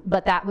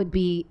 But that would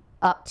be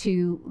up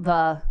to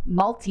the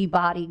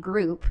multi-body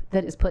group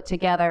that is put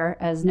together,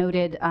 as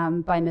noted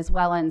by Ms.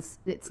 Wellens.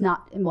 It's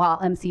not, while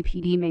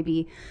MCPD may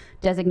be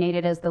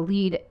designated as the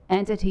lead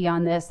entity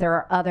on this, there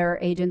are other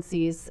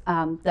agencies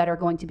that are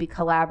going to be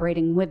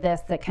collaborating with this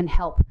that can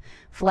help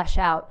flesh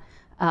out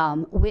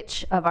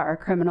which of our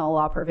criminal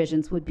law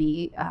provisions would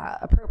be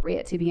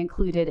appropriate to be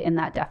included in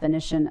that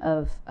definition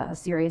of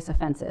serious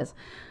offenses.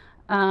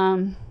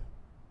 Why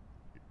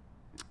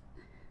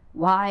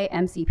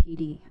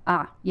MCPD?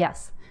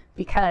 Yes,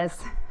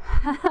 because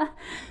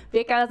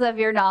of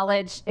your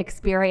knowledge,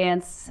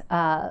 experience,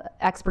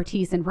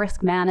 expertise in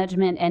risk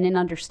management and in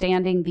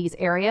understanding these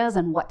areas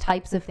and what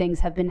types of things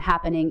have been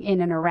happening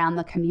in and around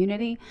the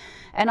community.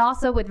 And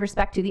also with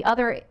respect to the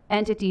other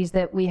entities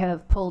that we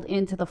have pulled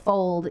into the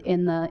fold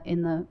in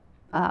the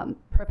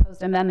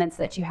proposed amendments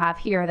that you have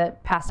here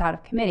that passed out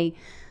of committee.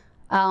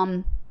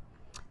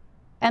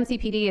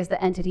 MCPD is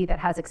the entity that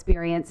has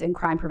experience in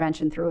crime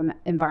prevention through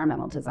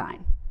environmental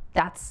design.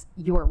 That's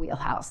your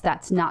wheelhouse.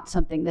 That's not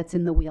something that's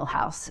in the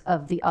wheelhouse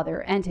of the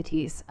other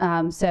entities.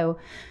 So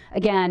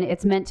again,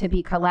 it's meant to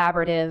be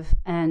collaborative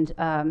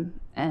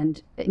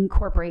and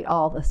incorporate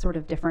all the sort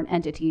of different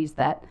entities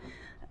that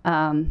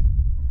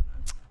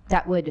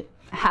that would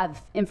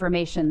have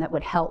information that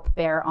would help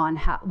bear on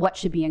what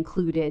should be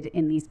included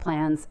in these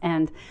plans.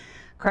 And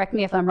correct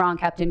me if I'm wrong,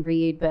 Captain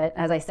Reed, but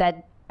as I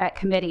said at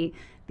committee,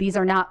 these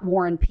are not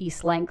War and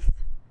Peace length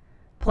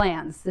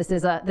plans. This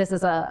is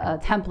a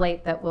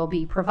template that will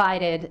be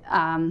provided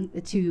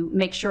to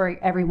make sure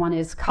everyone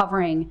is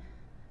covering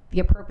the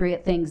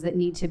appropriate things that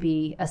need to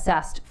be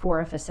assessed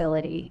for a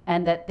facility,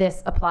 and that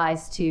this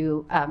applies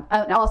to,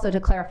 and also to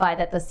clarify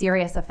that the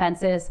serious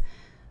offenses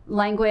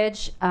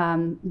language,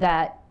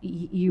 that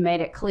you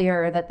made it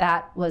clear that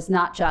that was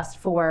not just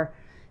for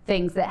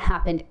things that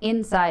happened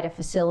inside a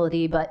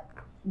facility, but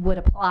would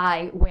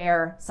apply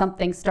where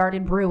something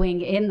started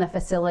brewing in the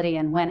facility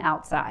and went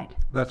outside.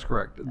 That's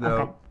correct.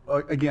 Okay.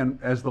 Again,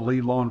 as the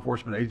lead law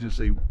enforcement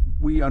agency,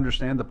 we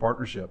understand the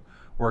partnership,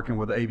 working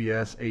with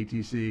ABS,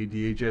 ATC,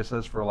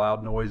 DHSS for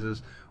loud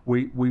noises.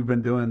 We've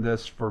been doing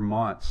this for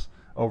months,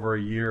 over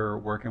a year,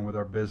 working with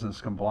our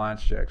business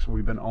compliance checks.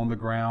 We've been on the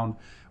ground,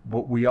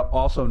 but we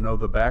also know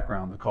the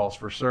background, the calls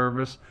for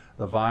service,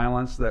 the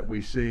violence that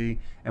we see,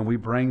 and we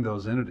bring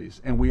those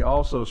entities. And we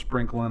also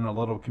sprinkle in a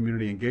little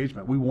community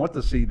engagement. We want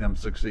to see them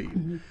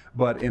succeed,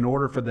 but in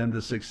order for them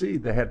to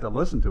succeed, they had to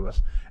listen to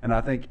us. And I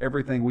think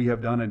everything we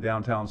have done in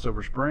downtown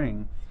Silver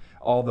Spring,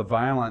 all the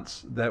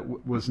violence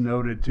that was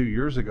noted 2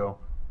 years ago,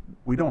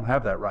 we don't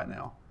have that right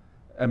now.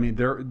 I mean,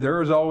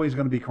 there is always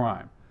going to be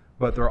crime,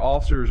 but their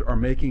officers are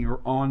making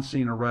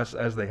on-scene arrests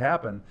as they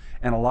happen.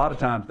 And a lot of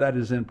times that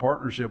is in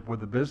partnership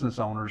with the business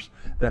owners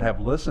that have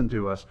listened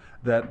to us,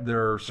 that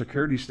their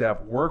security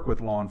staff work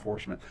with law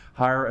enforcement,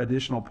 hire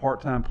additional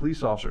part-time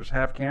police officers,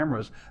 have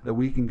cameras that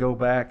we can go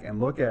back and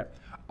look at.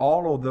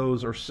 All of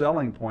those are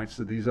selling points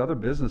to these other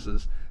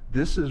businesses.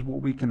 This is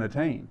what we can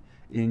attain.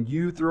 And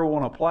you throw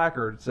on a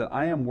placard that says,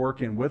 I am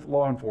working with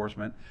law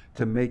enforcement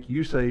to make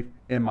you safe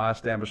in my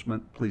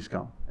establishment, please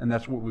come. And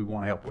that's what we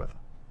want to help with.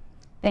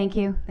 Thank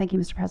you. Thank you,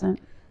 Mr. President.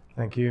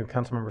 Thank you.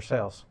 Councilmember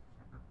Sales.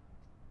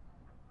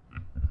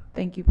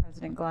 Thank you,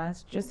 President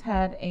Glass. Just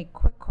had a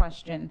quick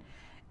question.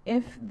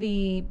 If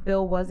the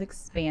bill was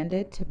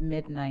expanded to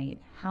midnight,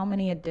 how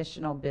many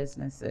additional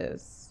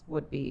businesses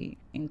would be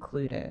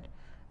included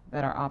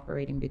that are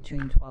operating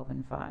between 12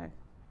 and 5?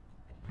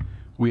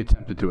 We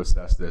attempted to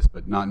assess this,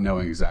 but not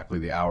knowing exactly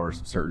the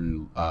hours of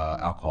certain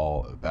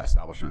alcohol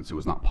establishments, it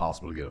was not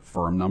possible to get a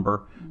firm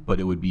number, but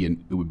it would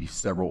be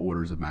several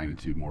orders of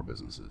magnitude more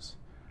businesses.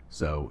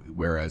 So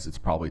whereas it's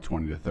probably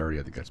 20 to 30,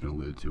 I think that's been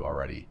alluded to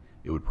already,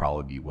 it would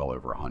probably be well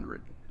over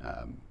 100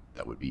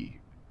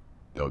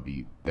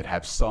 that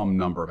have some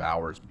number of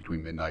hours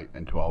between midnight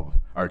and 12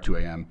 or 2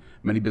 a.m.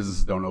 Many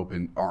businesses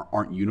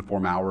aren't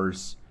uniform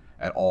hours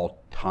at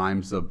all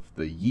times of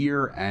the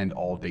year and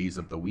all days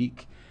of the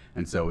week.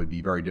 And so it'd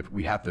be very difficult.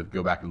 We have to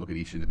go back and look at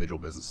each individual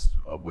business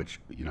of which,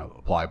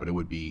 apply, but it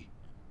would be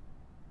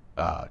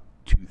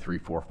 2, 3,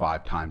 4,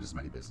 5 times as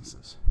many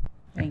businesses.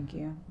 Thank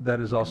you. That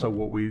is also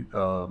what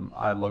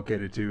I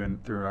located to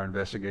and through our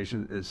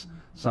investigation is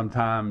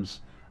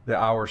sometimes the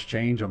hours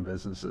change on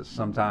businesses.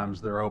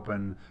 Sometimes they're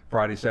open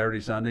Friday, Saturday,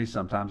 Sunday.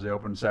 Sometimes they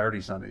open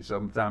Saturday, Sunday.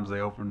 Sometimes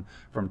they open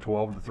from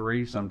 12 to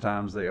 3.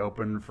 Sometimes they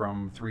open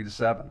from 3 to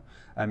 7.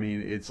 I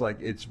mean,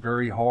 it's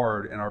very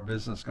hard in our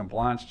business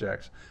compliance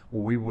checks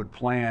where we would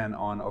plan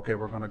on, okay,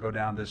 we're going to go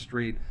down this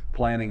street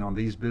planning on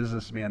these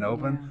businesses being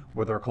open,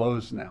 but they're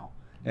closed now.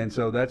 And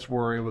so that's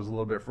where it was a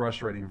little bit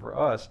frustrating for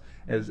us,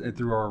 as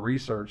through our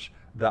research,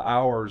 the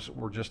hours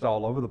were just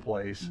all over the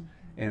place.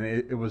 And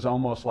it was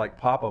almost like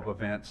pop-up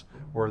events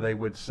where they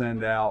would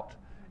send out,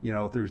 you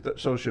know, through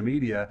social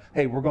media,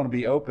 hey, we're going to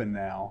be open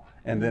now.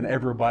 And then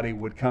everybody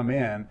would come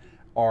in.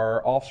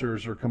 Our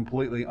officers are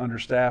completely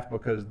understaffed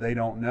because they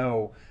don't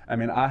know. I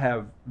mean, I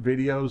have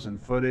videos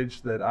and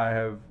footage that I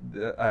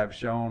have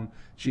shown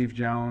Chief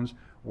Jones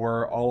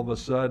where all of a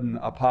sudden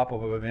a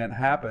pop-up event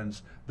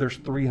happens. There's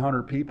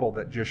 300 people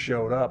that just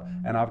showed up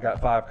and I've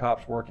got 5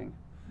 cops working.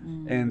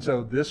 And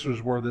so this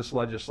was where this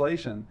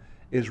legislation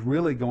is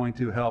really going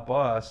to help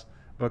us,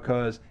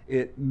 because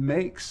it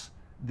makes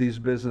these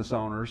business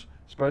owners,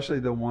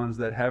 especially the ones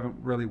that haven't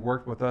really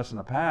worked with us in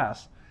the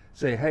past,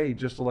 say, hey,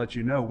 just to let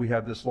you know, we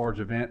have this large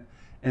event,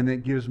 and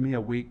it gives me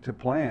a week to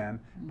plan,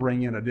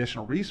 bring in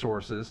additional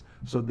resources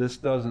so this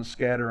doesn't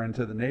scatter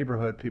into the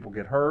neighborhood. People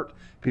get hurt,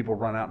 people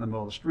run out in the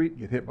middle of the street,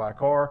 get hit by a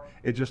car.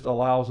 It just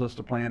allows us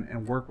to plan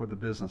and work with the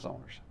business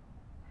owners.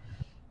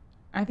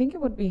 I think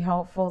it would be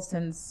helpful,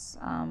 since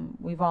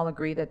we've all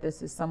agreed that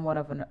this is somewhat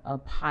of a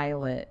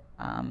pilot,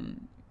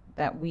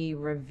 that we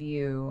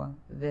review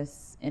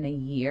this in a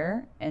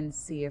year and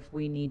see if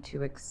we need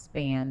to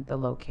expand the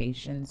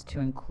locations to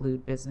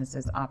include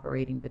businesses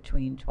operating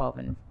between 12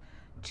 and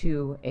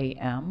 2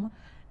 a.m.,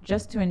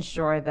 just to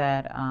ensure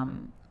that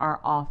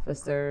our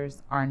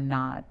officers are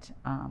not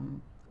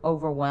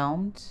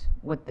overwhelmed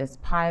with this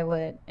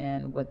pilot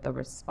and with the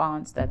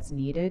response that's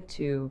needed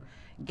to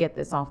get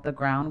this off the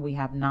ground. We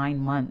have 9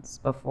 months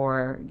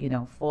before, you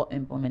know, full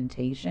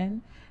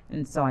implementation.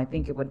 And so I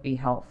think it would be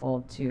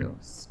helpful to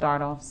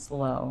start off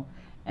slow.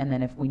 And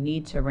then if we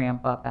need to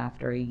ramp up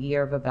after a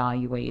year of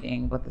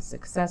evaluating what the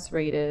success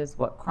rate is,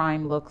 what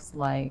crime looks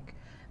like,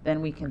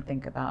 then we can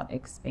think about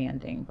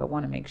expanding. But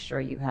want to make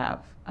sure you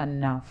have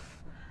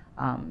enough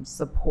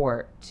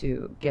support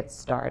to get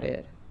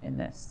started in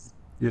this.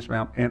 Yes,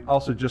 ma'am. And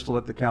also, just to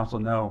let the council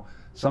know,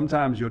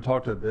 sometimes you'll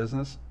talk to a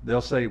business,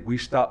 they'll say, we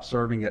stop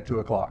serving at 2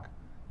 o'clock.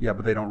 Yeah,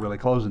 but they don't really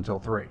close until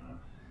 3.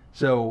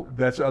 So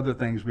that's other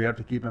things we have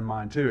to keep in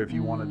mind too. If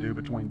you want to do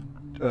between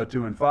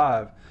 2 and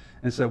 5,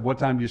 and say, what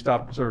time do you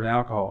stop serving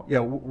alcohol?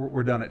 Yeah,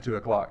 we're done at 2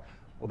 o'clock.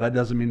 Well, that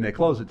doesn't mean they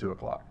close at 2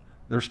 o'clock.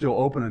 They're still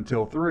open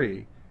until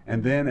 3,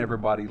 and then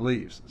everybody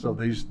leaves. So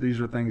these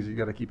are things you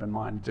got to keep in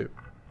mind too.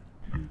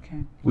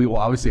 Okay. We will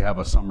obviously have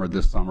a summer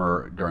this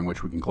summer during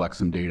which we can collect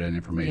some data and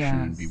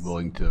information and be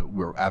willing to,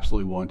 we're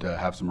absolutely willing to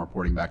have some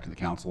reporting back to the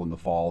council in the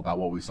fall about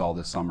what we saw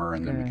this summer,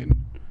 and then we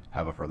can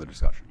have a further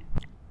discussion.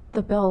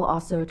 The bill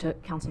also, to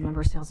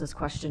Councilmember Sales'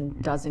 question,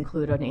 does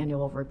include an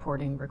annual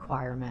reporting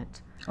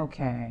requirement.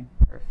 Okay,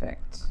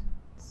 perfect.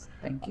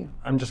 Thank you.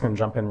 I'm just going to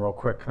jump in real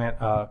quick.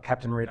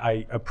 Captain Reed,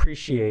 I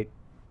appreciate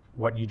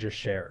what you just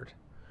shared.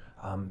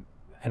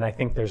 And I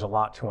think there's a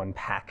lot to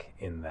unpack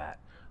in that.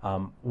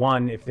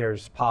 One, if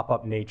there's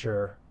pop-up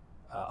nature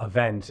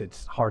events,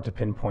 it's hard to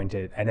pinpoint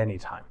it at any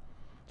time.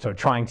 So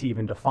trying to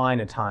even define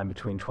a time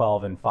between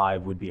 12 and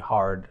 5 would be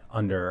hard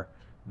under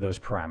those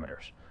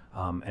parameters.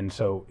 And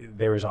so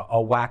there is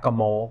a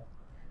whack-a-mole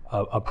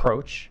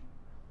approach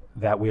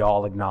that we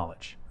all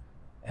acknowledge.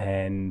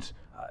 And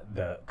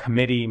the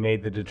committee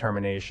made the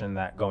determination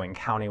that going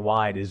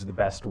countywide is the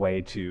best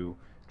way to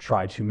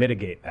try to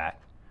mitigate that,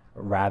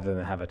 rather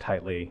than have a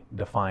tightly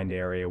defined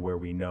area where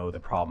we know the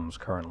problems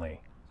currently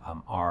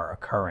are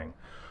occurring.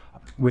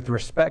 With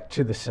respect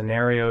to the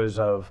scenarios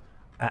of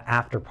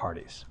after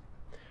parties,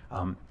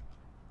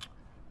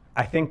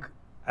 I think,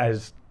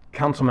 as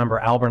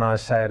Councilmember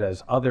Albernaz said,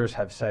 as others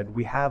have said,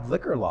 we have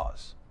liquor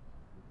laws.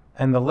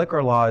 And the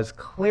liquor laws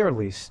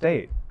clearly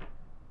state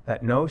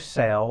that no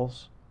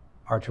sales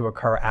are to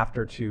occur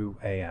after 2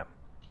 a.m.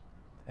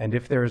 And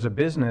if there is a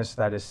business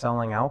that is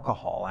selling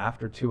alcohol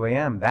after 2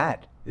 a.m.,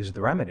 that is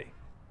the remedy.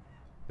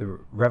 The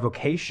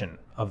revocation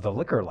of the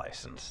liquor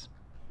license,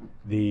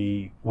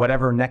 the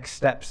whatever next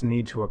steps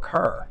need to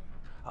occur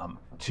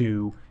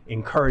to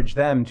encourage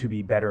them to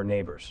be better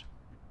neighbors.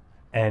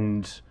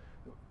 And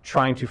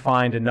trying to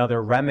find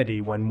another remedy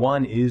when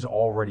one is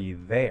already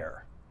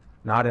there,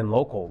 not in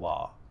local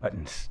law, but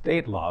in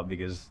state law,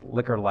 because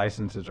liquor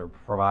licenses are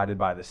provided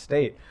by the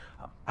state.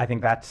 I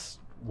think that's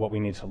what we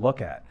need to look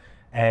at.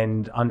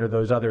 And under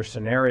those other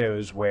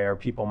scenarios where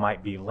people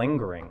might be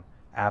lingering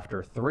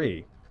after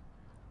 3,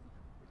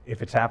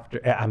 if it's after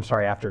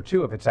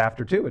 2, if it's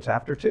after 2, it's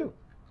after 2.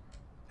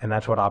 And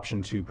that's what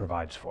option 2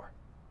 provides for.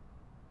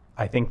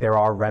 I think there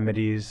are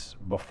remedies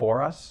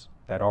before us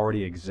that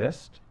already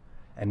exist.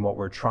 And what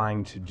we're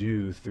trying to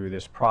do through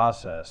this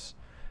process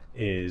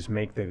is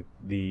make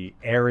the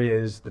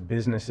areas, the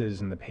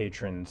businesses, and the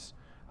patrons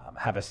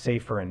have a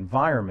safer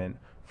environment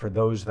for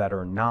those that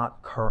are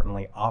not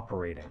currently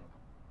operating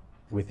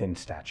within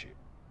statute.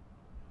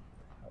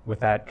 With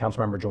that,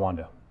 Councilmember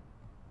Jawando.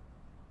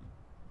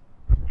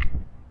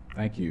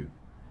 Thank you.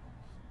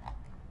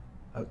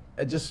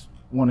 I just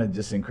want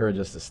to encourage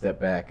us to step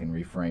back and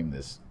reframe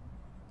this.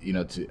 You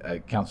know,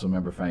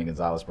 Councilmember Fanny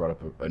Gonzalez brought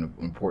up an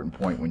important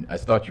point. When I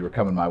thought you were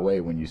coming my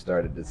way when you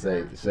started to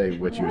say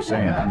what you were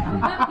saying.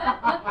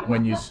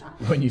 when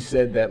you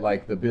said that,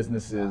 like, the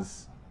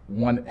businesses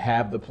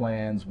have the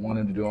plans, want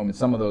them to do them, and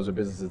some of those are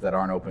businesses that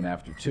aren't open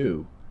after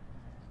 2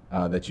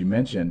 that you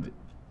mentioned.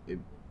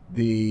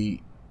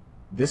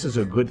 This is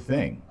a good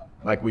thing.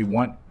 Like, we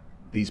want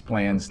these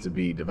plans to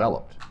be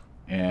developed,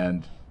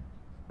 and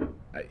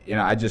you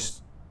know,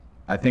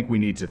 I think we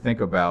need to think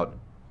about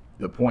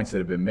the points that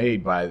have been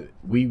made by,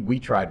 we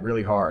tried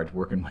really hard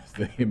working with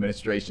the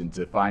administration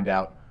to find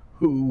out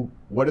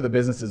what are the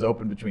businesses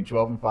open between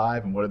 12 and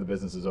 5 and what are the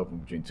businesses open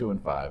between 2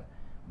 and 5.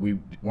 We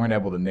weren't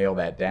able to nail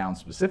that down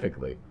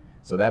specifically.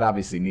 So that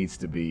obviously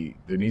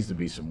there needs to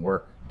be some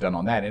work done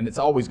on that. And it's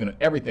always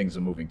everything's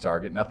a moving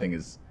target.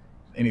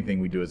 Anything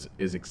we do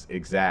is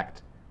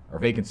exact. Our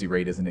vacancy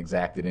rate isn't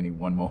exact at any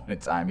one moment in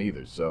time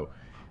either. So,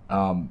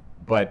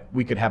 but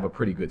we could have a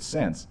pretty good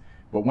sense.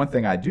 But one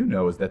thing I do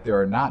know is that there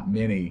are not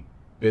many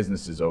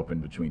businesses open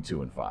between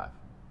 2 and 5.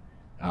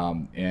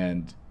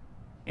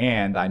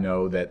 And I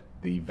know that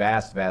the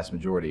vast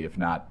majority, if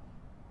not,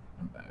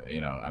 you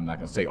know, I'm not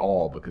going to say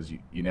all because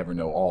you never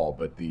know all,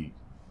 but the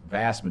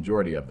vast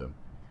majority of them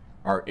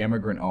are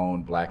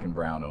immigrant-owned, Black and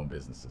brown-owned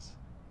businesses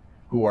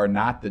who are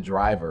not the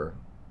driver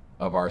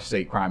of our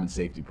state crime and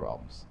safety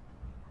problems.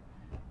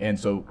 And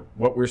so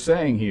what we're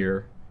saying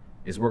here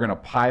is we're going to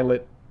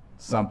pilot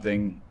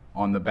something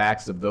on the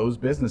backs of those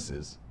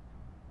businesses,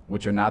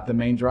 which are not the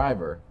main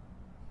driver,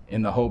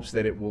 in the hopes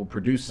that it will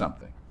produce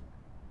something.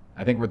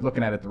 I think we're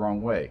looking at it the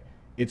wrong way.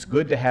 It's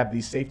good to have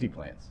these safety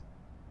plans.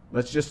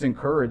 Let's just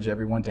encourage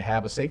everyone to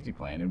have a safety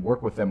plan and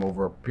work with them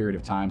over a period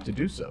of time to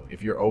do so.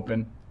 If you're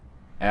open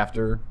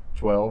after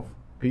 12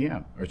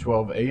 p.m. or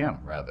 12 a.m.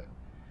 rather.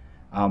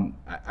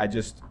 I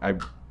just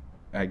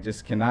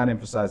cannot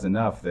emphasize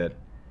enough that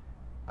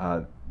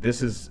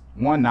this is,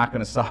 1, not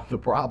going to solve the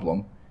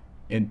problem,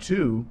 and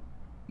 2,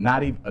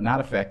 not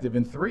effective,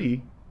 and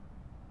 3,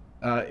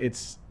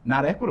 it's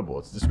not equitable.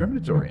 It's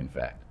discriminatory, in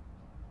fact.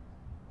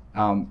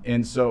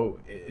 And so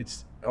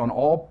it's on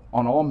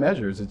all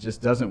measures, it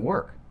just doesn't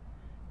work.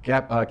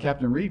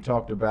 Captain Reed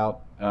talked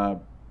about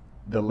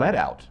the let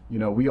out. You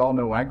know, we all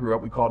know when I grew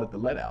up, we called it the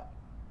let out.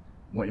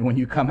 When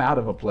you come out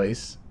of a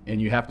place and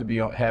you have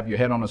to have your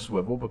head on a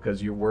swivel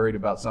because you're worried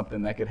about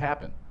something that could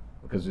happen,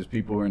 because there's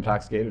people who are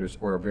intoxicated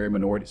or a very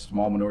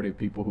small minority of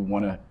people who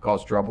want to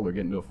cause trouble or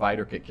get into a fight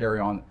or carry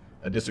on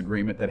a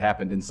disagreement that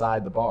happened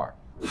inside the bar.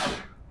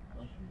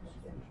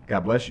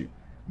 God bless you.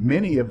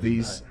 Many of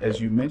these, as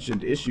you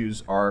mentioned,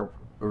 issues are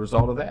a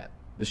result of that.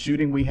 The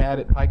shooting we had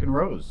at Pike and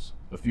Rose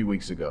a few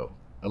weeks ago,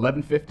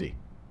 11:50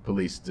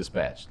 police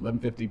dispatched,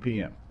 11:50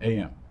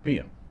 p.m.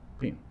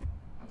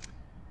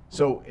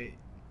 So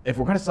if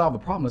we're going to solve the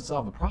problem, let's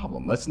solve the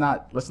problem. Let's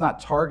not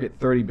target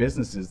 30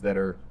 businesses that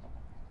are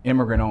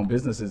immigrant-owned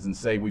businesses and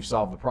say we've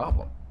solved the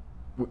problem.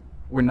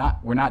 We're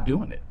not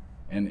doing it.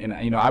 And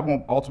you know, I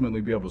won't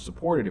ultimately be able to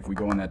support it if we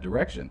go in that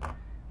direction.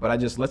 But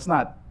let's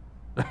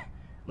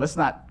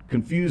not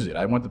confuse it.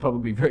 I want the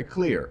public to be very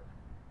clear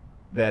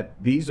that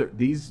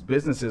these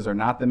businesses are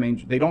not the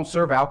main. They don't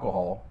serve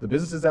alcohol. The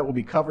businesses that will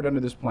be covered under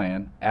this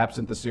plan,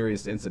 absent the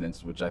serious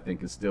incidents, which I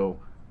think is still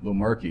a little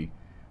murky,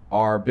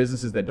 are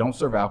businesses that don't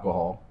serve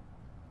alcohol,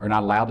 are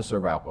not allowed to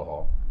serve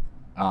alcohol,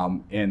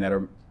 and that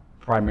are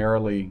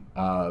primarily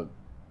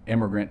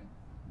immigrant,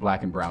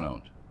 Black and brown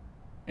owned,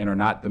 and are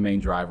not the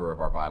main driver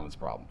of our violence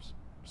problems.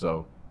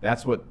 So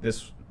that's what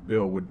this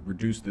bill would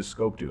reduce this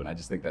scope to, and I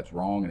just think that's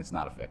wrong and it's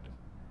not effective.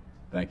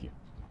 Thank you.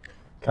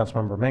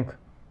 Councilmember Mink.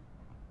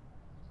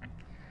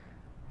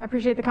 I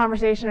appreciate the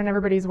conversation and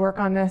everybody's work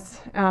on this.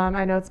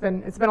 I know it's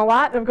been a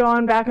lot of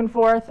going back and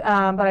forth, but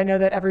I know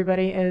that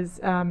everybody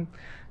is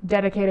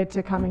dedicated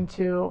to coming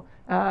to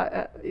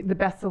the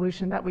best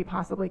solution that we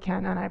possibly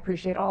can, and I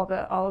appreciate all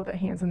of the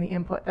hands and the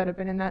input that have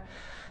been in that.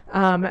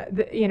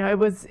 You know, it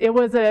was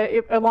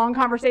a long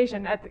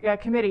conversation at the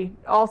committee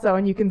also,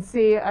 and you can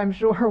see, I'm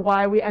sure,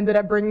 why we ended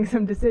up bringing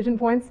some decision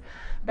points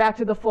back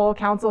to the full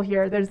council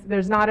here.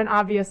 There's not an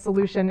obvious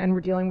solution, and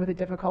we're dealing with a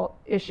difficult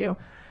issue.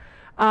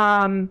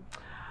 And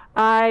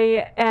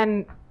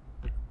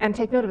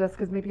take note of this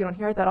because maybe you don't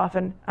hear it that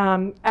often.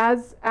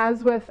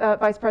 As with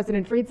Vice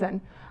President Friedson,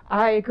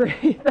 I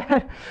agree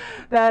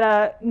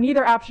that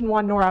neither option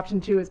 1 nor option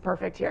 2 is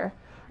perfect here.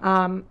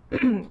 And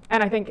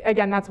I think,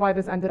 again, that's why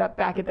this ended up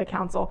back at the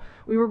council.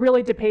 We were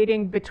really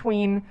debating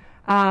between,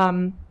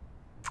 you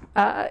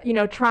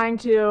know, trying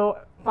to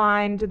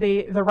find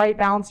the right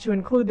balance to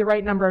include the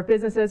right number of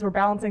businesses. We're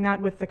balancing that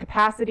with the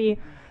capacity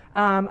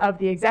of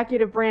the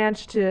executive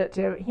branch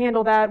to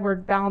handle that. We're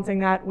balancing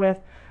that with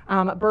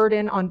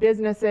burden on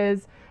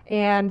businesses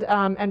and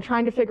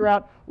trying to figure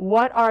out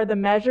what are the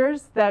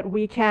measures that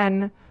we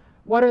can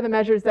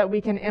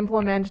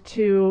implement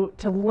to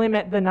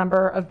limit the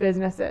number of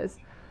businesses.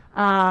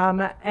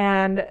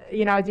 And,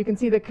 you know, as you can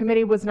see, the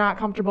committee was not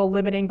comfortable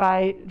limiting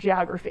by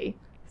geography.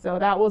 So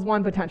that was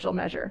one potential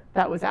measure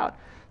that was out.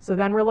 So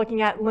then we're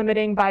looking at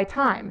limiting by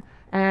time.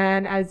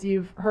 And as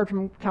you've heard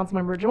from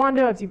Councilmember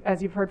Jawando,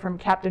 as you've heard from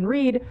Captain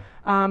Reed,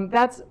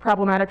 that's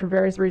problematic for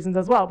various reasons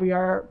as well. We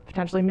are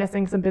potentially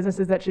missing some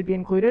businesses that should be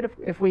included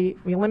if we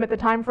limit the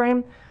time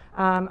frame.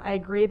 I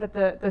agree that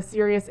the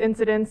serious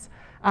incidents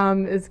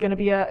is going to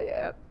be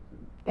a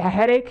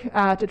headache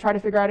to try to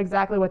figure out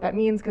exactly what that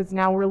means, because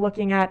now we're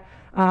looking at,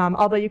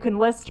 although you can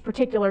list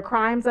particular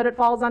crimes that it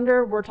falls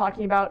under, we're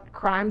talking about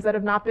crimes that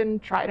have not been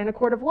tried in a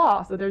court of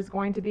law. So there's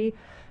going to be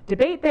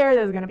debate there.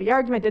 There's going to be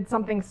argument. Did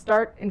something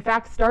start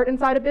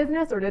inside a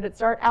business, or did it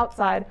start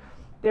outside?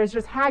 There's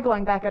just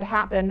haggling that could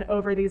happen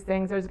over these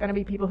things. There's going to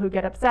be people who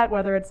get upset,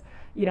 whether it's,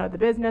 you know, the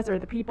business or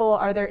the people.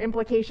 Are there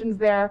implications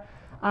there?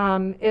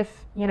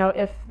 If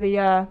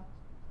an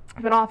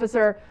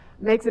officer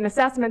makes an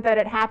assessment that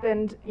it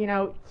happened, you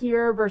know,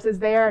 here versus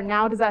there,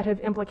 now does that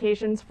have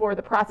implications for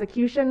the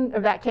prosecution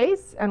of that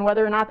case and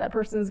whether or not that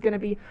person is going to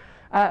be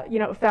you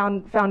know,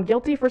 found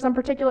guilty for some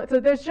particular. So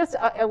there's just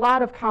a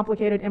lot of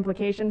complicated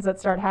implications that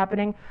start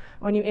happening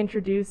when you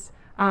introduce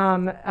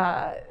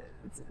the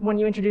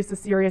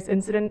serious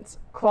incident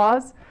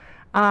clause.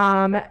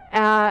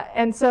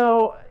 And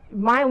so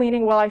my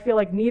leaning, while I feel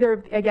like neither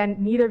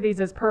of these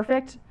is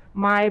perfect,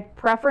 my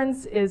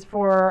preference is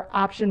for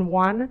option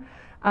one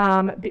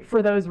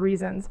for those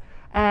reasons.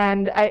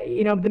 And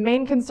you know, the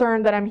main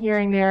concern that I'm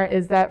hearing there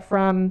is that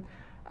from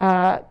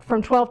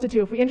 12 to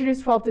 2, if we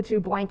introduce 12 to 2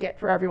 blanket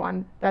for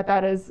everyone,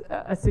 that is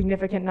a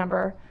significant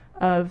number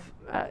of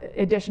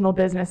additional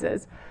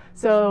businesses.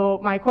 So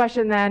my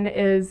question then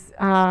is,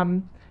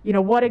 you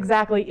know, what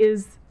exactly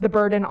is the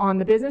burden on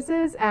the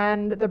businesses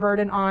and the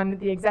burden on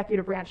the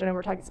executive branch? I know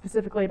we're talking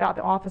specifically about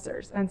the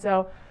officers. And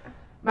so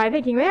my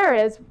thinking there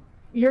is,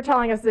 you're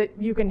telling us that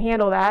you can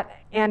handle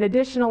that, and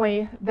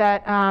additionally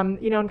that,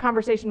 you know, in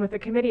conversation with the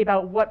committee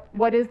about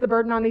what is the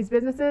burden on these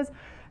businesses,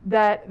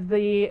 that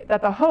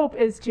the hope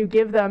is to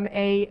give them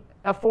a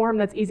form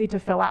that's easy to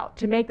fill out,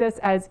 to make this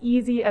as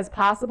easy as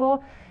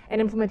possible and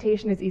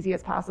implementation as easy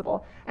as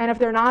possible. And if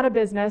they're not a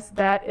business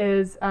that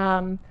is,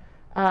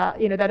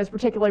 you know, that is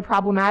particularly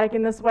problematic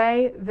in this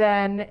way,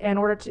 then in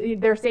order to,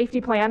 their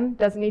safety plan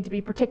doesn't need to be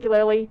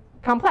particularly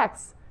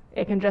complex.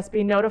 It can just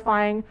be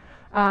notifying,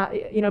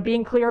 you know,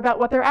 being clear about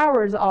what their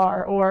hours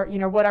are, or, you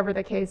know, whatever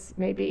the case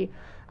may be.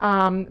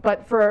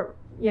 But for,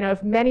 you know,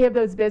 if many of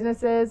those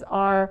businesses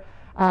are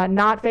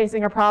not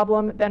facing a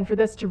problem, then for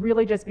this to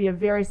really just be a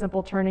very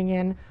simple turning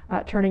in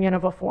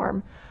of a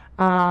form.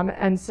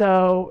 And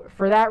so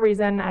for that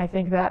reason, I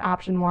think that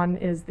option one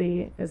is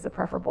the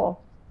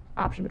preferable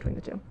option between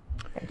the two.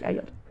 Thank you. I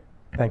yield.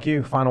 Thank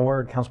you. Final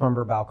word,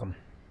 Councilmember Balcom.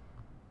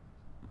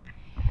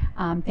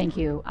 Thank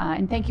you.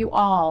 And thank you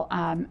all.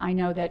 I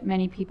know that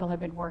many people have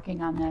been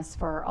working on this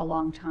for a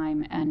long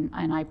time,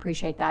 and I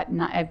appreciate that.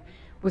 And I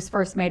was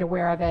first made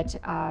aware of it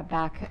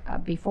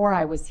back before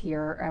I was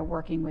here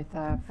working with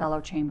a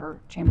fellow Chamber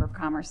of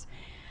Commerce.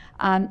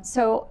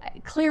 So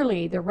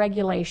clearly the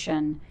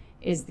regulation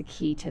is the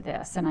key to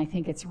this, and I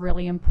think it's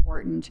really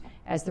important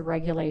as the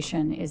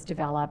regulation is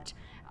developed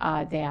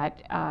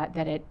that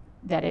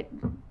it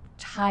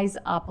ties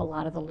up a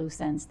lot of the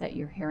loose ends that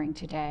you're hearing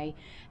today,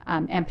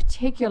 and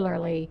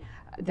particularly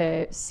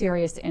the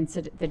serious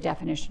incident, the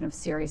definition of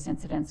serious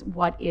incidents.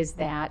 What is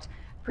that?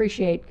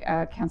 Appreciate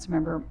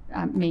Councilmember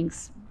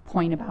Mink's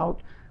point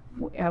about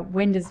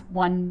when does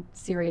one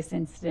serious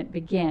incident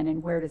begin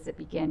and where does it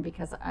begin,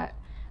 because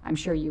I'm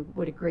sure you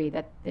would agree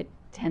that it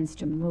tends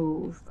to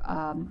move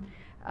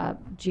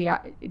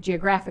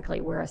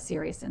geographically where a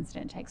serious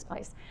incident takes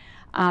place.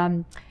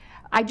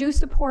 I do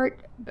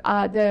support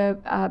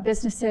the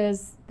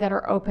businesses that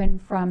are open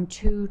from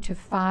 2 to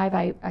 5.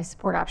 I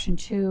support option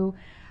 2,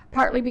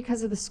 partly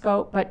because of the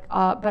scope, but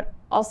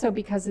also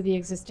because of the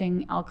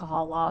existing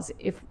alcohol laws.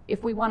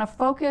 If we want to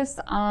focus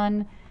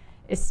on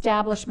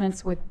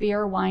establishments with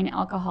beer, wine,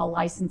 alcohol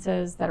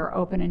licenses that are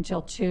open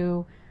until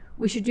 2,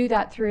 we should do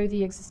that through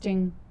the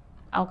existing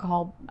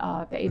alcohol,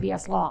 the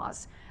ABS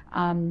laws.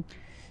 But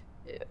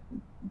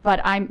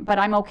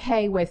I'm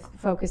okay with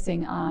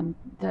focusing on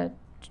the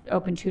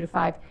open 2 to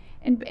 5,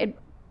 and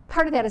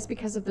part of that is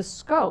because of the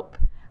scope.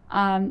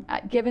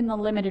 Given the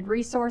limited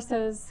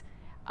resources,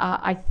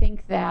 I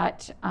think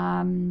that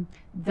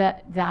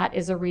that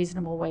is a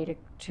reasonable way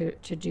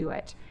to do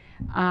it.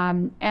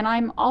 And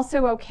I'm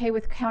also okay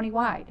with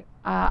countywide.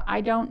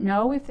 I don't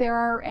know if there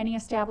are any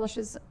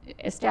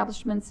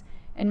establishments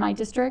in my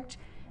district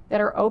that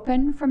are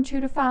open from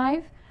 2 to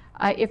 5.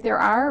 If there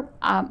are,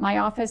 my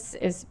office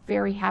is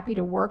very happy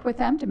to work with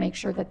them to make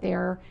sure that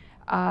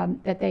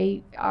that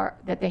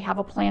they have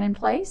a plan in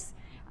place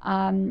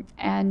and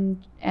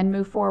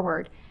move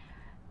forward.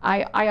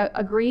 I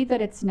agree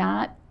that it's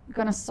not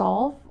going to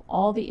solve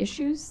all the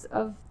issues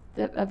of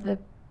the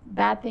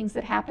bad things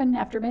that happen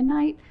after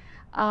midnight,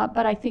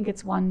 but I think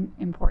it's one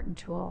important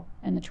tool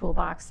in the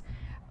toolbox.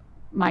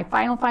 My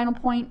final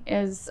point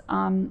is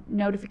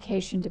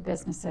notification to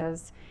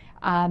businesses.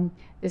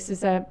 This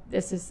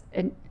is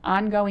an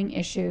ongoing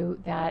issue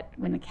that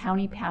when the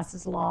county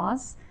passes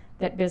laws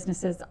that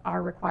businesses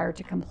are required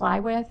to comply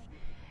with,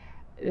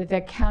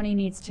 the county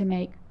needs to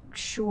make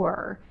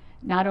sure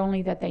not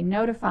only that they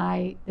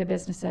notify the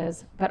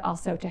businesses, but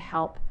also to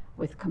help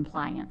with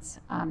compliance.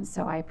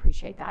 So I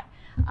appreciate that.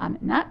 And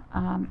that,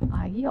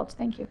 I yield.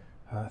 Thank you.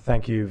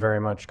 Thank you very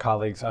much,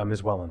 colleagues.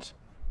 Ms. Wellens.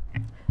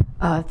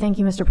 Thank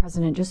you, Mr.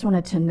 President. Just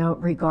wanted to note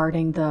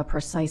regarding the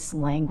precise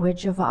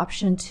language of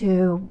option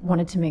 2,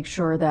 wanted to make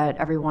sure that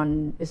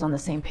everyone is on the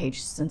same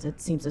page, since it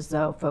seems as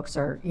though folks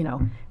are,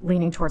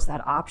 leaning towards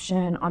that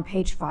option. On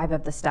page 5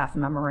 of the staff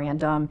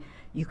memorandum,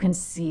 you can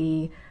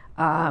see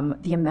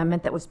the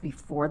amendment that was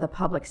before the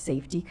Public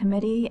Safety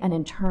Committee, and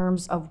in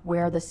terms of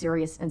where the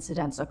serious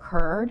incidents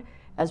occurred,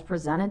 as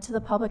presented to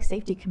the Public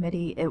Safety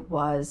Committee, it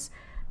was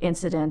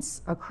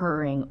incidents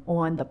occurring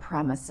on the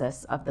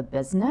premises of the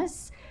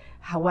business.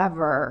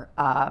 However,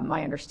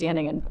 my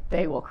understanding, and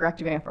they will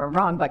correct me if I'm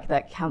wrong, but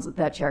that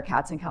Chair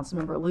Katz and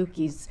Councilmember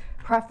Lukey's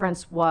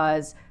preference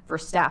was for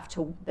staff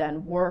to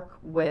then work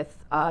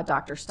with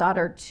Dr.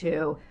 Stoddard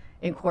to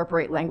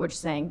incorporate language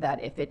saying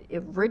that if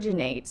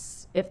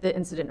the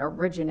incident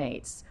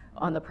originates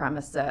on the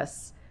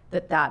premises,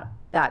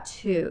 that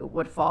too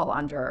would fall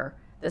under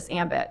this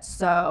ambit.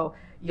 So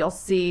you'll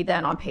see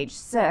then on page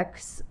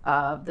 6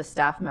 of the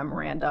staff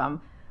memorandum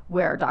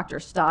where Dr.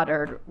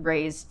 Stoddard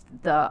raised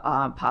the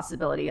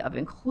possibility of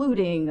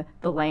including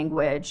the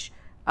language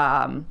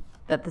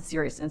that the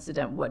serious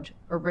incident would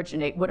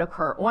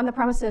occur on the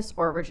premises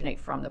or originate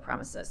from the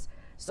premises.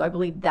 So I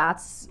believe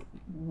that's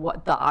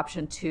what the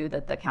option 2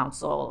 that the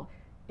council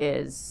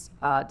is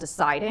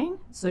deciding.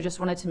 So just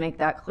wanted to make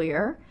that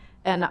clear.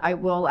 And I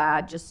will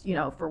add, just,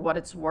 for what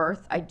it's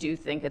worth, I do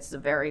think it's a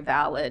very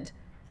valid,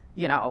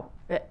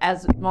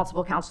 as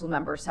multiple council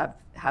members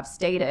have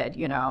stated,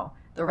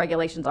 the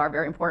regulations are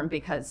very important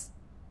because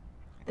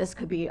this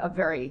could be a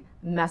very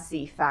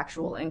messy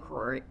factual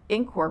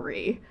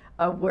inquiry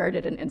of where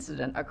did an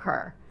incident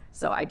occur.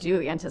 So I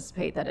do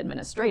anticipate that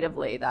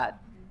administratively that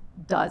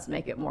does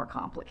make it more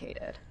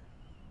complicated.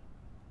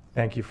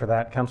 Thank you for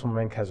that. Councilman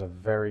Mink has a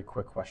very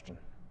quick question.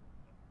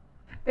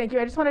 Thank you.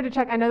 I just wanted to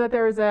check. I know that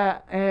there was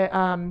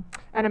an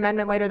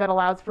amendment later that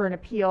allows for an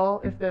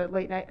appeal if the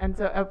late night. And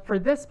so for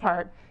this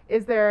part,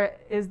 is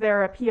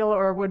there appeal,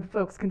 or would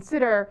folks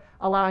consider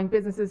allowing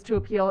businesses to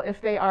appeal if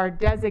they are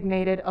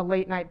designated a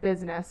late night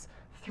business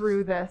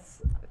through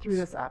this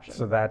option?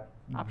 So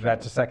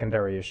that's a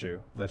secondary issue.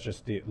 Let's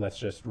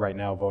just right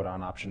now vote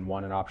on option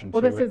 1 and option 2.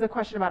 Well, this is a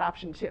question about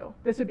option 2.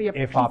 This would be a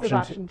piece of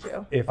option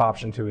 2. If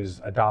option 2 is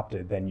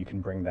adopted, then you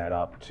can bring that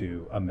up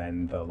to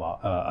amend the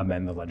law,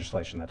 amend the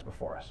legislation that's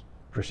before us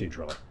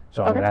procedurally.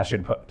 So I'm going to ask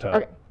you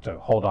to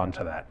hold on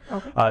to that.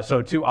 Okay.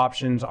 So 2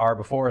 options are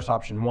before us,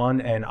 option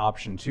 1 and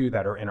option 2,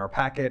 that are in our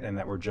packet and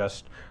that were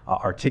just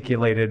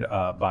articulated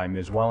by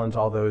Ms. Wellens.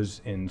 All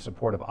those in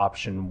support of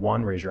option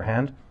 1, raise your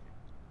hand.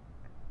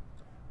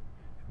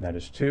 That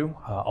is 2.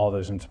 All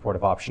those in support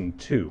of option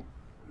 2,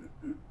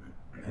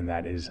 and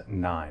that is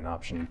 9.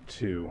 Option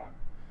 2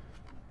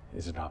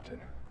 is adopted.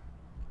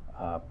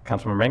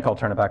 Councilman Mink, I'll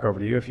turn it back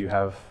over to you if you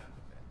have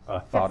a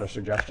thought or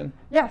suggestion.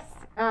 Yes.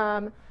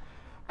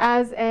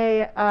 As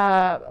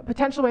a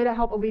potential way to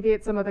help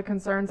alleviate some of the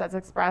concerns as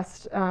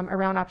expressed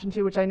around option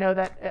 2, which I know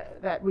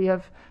that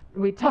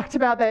we talked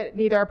about, that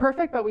neither are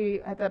perfect, but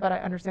I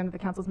understand that the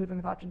council's moving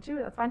with option 2.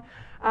 That's fine.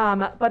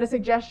 But a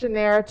suggestion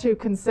there to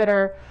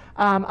consider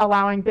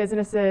allowing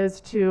businesses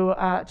to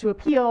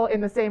appeal in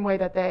the same way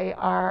that they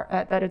are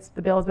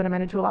the bill has been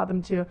amended to allow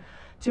them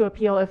to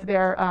appeal if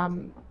their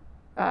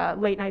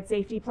late night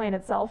safety plan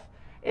itself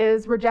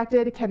is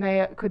rejected.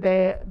 Could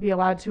they be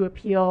allowed to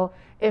appeal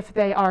if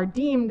they are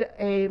deemed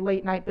a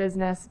late night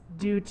business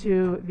due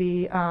to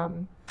the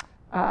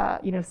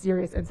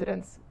serious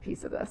incidents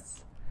piece of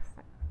this?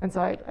 And so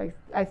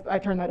I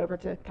turn that over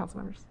to council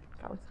members,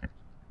 colleagues.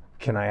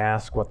 Can I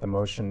ask what the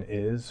motion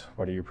is?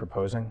 What are you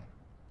proposing?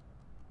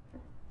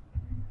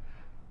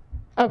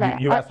 Okay.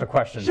 You asked a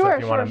question, so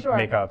if you want to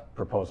make a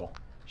proposal.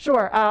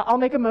 Sure. I'll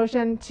make a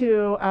motion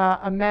to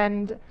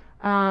amend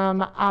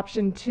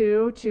option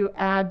 2 to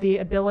add the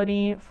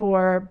ability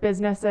for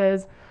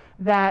businesses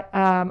that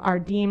are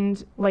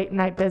deemed late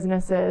night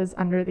businesses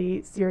under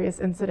the serious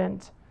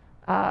incident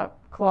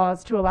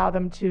clause to allow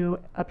them to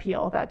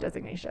appeal that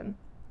designation.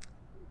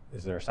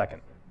 Is there a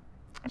second?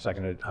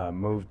 Seconded,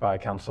 moved by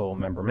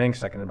Councilmember Mink,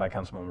 seconded by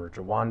Councilmember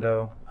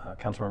Jawando.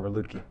 Councilmember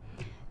Lutke.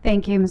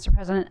 Thank you, Mr.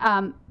 President.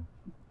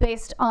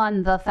 Based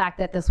on the fact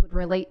that this would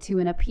relate to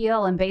an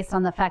appeal, and based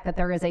on the fact that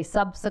there is a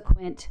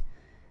subsequent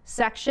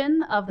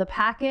section of the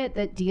packet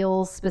that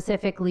deals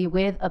specifically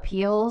with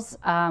appeals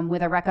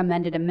with a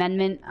recommended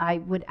amendment, I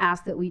would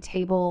ask that we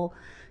table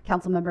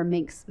Councilmember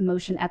Mink's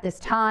motion at this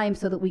time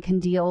so that we can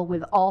deal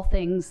with all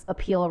things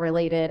appeal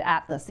related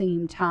at the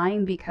same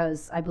time,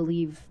 because I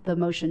believe the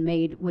motion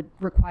made would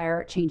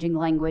require changing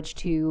language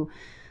to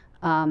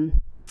on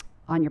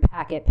your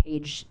packet,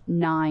 page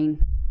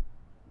 9,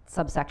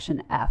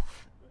 subsection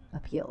F,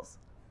 appeals.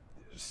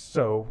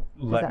 So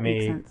let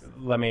me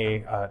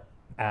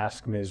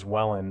ask Ms.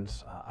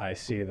 Wellens, I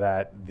see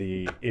that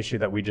the issue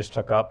that we just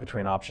took up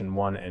between option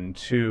 1 and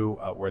 2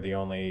 were the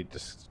only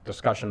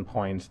discussion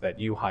points that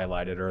you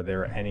highlighted. Are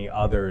there any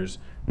others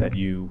that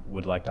you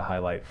would like to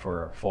highlight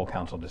for a full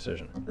council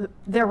decision?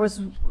 There was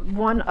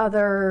one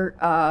other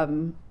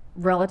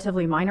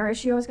relatively minor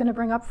issue I was going to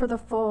bring up for the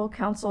full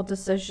council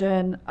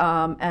decision,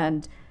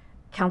 and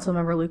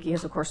Councilmember Lukey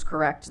is of course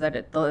correct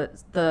that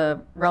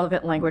the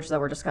relevant language that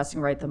we're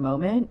discussing right at the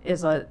moment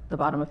is at the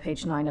bottom of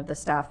page 9 of the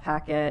staff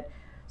packet.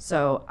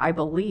 So I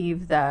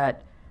believe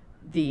that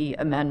the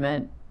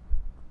amendment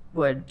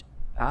would,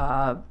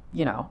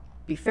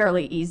 be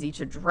fairly easy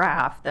to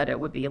draft, that it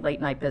would be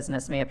late night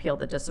business may appeal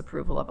the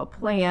disapproval of a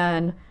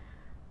plan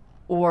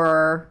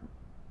or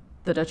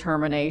the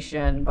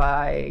determination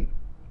by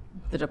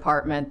the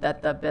department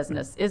that the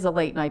business is a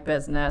late night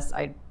business.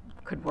 I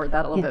could word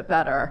that a little bit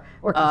better.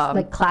 Or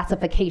like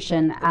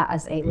classification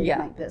as a late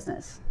night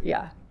business.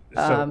 Yeah.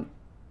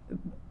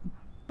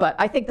 But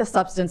I think the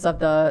substance of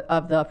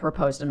the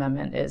proposed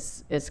amendment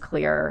is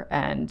clear,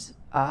 and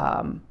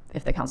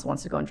if the council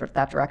wants to go in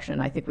that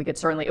direction, I think we could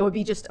certainly. It would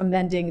be just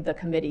amending the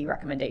committee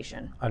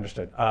recommendation.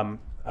 Understood.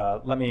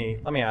 Let me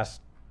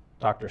ask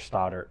Dr.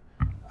 Stoddart.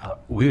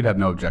 We would have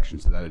no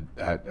objections to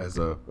that as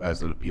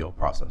an appeal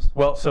process.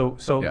 Well,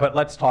 yeah. But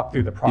let's talk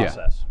through the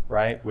process, yeah.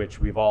 Right? Which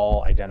we've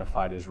all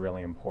identified as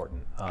really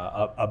important.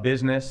 A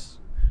business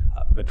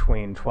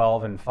between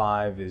 12 and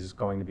 5 is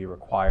going to be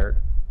required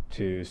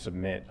to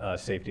submit a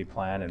safety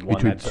plan, and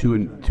between 2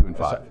 and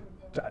 5.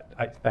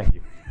 Thank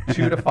you.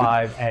 2 to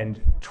 5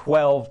 and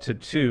 12 to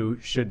 2,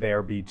 should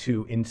there be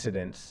 2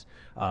 incidents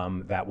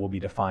that will be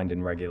defined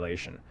in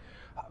regulation.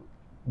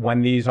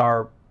 When these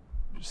are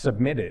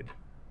submitted,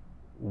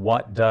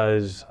 what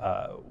does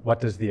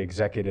the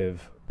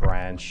executive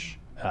branch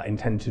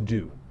intend to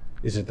do?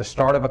 Is it the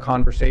start of a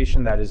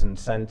conversation that is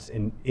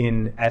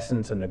in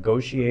essence a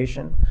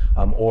negotiation,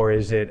 or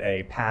is it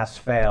a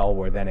pass-fail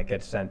where then it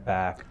gets sent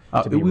back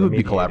to be remediated? We would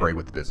be collaborating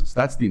with the business.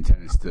 That's the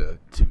intent, is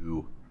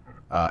to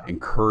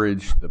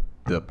encourage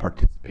the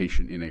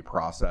participation in a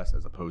process,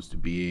 as opposed to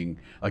being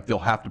like they'll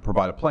have to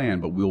provide a plan,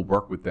 but we'll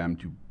work with them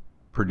to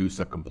produce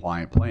a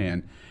compliant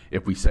plan.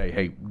 If we say,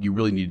 hey, you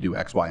really need to do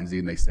X, Y, and Z,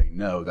 and they say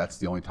no, that's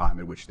the only time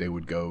in which they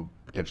would go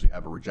potentially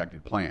have a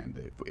rejected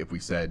plan. If we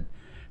said,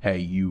 hey,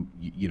 you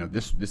know,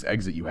 this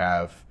exit you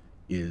have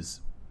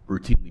is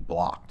routinely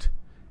blocked,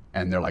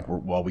 and they're like,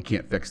 well, we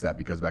can't fix that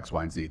because of X,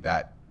 Y, and Z,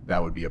 that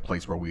would be a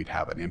place where we'd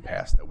have an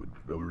impasse that would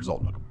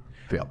result in a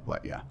failed plan.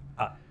 Yeah.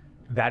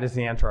 That is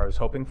the answer I was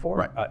hoping for.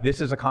 Right.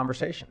 This is a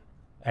conversation,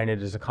 and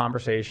it is a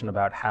conversation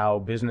about how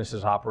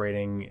businesses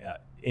operating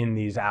in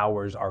these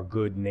hours are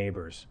good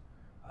neighbors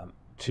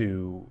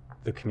to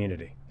the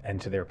community and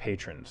to their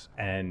patrons.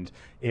 And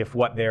if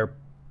what they're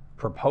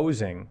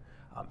proposing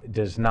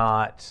does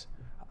not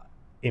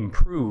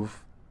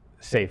improve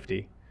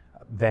safety,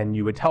 then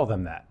you would tell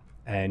them that,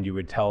 and you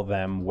would tell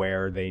them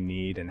where they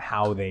need and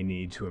how they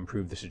need to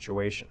improve the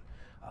situation.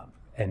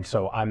 And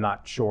so I'm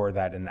not sure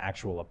that an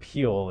actual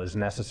appeal is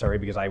necessary,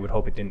 because I would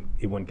hope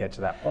it wouldn't get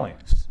to that point.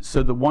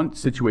 So the one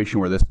situation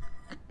where this,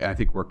 I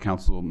think where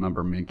Council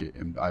Member Mink,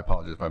 and I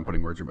apologize if I'm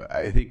putting words in, but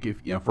I think if,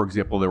 for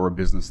example, there were a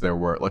business there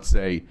where, let's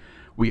say,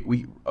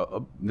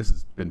 this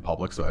has been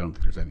public, so I don't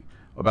think there's any.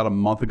 About a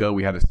month ago,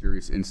 we had a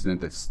serious incident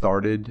that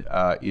started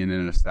in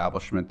an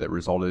establishment that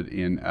resulted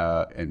in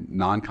a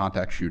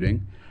non-contact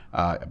shooting.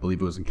 I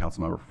believe it was in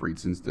Councilmember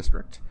Friedson's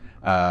district.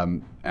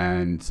 And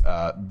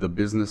the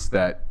business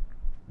that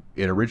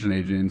it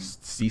originated in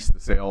ceased the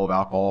sale of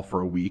alcohol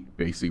for a week,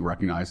 basically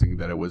recognizing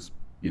that it was,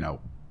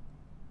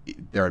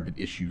 there had been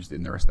issues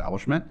in their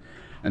establishment.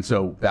 And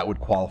so that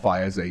would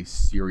qualify as a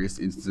serious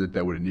incident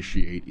that would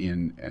initiate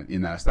in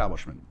that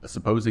establishment.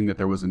 Supposing that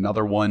there was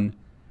another one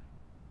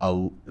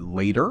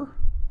later,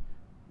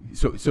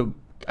 so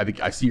I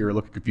think I see your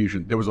look of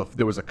confusion. There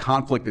was a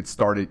conflict that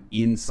started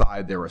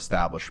inside their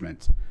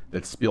establishment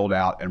that spilled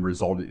out and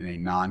resulted in a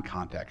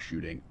non-contact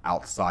shooting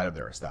outside of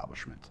their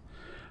establishment,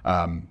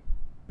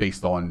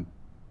 based on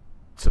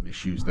some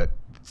issues that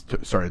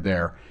started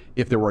there.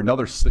 If there were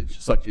another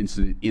such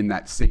incident in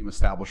that same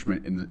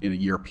establishment in a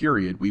year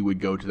period, we would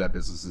go to that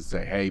business and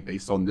say, hey,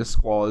 based on this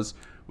clause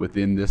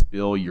within this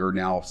bill, you're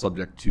now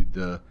subject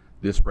to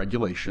this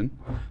regulation.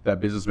 That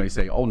business may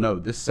say, oh no,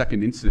 this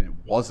second incident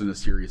wasn't a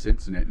serious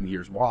incident, and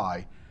here's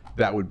why.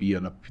 That would be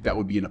an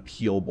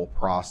appealable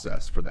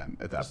process for them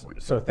at that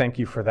point. So thank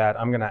you for that.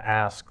 I'm going to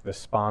ask the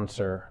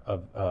sponsor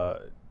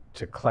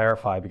to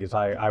clarify, because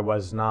I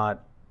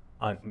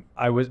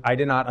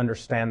did not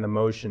understand the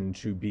motion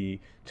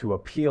to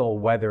appeal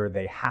whether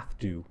they have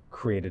to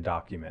create a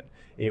document.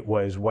 It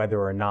was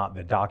whether or not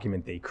the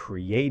document they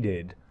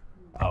created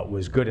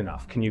was good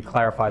enough. Can you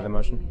clarify the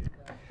motion?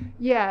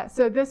 Yeah,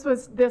 so this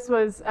was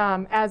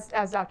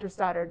as Dr.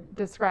 Stoddard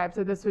described.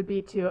 So this would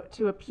be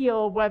to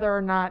appeal whether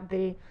or not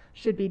they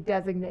should be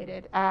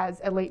designated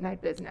as a late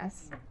night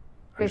business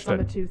based on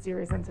the 2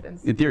 serious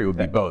incidents. In theory, it would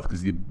be both,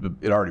 because it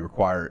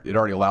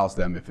already allows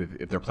them, if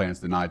their plan is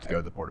denied, to go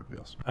to the Board of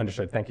Appeals.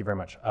 Understood. Thank you very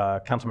much.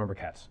 Councilmember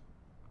Katz.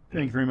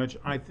 Thank you very much.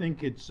 I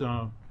think it's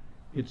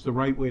it's the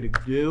right way to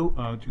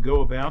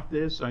go about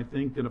this. I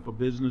think that if a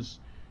business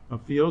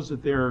feels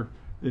that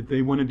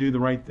they want to do the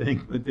right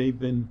thing, but they've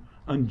been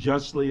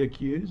unjustly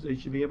accused, they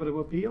should be able to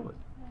appeal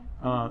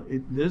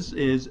it. This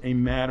is a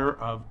matter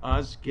of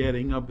us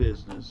getting a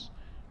business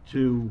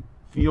to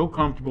feel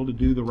comfortable to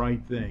do the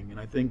right thing, and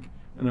I think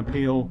an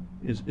appeal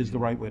is the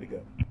right way to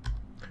go.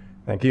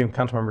 Thank you.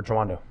 Councilmember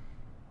Chawando.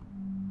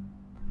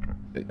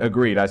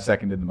 Agreed. I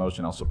seconded the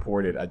motion. I'll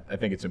support it. I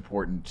think it's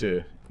important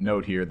to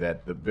note here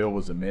that the bill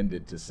was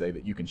amended to say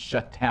that you can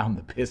shut down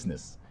the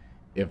business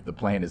if the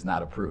plan is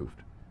not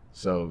approved.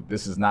 So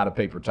this is not a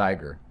paper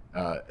tiger.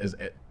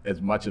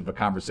 As much of a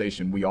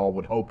conversation we all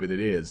would hope it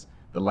is,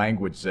 the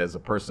language says a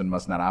person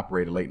must not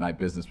operate a late night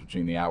business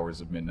between the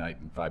hours of midnight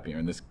and 5 p.m.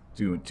 and this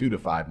 2 to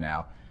 5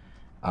 now,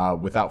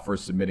 without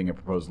first submitting a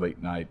proposed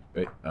late night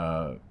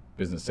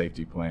business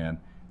safety plan.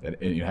 That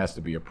it has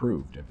to be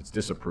approved. If it's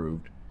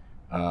disapproved,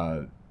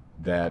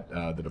 that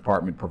the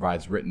department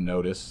provides written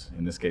notice,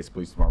 in this case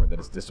police department, that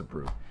it's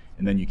disapproved,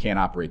 and then you can't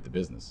operate the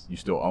business. You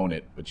still own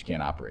it, but you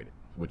can't operate it,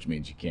 which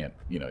means you can't,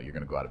 you're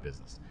going to go out of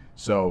business.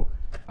 So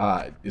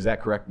is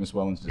that correct, Ms.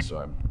 Wellens, just so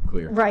I'm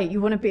clear? Right,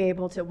 you wouldn't be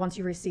able to, once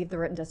you receive the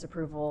written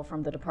disapproval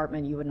from the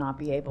department, you would not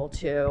be able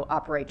to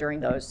operate during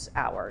those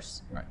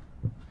hours. Right.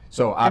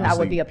 So and that obviously,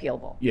 would be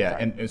appealable. Yeah,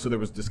 and so there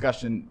was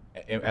discussion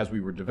as we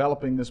were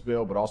developing this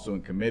bill, but also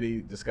in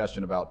committee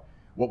discussion about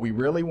what we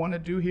really want to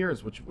do here,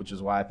 is which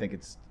is why I think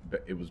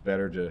it was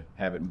better to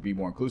have it be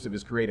more inclusive,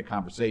 is create a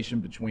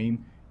conversation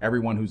between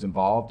everyone who's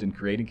involved in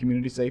creating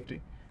community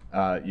safety.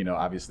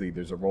 Obviously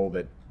there's a role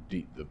that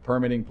the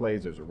permitting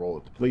plays, there's a role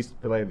that the police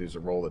play, there's a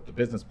role that the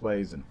business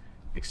plays, and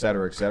et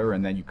cetera,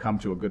 and then you come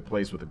to a good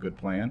place with a good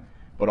plan.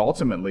 But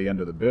ultimately,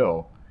 under the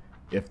bill,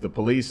 if the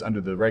police, under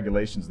the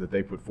regulations that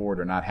they put forward,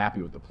 are not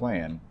happy with the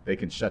plan, they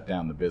can shut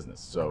down the business.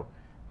 So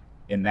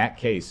in that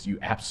case, you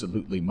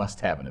absolutely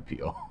must have an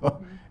appeal.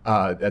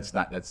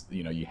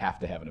 You have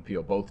to have an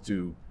appeal, both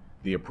to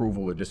the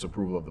approval or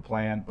disapproval of the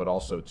plan, but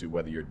also to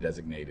whether you're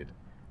designated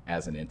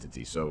as an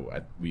entity. So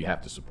we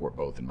have to support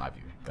both, in my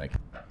view. Thank you.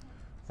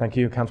 Thank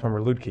you.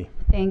 Councilmember Luedtke.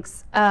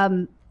 Thanks.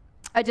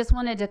 I just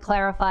wanted to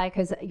clarify,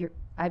 because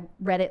I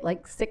read it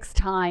like 6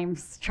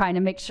 times, trying to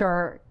make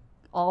sure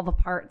all the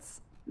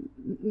parts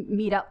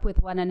meet up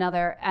with one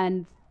another.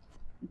 And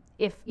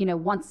if,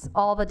 once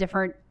all the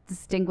different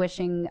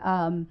distinguishing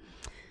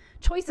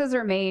choices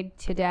are made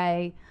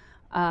today,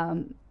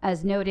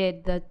 as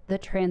noted, the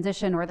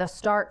transition or the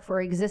start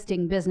for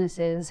existing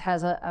businesses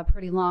has a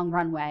pretty long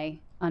runway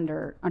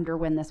under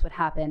when this would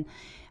happen.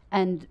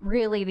 And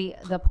really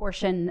the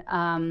portion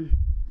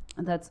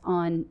that's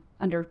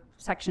under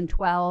section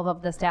 12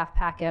 of the staff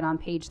packet on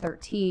page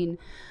 13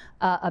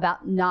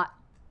 about not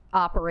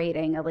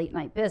operating a late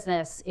night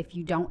business if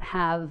you don't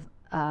have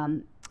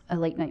a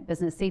late night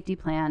business safety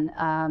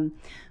plan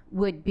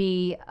would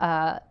be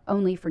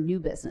only for new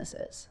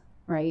businesses,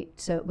 right?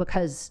 So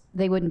because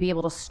they wouldn't be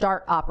able to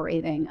start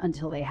operating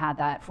until they had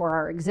that. For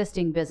our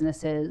existing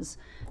businesses,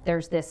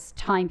 there's this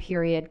time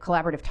period,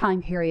 collaborative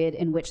time period,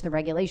 in which the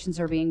regulations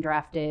are being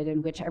drafted,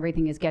 in which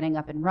everything is getting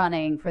up and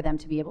running for them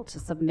to be able to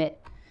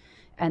submit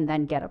and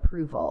then get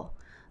approval.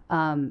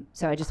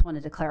 So I just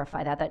wanted to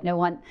clarify that no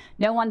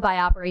one by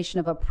operation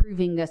of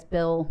approving this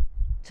bill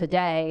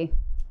today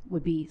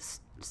would be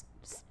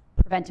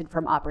prevented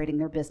from operating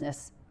their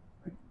business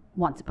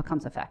once it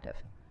becomes effective.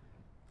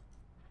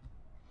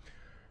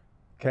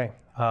 Okay,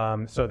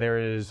 so there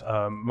is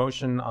a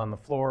motion on the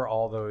floor.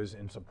 All those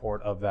in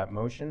support of that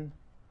motion?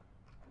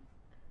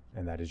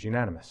 And that is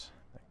unanimous.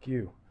 Thank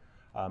you.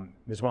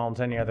 Ms. Wellens,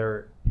 any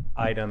other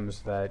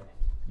items that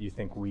you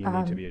think we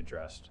need to be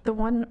addressed? The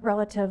one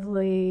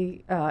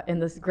relatively, in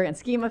this grand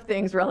scheme of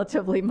things,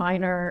 relatively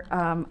minor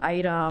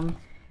item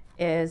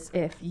is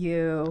if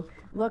you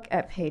look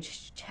at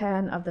page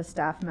 10 of the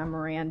staff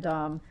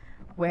memorandum,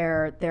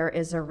 where there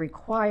is a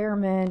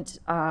requirement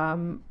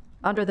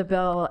under the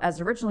bill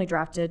as originally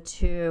drafted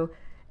to,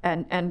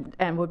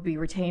 and would be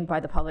retained by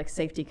the Public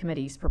Safety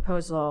Committee's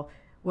proposal,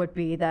 would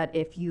be that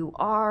if you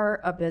are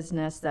a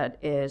business that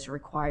is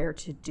required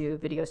to do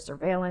video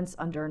surveillance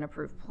under an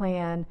approved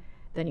plan,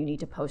 then you need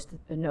to post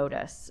a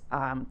notice.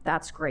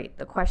 That's great.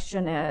 The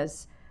question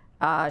is,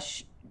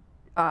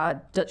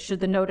 should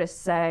the notice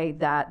say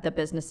that the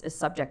business is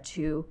subject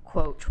to,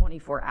 quote,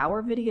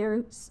 24-hour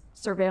video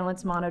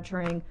surveillance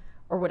monitoring,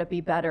 or would it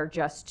be better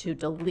just to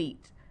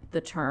delete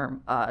the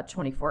term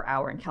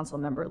 24-hour? And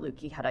Councilmember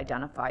Luedtke had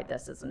identified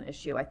this as an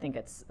issue. I think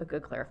it's a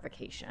good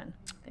clarification.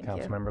 Thank you.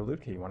 Councilmember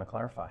Luedtke, you want to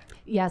clarify?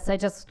 Yes,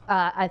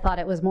 I thought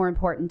it was more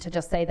important to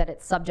just say that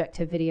it's subject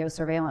to video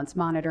surveillance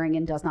monitoring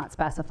and does not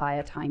specify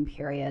a time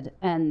period.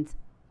 And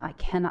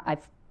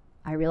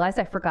I realized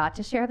I forgot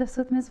to share this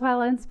with Ms.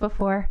 Wellens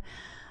before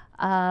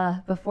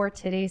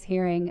today's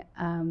hearing,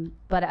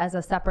 but as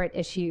a separate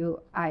issue,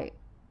 I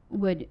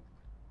would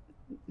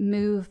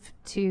move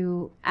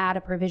to add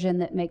a provision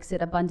that makes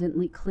it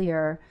abundantly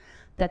clear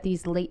that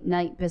these late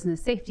night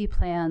business safety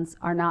plans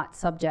are not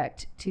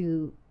subject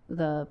to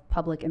the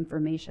Public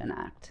Information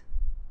Act.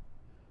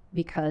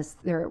 because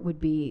there would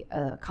be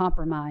a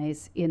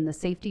compromise in the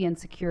safety and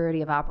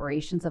security of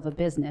operations of a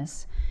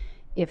business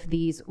if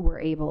these were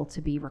able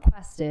to be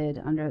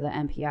requested under the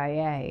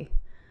MPIA.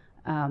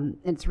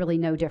 It's really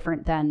no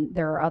different than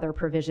there are other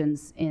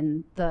provisions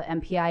in the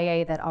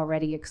MPIA that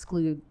already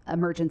exclude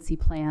emergency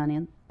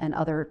plan and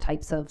other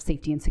types of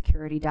safety and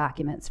security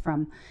documents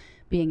from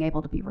being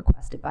able to be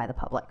requested by the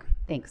public.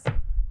 Thanks.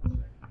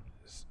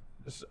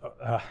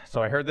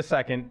 So I heard the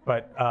second,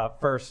 but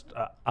first,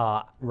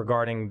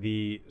 regarding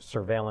the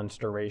surveillance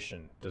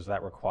duration, does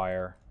that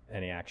require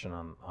any action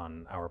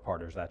on our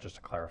part, or is that just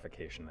a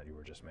clarification that you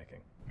were just making?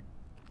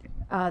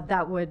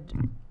 That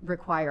would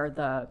require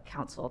the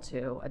council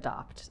to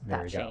adopt There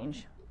that you go.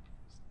 change.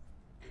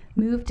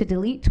 Move to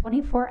delete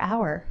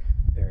 24-hour.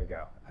 There you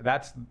go.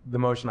 That's the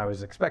motion I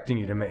was expecting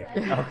you to make.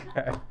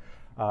 Okay.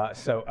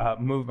 So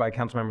moved by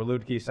Councilmember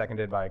Luedtke,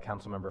 seconded by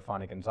Councilmember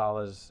Fani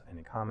Gonzalez.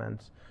 Any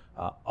comments?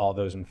 All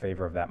those in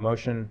favor of that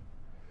motion?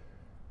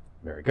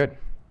 Very good.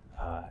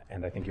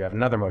 And I think you have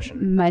another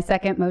motion. My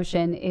second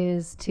motion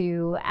is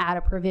to add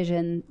a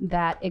provision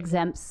that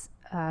exempts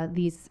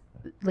these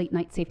late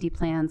night safety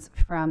plans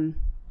from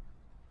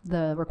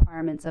the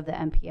requirements of the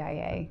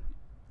MPIA.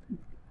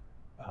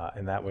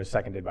 And that was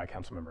seconded by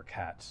Councilmember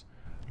Katz.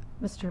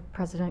 Mr.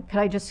 President, could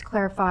I just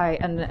clarify,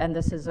 and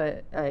this is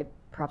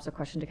perhaps a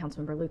question to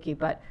Councilmember Luedtke,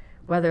 but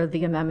whether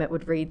the amendment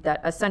would read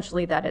that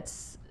essentially that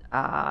it's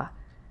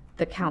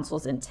the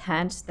council's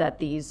intent that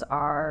these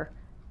are,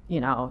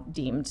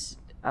 deemed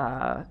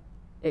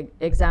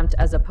exempt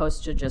as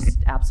opposed to just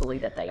absolutely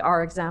that they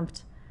are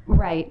exempt?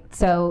 Right.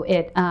 So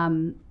it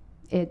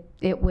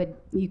would,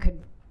 you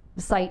could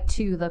cite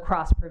to the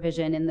cross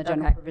provision in the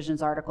general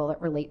provisions article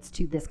that relates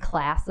to this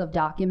class of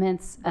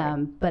documents,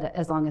 but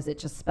as long as it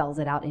just spells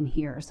it out in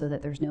here so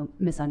that there's no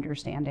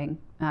misunderstanding,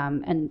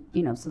 and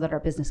so that our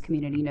business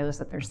community knows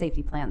that their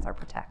safety plans are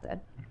protected.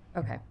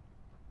 Okay,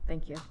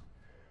 thank you.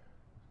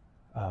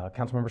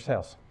 Councilmember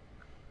Sales.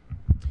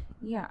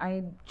 Yeah,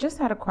 I just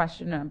had a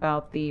question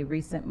about the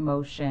recent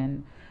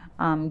motion.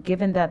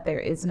 Given that there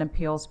is an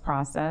appeals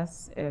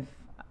process, if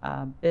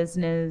a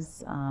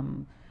business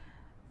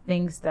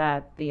thinks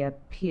that the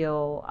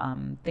appeal,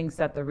 thinks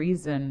that the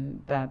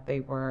reason that they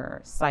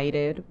were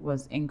cited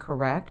was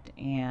incorrect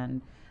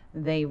and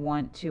they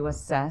want to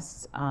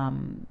assess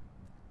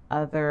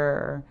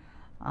other,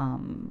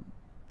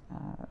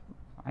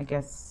 I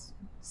guess,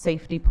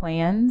 safety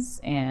plans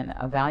and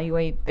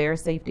evaluate their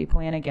safety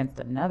plan against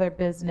another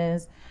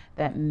business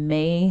that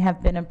may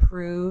have been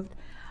approved.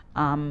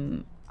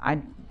 I'm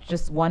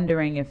just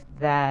wondering if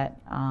that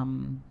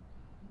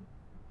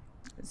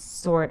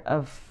sort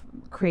of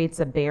creates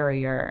a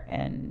barrier,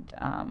 and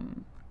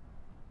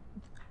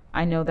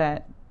I know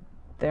that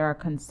there are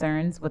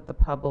concerns with the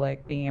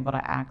public being able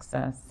to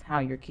access how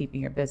you're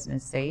keeping your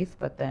business safe,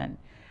 but then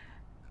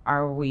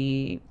are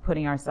we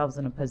putting ourselves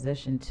in a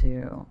position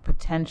to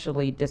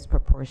potentially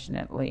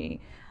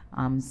disproportionately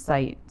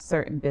cite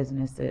certain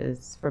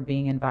businesses for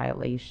being in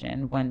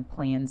violation when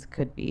plans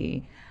could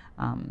be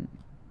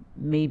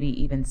maybe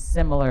even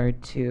similar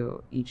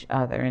to each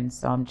other? And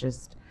so I'm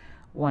just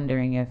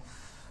wondering if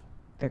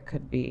there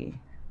could be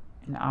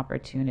an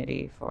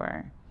opportunity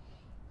for...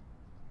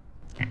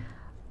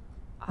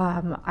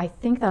 I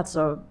think that's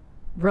a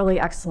really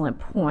excellent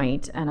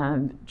point, and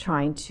I'm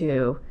trying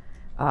to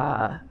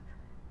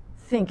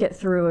think it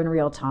through in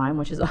real time,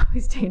 which is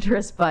always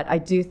dangerous, but I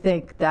do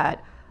think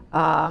that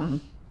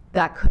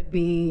that could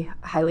be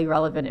highly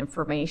relevant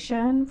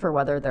information for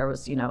whether there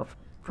was,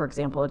 for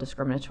example, a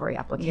discriminatory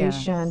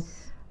application.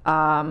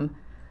 Yes.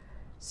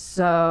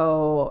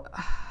 So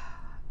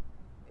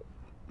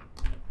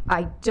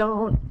I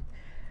don't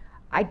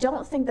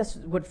think this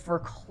would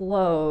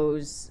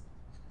foreclose,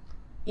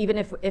 even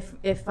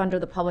if under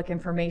the Public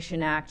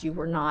Information Act you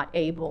were not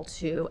able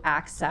to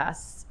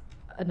access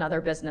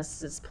another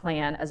business's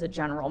plan as a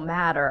general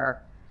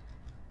matter.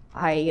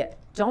 I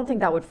don't think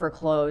that would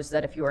foreclose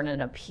that if you were in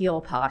an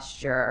appeal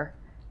posture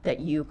that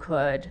you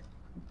could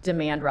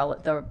demand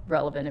the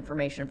relevant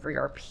information for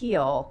your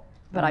appeal,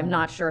 but I'm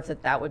not sure if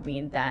that would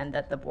mean then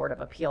that the Board of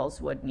Appeals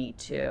would need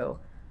to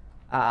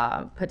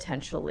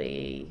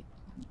potentially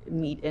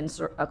meet in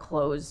a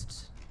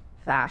closed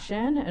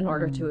fashion in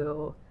order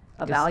to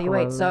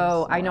evaluate. Disclose,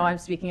 so I know I'm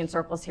speaking in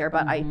circles here,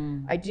 but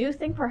I do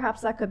think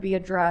perhaps that could be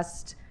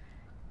addressed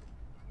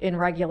in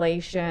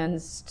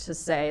regulations to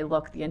say,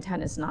 look, the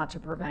intent is not to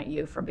prevent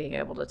you from being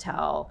able to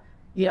tell,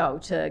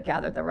 to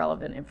gather the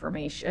relevant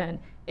information.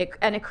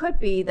 And it could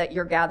be that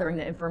you're gathering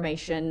the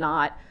information,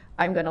 not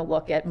I'm going to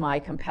look at my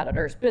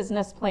competitor's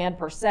business plan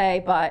per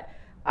se, but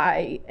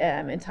I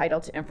am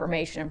entitled to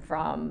information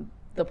from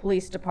the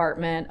police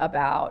department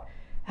about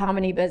how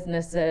many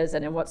businesses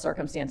and in what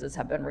circumstances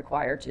have been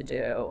required to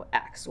do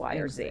X, Y,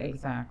 or Z.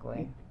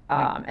 Exactly.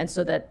 And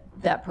so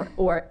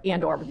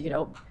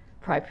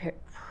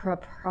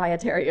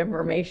proprietary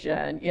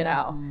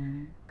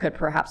information, could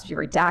perhaps be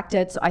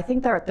redacted. So I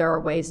think there are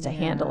ways to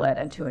handle it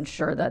and to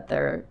ensure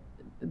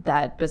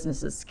that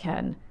businesses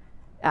can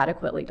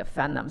adequately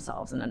defend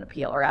themselves in an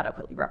appeal or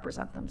adequately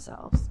represent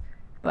themselves.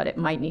 But it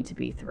might need to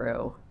be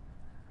through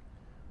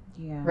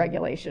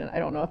regulation. I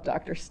don't know if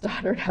Dr.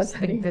 Stoddard has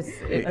any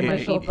It-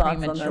 initial it-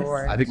 thoughts on this.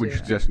 I think what you're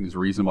suggesting is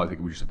reasonable. I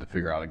think we just have to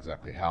figure out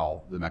exactly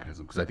how the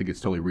mechanism, because I think it's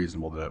totally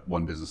reasonable that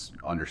one business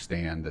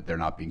understand that they're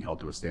not being held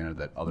to a standard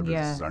that other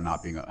businesses are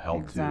not being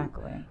held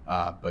exactly.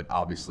 to. But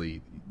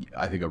obviously,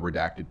 I think a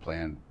redacted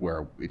plan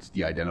where it's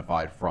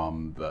de-identified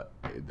from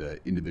the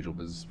individual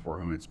business for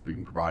whom it's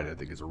being provided, I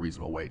think is a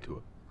reasonable way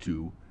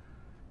to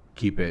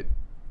keep it,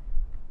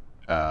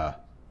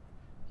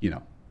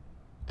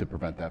 to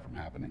prevent that from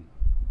happening.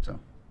 So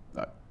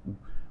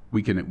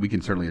we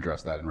can certainly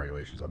address that in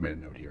regulations. I've made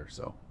a note here.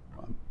 So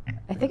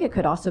I think it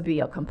could also be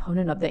a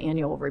component of the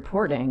annual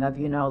reporting of,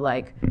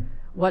 like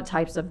what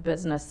types of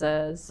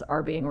businesses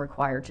are being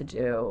required to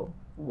do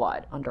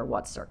what, under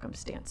what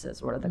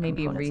circumstances, what are the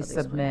Maybe components of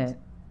these plans? resubmit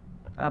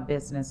a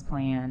business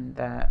plan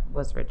that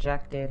was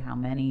rejected, how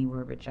many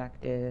were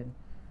rejected.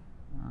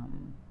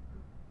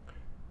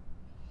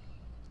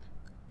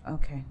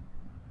 Okay,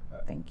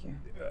 thank you.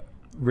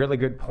 Really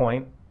good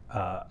point.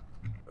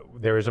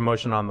 There is a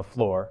motion on the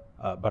floor,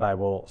 but I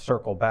will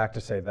circle back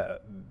to say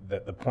that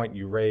the point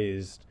you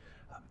raised,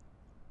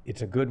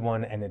 it's a good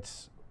one, and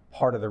it's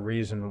part of the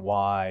reason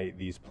why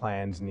these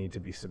plans need to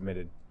be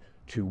submitted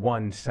to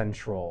one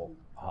central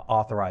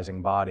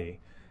authorizing body,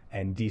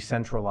 and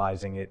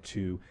decentralizing it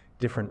to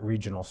different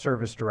regional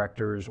service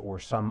directors or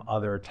some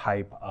other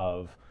type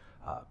of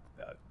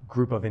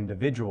group of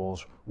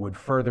individuals would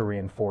further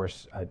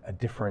reinforce a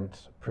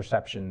different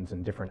perceptions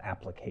and different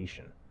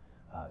application.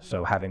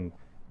 So having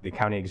the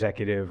county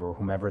executive or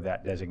whomever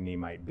that designee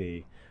might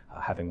be,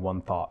 having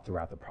one thought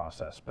throughout the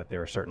process, but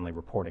there are certainly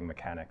reporting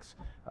mechanics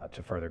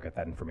to further get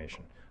that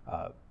information.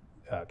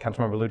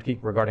 Councilmember Luedtke,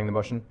 regarding the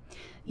motion?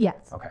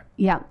 Yes. Okay.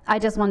 Yeah, I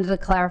just wanted to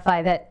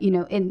clarify that,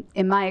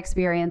 in my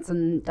experience,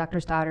 and Dr.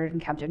 Stoddard and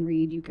Captain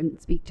Reed, you can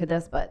speak to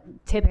this, but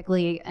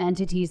typically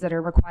entities that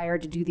are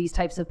required to do these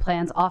types of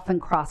plans often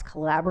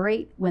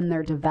cross-collaborate when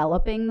they're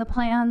developing the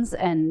plans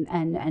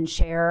and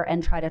share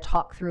and try to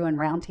talk through and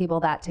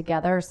roundtable that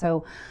together.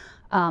 So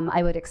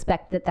I would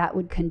expect that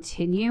would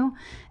continue.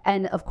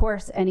 And of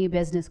course, any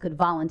business could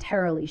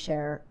voluntarily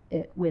share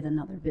it with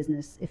another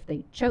business if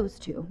they chose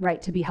to, right,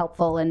 to be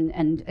helpful.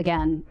 And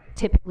again,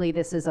 typically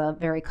this is a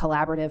very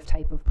collaborative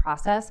type of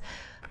process.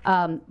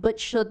 But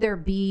should there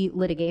be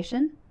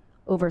litigation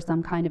over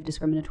some kind of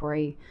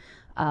discriminatory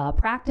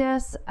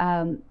practice,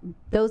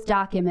 those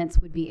documents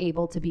would be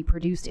able to be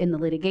produced in the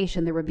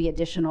litigation.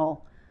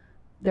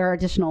 There are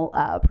additional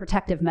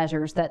protective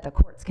measures that the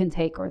courts can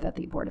take or that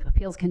the Board of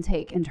Appeals can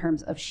take in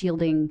terms of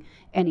shielding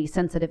any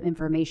sensitive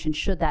information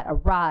should that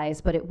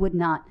arise, but it would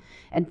not,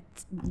 and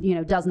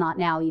does not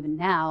now, even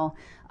now,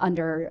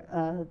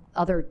 under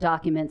other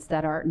documents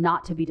that are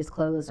not to be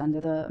disclosed under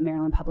the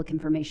Maryland Public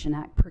Information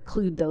Act,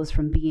 preclude those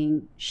from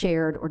being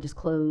shared or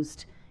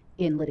disclosed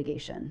in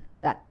litigation.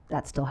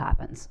 That still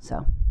happens,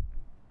 so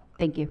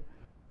thank you.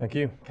 Thank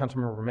you.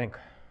 Councilmember Mink.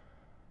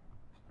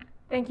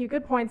 Thank you.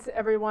 Good points,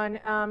 everyone.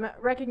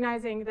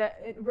 Recognizing that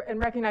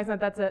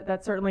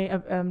that's certainly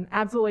an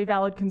absolutely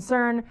valid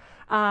concern.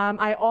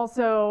 I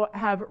also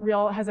have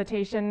real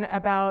hesitation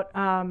about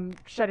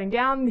shutting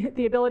down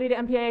the ability to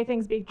MPAA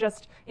things,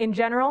 just in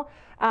general,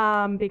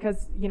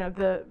 because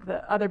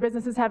the other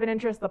businesses have an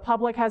interest, the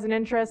public has an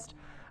interest,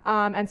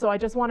 and so I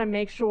just want to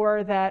make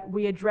sure that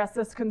we address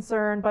this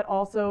concern, but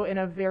also in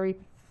a very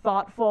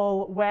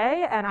thoughtful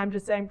way. And I'm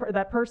just saying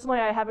that personally,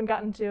 I haven't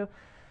gotten to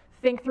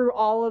think through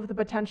all of the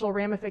potential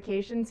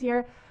ramifications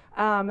here.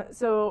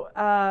 Ms.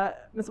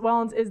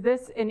 Wellens, is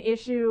this an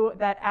issue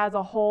that as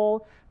a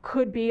whole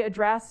could be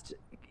addressed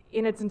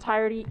in its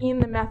entirety in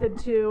the Method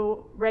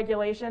 2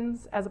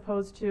 regulations as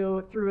opposed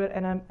to through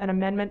an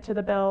amendment to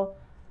the bill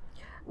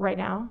right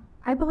now?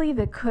 I believe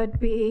it could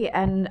be,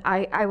 and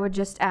I would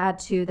just add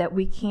too that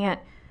we can't,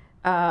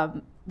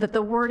 that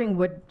the wording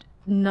would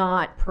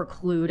not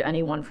preclude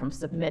anyone from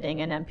submitting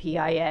an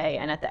MPIA,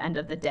 and at the end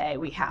of the day,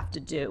 we have to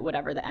do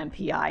whatever the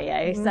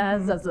MPIA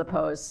says as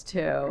opposed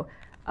to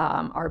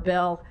our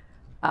bill.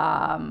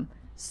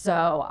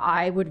 So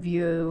I would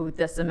view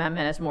this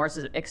amendment as more as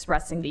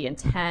expressing the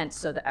intent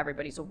so that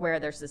everybody's aware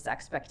there's this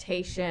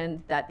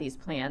expectation that these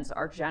plans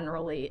are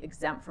generally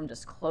exempt from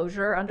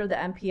disclosure under the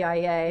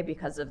MPIA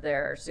because of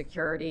their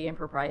security and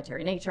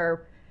proprietary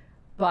nature,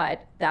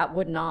 but that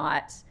would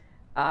not,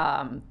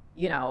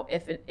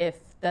 if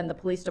then the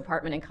police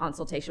department in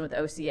consultation with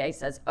OCA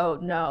says, oh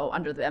no,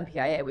 under the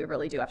MPIA, we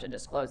really do have to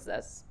disclose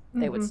this,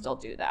 they would still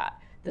do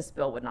that. This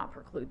bill would not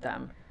preclude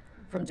them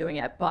from doing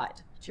it.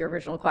 But to your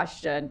original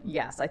question,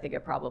 yes, I think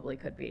it probably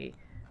could be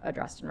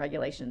addressed in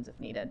regulations if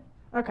needed.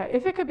 Okay,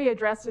 if it could be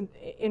addressed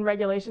in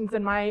regulations,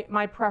 then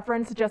my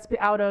preference, just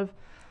out of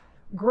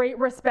great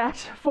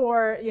respect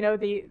for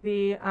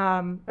the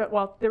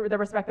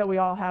respect that we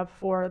all have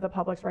for the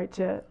public's right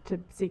to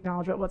seek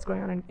knowledge about what's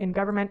going on in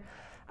government,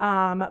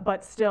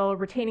 but still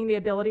retaining the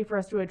ability for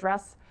us to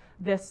address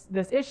this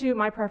issue,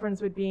 my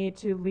preference would be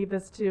to leave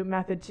this to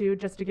Method 2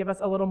 just to give us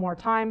a little more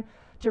time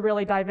to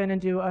really dive in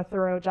and do a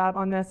thorough job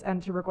on this,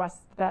 and to request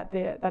that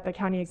the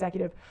county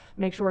executive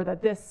make sure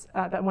that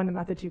that when the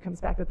Method 2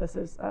 comes back, that this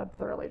is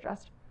thoroughly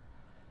addressed.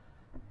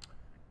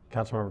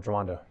 Councilmember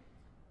Jawando.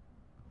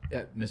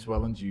 Yeah, Ms.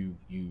 Wellens, you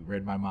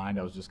read my mind.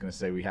 I was just going to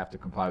say we have to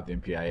comply with the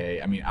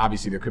MPIA. I mean,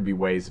 obviously there could be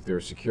ways if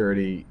there's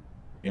security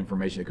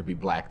information that could be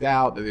blacked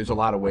out. There's a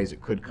lot of ways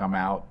it could come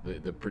out.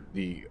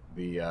 The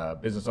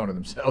business owner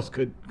themselves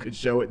could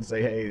show it and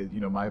say, hey, you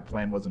know, my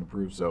plan wasn't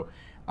approved. So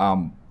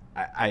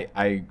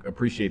I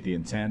appreciate the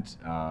intent,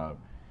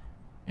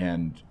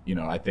 and you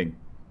know, I think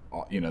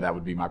that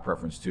would be my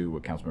preference too,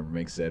 what Councilmember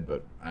Mink said.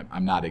 But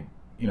I'm not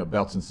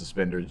belts and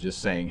suspenders just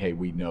saying, hey,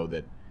 we know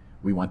that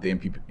we want the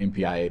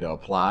MPIA to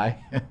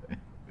apply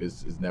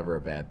is never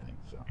a bad thing.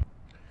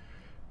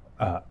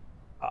 So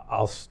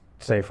I'll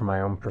say from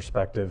my own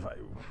perspective,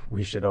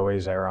 we should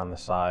always err on the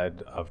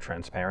side of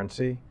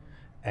transparency.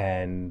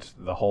 And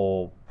the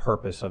whole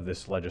purpose of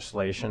this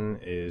legislation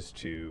is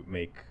to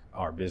make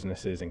our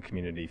businesses and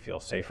community feel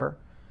safer.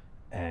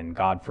 And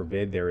God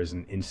forbid there is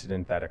an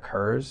incident that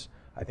occurs,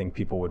 I think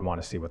people would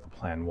want to see what the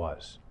plan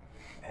was.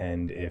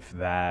 And if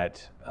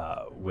that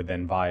would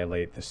then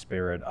violate the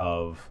spirit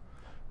of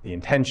the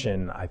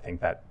intention, I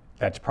think that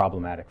that's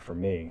problematic for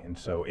me. And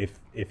so if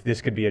this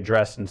could be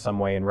addressed in some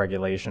way in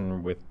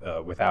regulation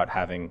without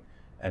having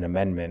an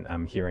amendment,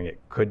 I'm hearing it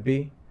could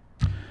be.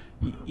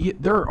 Yeah,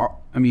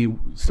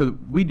 so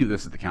we do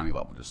this at the county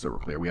level, just so we're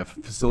clear. We have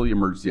facility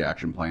emergency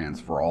action plans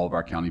for all of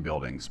our county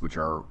buildings, which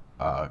are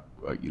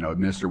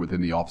administered within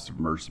the Office of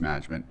Emergency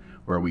Management,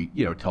 where we,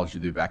 tells you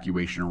the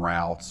evacuation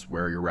routes,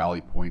 where your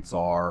rally points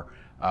are,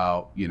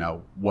 what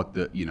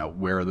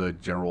where the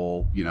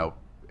general,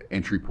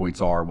 entry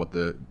points are, what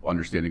the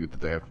understanding that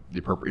they have the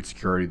appropriate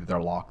security, that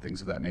they're locked, things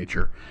of that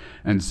nature.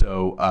 And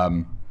so,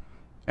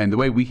 and the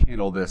way we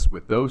handle this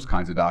with those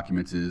kinds of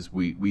documents is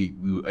we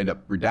end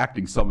up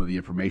redacting some of the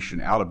information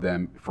out of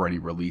them for any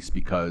release,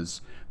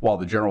 because while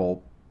the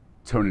general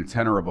tone and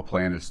tenor of a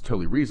plan is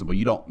totally reasonable,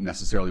 you don't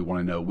necessarily want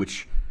to know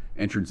which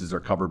entrances are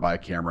covered by a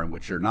camera and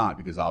which are not,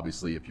 because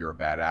obviously if you're a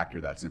bad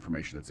actor, that's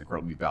information that's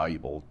incredibly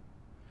valuable.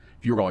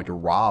 If you're going to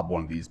rob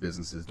one of these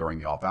businesses during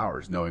the off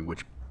hours, knowing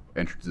which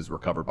entrances were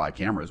covered by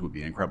cameras would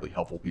be an incredibly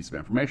helpful piece of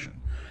information.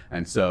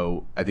 And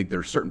so I think there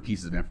are certain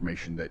pieces of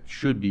information that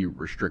should be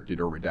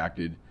restricted or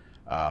redacted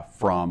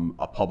from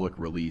a public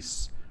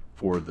release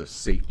for the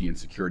safety and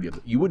security of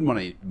it. You wouldn't want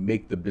to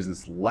make the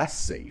business less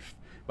safe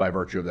by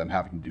virtue of them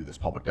having to do this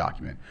public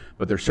document,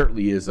 but there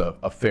certainly is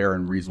a fair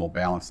and reasonable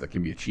balance that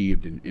can be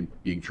achieved in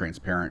being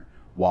transparent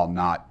while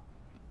not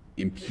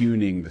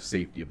impugning the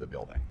safety of the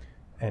building.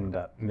 And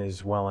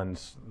Ms.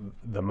 Wellens,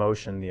 the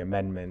motion, the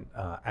amendment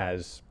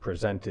as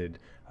presented,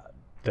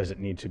 does it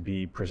need to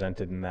be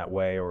presented in that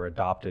way or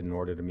adopted in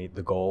order to meet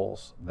the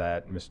goals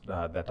that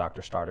that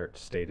Dr. Stoddart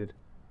stated?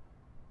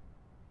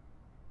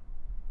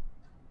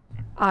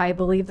 I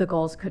believe the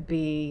goals could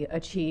be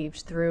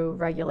achieved through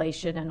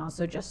regulation and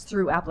also just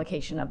through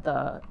application of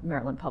the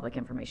Maryland Public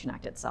Information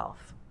Act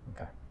itself.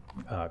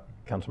 Okay.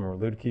 Councilmember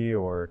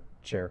Luedeke or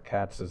Chair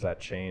Katz, does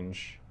that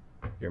change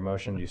your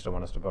motion? Do you still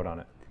want us to vote on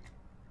it?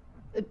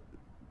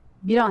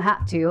 You don't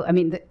have to. I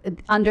mean,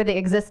 under the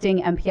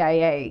existing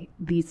MPIA,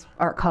 these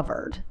are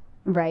covered,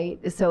 right?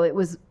 So it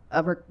was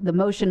the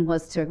motion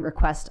was to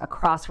request a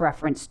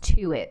cross-reference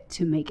to it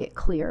to make it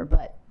clear,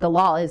 but the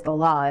law is the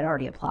law. It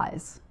already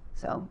applies.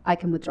 So I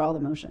can withdraw the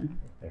motion.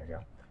 There you go.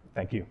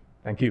 Thank you.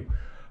 Thank you.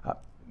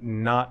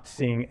 Not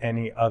seeing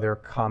any other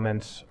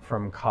comments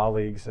from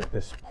colleagues at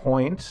this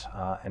point,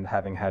 and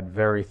having had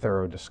very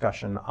thorough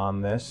discussion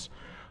on this,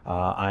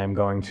 I am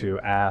going to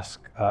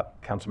ask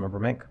Councilmember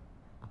Mink.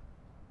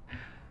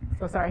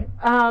 So sorry.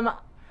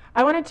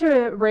 I wanted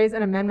to raise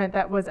an amendment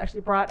that was actually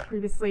brought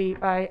previously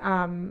by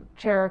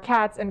Chair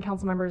Katz and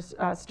Council Members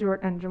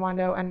Stewart and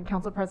Jawando and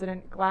Council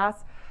President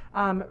Glass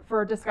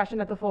for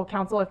discussion at the full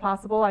council if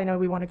possible. I know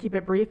we want to keep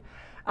it brief,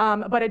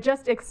 but it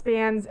just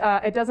expands.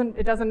 It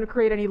doesn't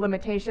create any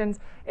limitations.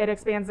 It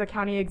expands the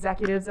county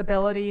executive's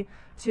ability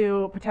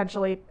to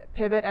potentially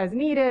pivot as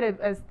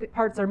needed as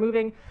parts are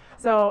moving.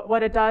 So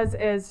what it does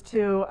is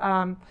to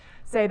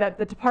say that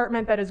the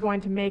department that is going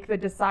to make the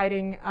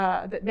decision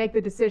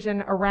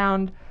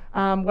around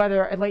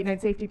whether a late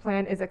night safety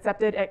plan is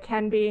accepted, it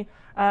can be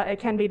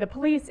the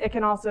police. It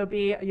can also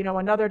be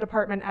another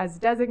department as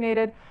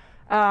designated.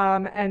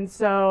 And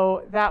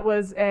so that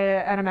was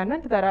an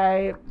amendment that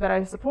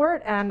I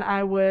support, and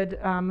I would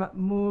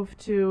move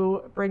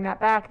to bring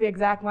that back. The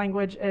exact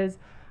language is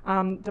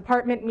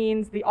department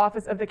means the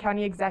office of the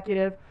county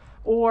executive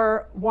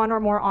or one or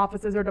more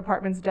offices or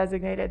departments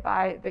designated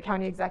by the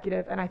county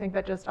executive. And I think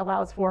that just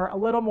allows for a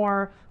little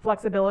more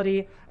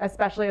flexibility,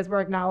 especially as we're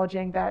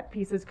acknowledging that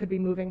pieces could be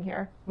moving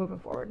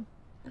forward.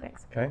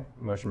 Thanks. Okay,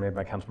 motion made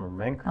by Councilmember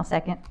Mink. I'll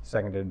second.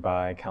 Seconded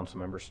by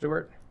Councilmember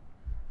Stewart.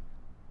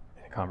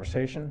 Any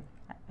conversation?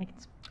 I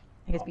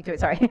can speak to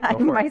it, sorry. Go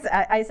for it.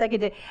 I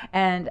second it,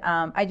 and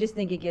I just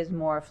think it gives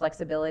more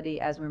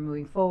flexibility as we're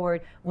moving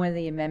forward. One of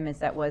the amendments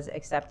that was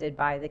accepted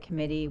by the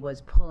committee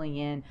was pulling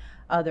in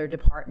other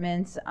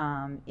departments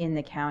in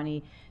the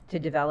county to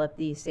develop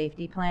these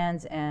safety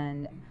plans,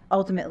 and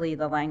ultimately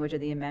the language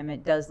of the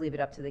amendment does leave it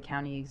up to the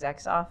county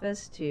exec's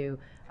office to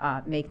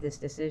make this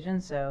decision.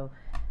 So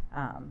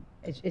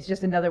It's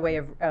just another way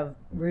of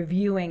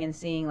reviewing and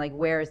seeing like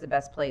where is the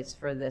best place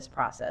for this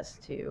process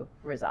to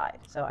reside.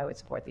 So I would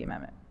support the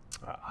amendment.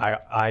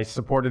 I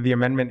supported the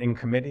amendment in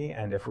committee,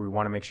 and if we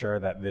want to make sure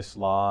that this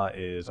law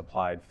is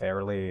applied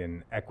fairly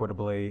and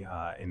equitably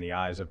in the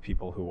eyes of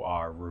people who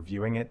are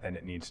reviewing it, then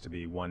it needs to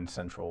be one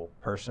central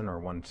person or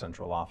one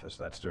central office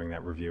that's doing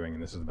that reviewing,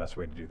 and this is the best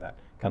way to do that.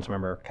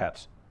 Councilmember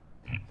Katz.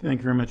 Thank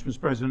you very much, Mr.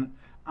 President.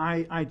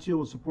 I too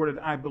will support it.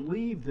 I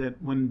believe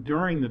that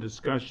during the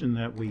discussion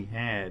that we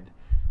had,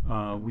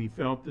 we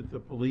felt that the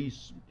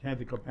police had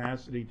the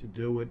capacity to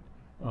do it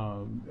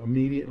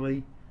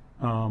immediately.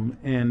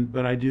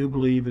 But I do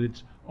believe that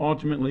it's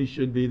ultimately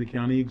should be the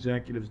county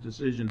executive's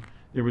decision.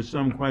 There was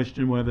some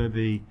question whether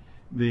the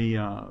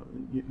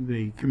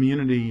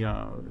community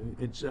that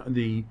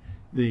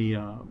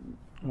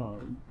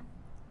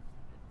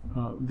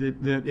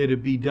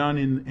it'd be done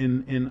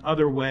in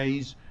other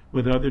ways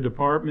with other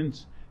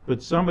departments,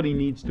 but somebody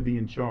needs to be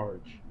in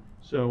charge.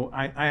 So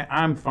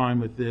I'm fine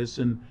with this,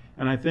 and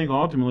I think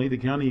ultimately the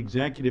county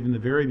executive in the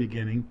very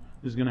beginning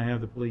is going to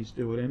have the police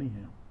do it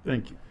anyhow.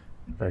 Thank you.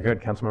 Very good.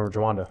 Councilmember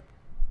Jawanda.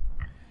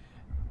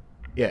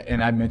 Yeah,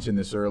 and I mentioned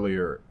this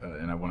earlier,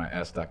 and I want to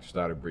ask Dr.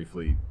 Stoddard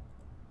briefly.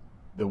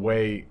 The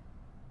way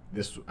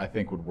this, I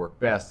think, would work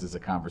best is a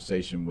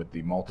conversation with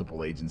the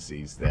multiple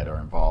agencies that are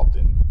involved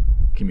in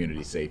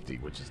community safety,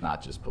 which is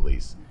not just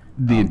police.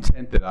 The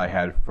intent that I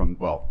had from,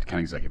 well, the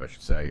county executive, I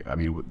should say, I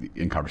mean,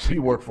 in conversation.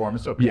 You work for him,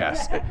 it's okay.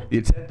 Yes. The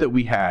intent that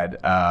we had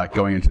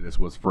going into this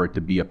was for it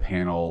to be a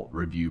panel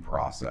review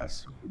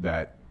process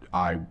that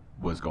I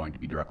was going to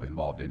be directly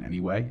involved in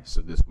anyway,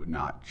 so this would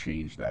not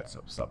change that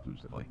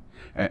substantively.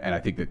 And I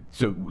think that,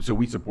 so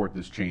we support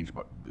this change,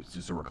 but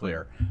just so we're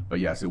clear. But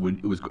yes,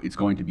 it's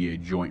going to be a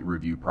joint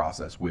review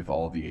process with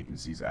all of the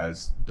agencies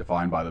as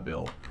defined by the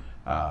bill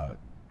to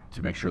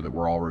make sure that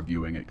we're all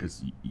reviewing it,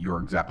 because you're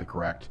exactly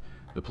correct.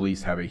 The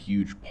police have a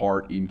huge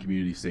part in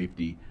community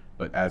safety,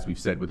 but as we've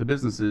said with the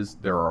businesses,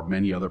 there are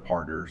many other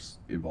partners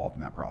involved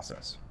in that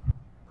process.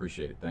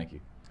 Appreciate it. Thank you.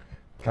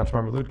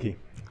 Councilmember Luedtke.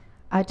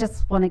 I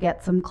just want to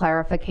get some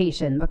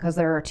clarification because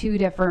there are two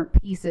different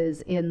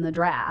pieces in the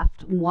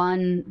draft.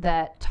 One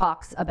that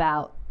talks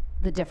about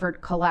the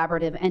different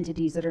collaborative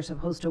entities that are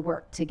supposed to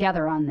work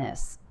together on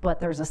this, but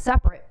there's a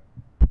separate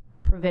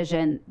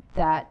provision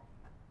that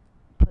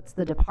puts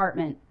the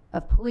Department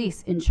of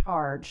Police in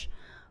charge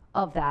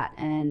of that.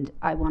 And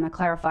I want to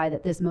clarify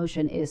that this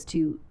motion is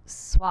to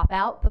swap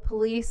out the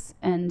police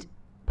and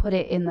put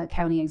it in the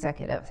county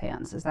executive's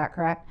hands. Is that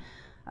correct?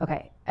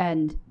 Okay,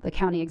 and the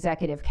county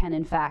executive can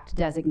in fact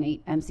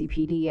designate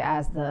MCPD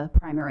as the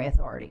primary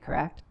authority,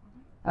 correct?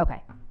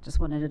 Okay, just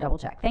wanted to double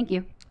check. Thank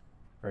you.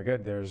 Very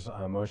good. There's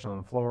a motion on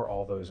the floor.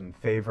 All those in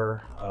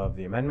favor of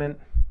the amendment,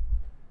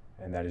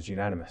 and that is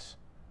unanimous.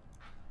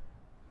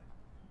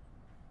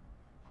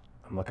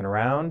 I'm looking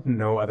around.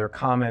 No other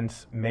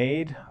comments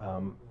made.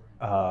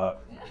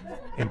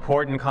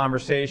 Important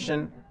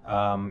conversation.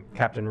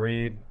 Captain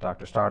Reed,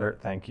 Dr. Stoddard,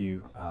 thank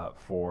you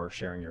for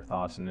sharing your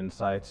thoughts and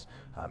insights.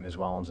 Ms.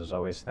 Wellens, as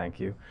always, thank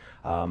you.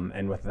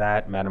 And with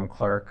that, Madam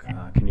Clerk,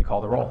 can you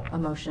call the roll? A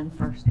motion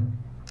first.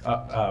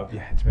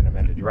 Yeah, it's been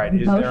amended. You're right.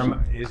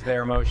 Is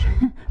there a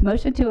motion?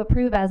 Motion to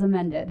approve as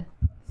amended.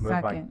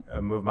 Second.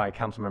 Moved by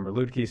Councilmember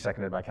Luedtke,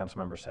 seconded by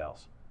Councilmember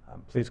Sales.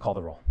 Please call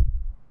the roll.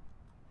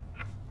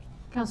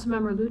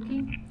 Councilmember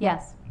Luedtke?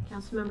 Yes.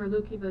 Councilmember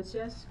Luedtke votes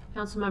yes.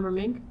 Councilmember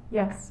Mink?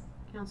 Yes.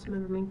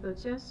 Councilmember Mink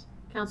votes yes.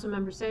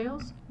 Councilmember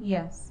Sales?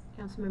 Yes.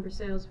 Councilmember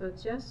Sales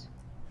votes yes.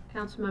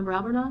 Councilmember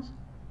Albornoz?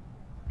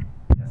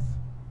 Yes.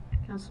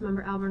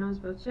 Councilmember Albornoz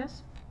votes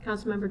yes.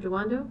 Councilmember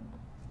Jawando?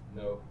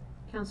 No.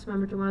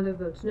 Councilmember Jawando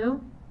votes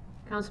no.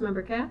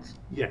 Councilmember Katz?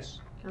 Yes.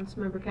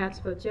 Councilmember Katz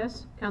votes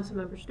yes.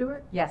 Councilmember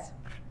Stewart? Yes.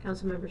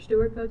 Councilmember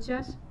Stewart votes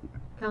yes.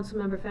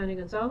 Councilmember Fanny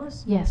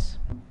Gonzalez? Yes.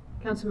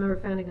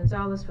 Councilmember Fanny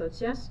Gonzalez votes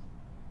yes.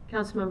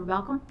 Councilmember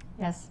Balcom?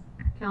 Yes.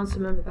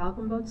 Councilmember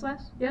Balcom votes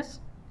yes.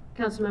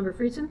 Councilmember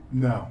Friedson?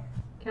 No.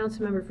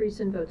 Councilmember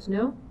Friedson votes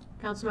no.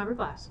 Councilmember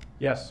Glass?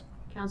 Yes.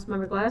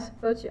 Councilmember Glass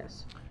votes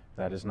yes.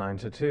 That is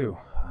 9-2.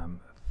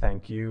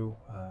 Thank you,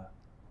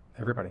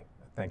 everybody.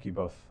 Thank you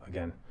both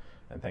again,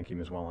 and thank you,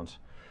 Ms. Wellens.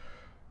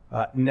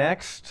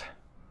 Next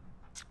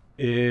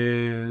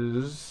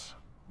is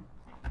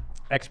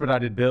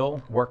expedited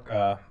bill,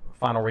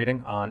 final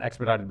reading on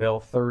expedited bill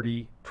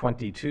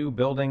 3022,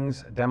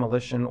 buildings,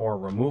 demolition or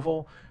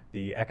removal.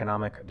 The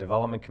Economic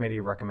Development Committee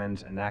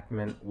recommends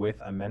enactment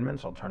with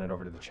amendments. I'll turn it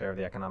over to the chair of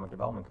the Economic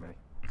Development Committee.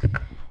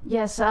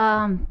 Yes,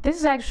 this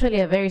is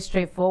actually a very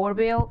straightforward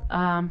bill.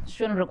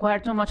 Shouldn't require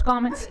too much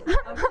comments.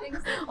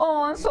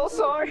 Oh, I'm so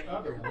sorry.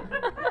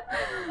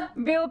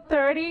 Bill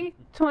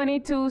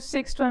 3022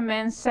 seeks to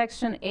amend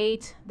Section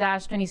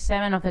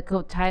 8-27 of the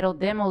code titled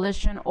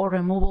Demolition or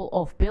Removal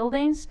of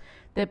Buildings.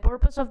 The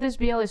purpose of this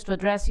bill is to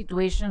address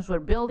situations where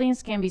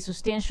buildings can be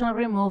substantially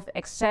removed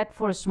except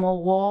for a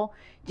small wall,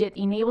 yet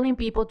enabling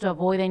people to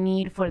avoid the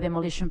need for a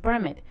demolition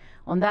permit.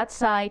 On that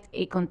site,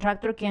 a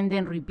contractor can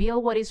then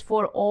rebuild what is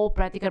for all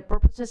practical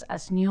purposes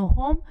as new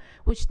home,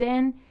 which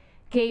then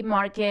can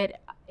market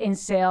and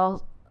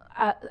sell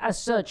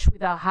as such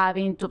without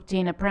having to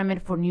obtain a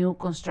permit for new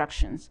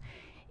constructions.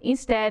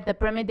 Instead, the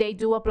permit they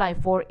do apply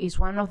for is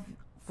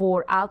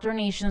for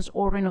alterations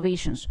or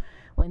renovations.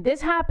 When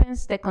this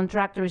happens, the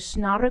contractor is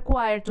not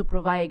required to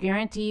provide a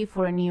guarantee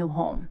for a new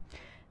home.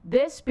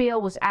 This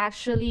bill was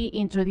actually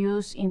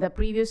introduced in the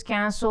previous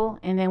council,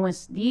 and then when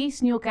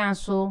this new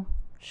council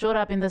showed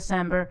up in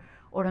December,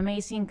 our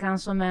amazing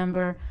council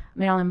member,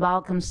 Marilyn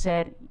Balcom,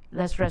 said,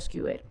 let's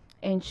rescue it.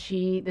 And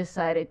she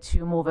decided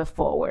to move it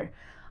forward.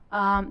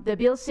 The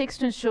bill seeks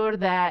to ensure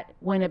that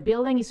when a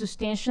building is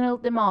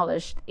substantially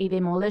demolished, a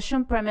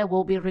demolition permit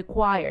will be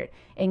required,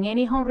 and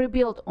any home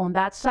rebuilt on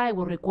that site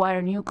will require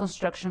a new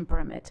construction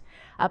permit.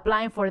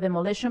 Applying for a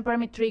demolition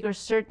permit triggers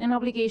certain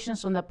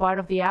obligations on the part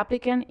of the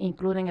applicant,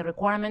 including a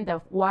requirement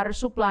that water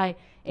supply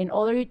and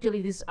other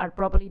utilities are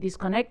properly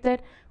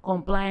disconnected,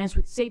 compliance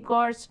with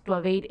safeguards to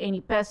evade any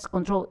pest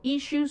control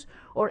issues,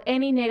 or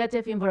any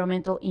negative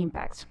environmental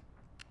impacts.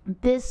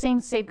 These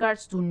same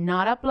safeguards do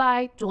not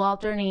apply to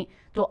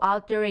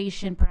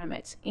alteration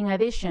permits. In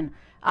addition,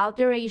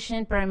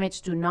 alteration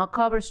permits do not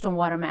cover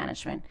stormwater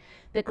management.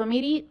 The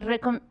committee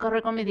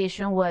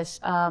recommendation was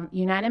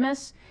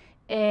unanimous,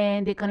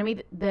 and the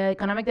Economic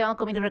Development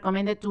Committee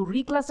recommended to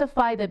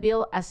reclassify the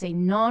bill as a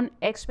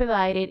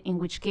non-expedited, in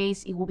which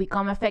case it will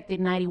become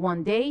effective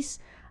 91 days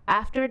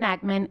after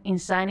enactment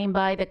and signing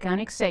by the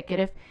county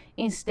executive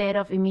instead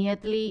of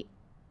immediately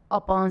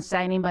upon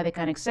signing by the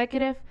county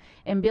executive.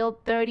 And Bill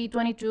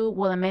 3022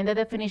 will amend the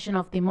definition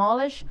of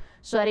demolish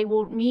so that it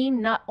will mean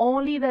not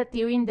only the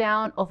tearing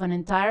down of an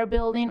entire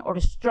building or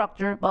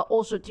structure, but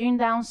also tearing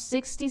down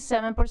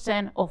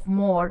 67% or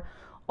more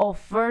of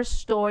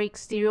first-story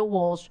exterior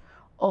walls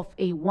of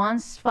a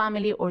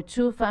one-family or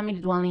two-family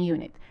dwelling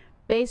unit.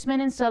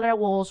 Basement and cellar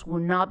walls will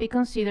not be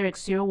considered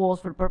exterior walls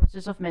for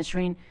purposes of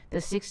measuring the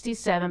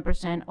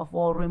 67% of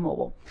wall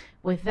removal.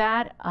 With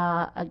that,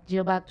 I'll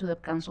yield back to the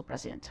council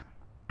president.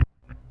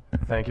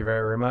 Thank you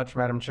very much,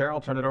 Madam Chair.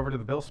 I'll turn it over to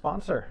the bill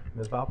sponsor,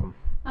 Ms. Balcom.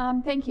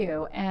 Thank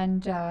you.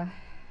 And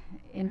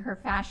in her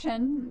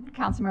fashion,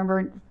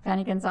 Councilmember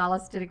Fanny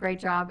Gonzalez did a great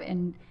job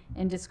in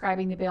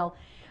describing the bill.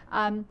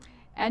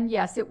 And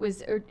yes, it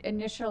was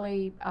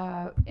initially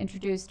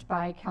introduced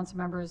by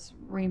Councilmembers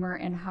Reamer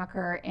and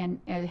Hucker, and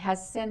it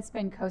has since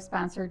been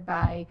co-sponsored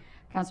by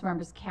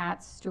Councilmembers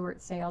Katz, Stewart,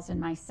 Sales, and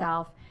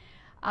myself.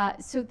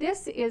 So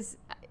this is,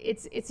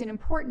 it's an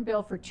important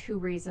bill for two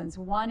reasons.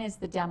 One is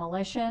the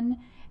demolition,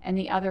 and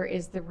the other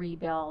is the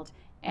rebuild.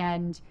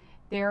 And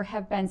there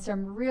have been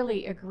some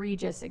really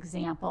egregious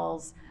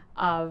examples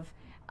of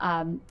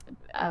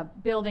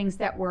buildings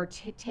that were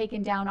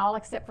taken down, all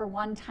except for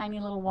one tiny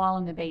little wall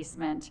in the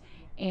basement.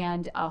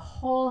 And a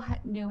whole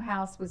new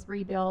house was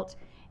rebuilt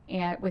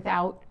and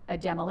without a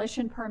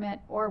demolition permit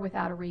or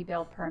without a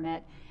rebuild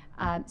permit.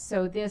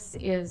 So this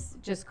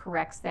just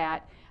corrects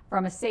that.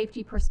 From a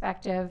safety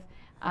perspective,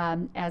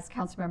 as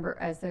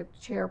the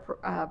chair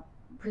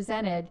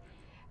presented,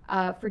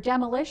 for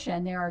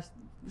demolition, there are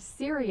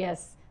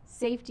serious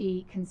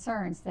safety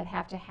concerns that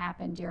have to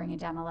happen during a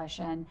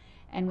demolition.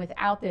 And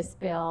without this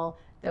bill,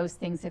 those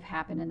things have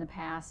happened in the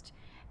past.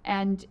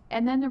 And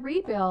then the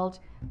rebuild,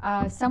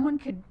 someone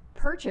could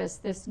purchase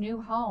this new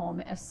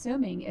home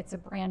assuming it's a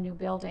brand new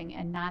building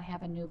and not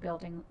have a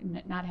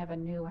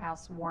new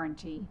house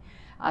warranty.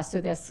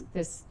 So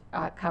this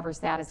covers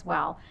that as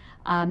well.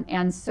 And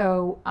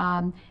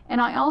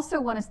I also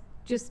want to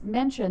just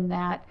mention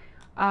that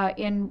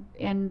in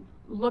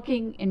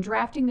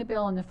drafting the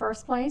bill in the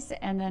first place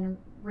and then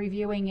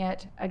reviewing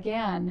it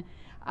again,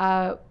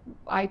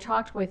 I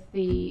talked with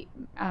the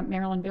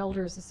Maryland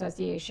Builders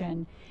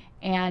Association,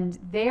 and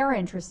they're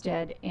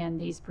interested in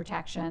these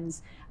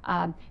protections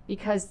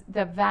because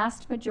the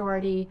vast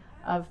majority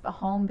of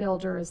home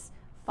builders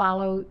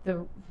follow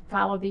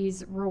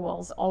these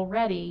rules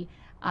already,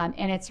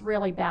 and it's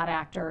really bad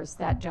actors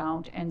that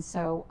don't. And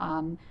so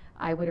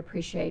I would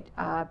appreciate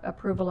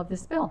approval of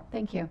this bill.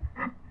 Thank you.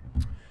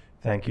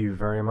 Thank you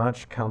very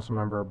much,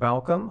 Councilmember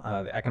Balcom.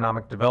 The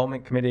Economic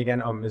Development Committee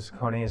again. Oh, Ms.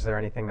 Coney, is there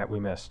anything that we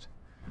missed?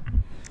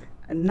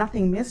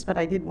 Nothing missed, but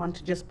I did want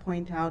to just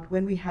point out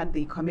when we had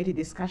the committee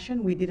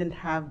discussion, we didn't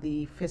have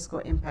the fiscal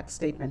impact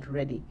statement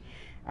ready.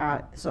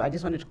 So I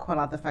just wanted to call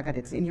out the fact that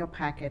it's in your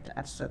packet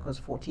at circles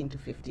 14 to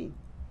 15.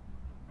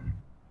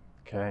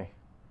 Okay.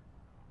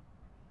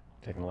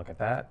 Taking a look at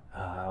that.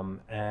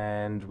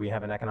 And we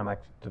have an Economic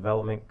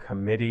Development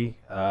Committee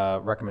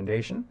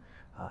recommendation.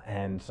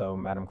 And so,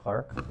 Madam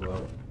Clerk,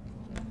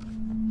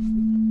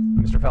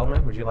 Mr.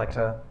 Feldman, would you like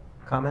to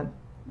comment?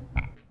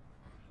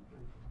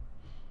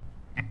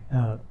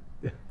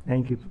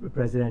 Thank you,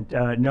 President.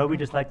 No, we'd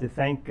just like to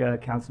thank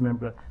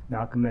Councilmember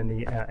Malcolm and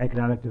the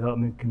Economic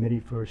Development Committee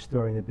for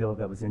storing the bill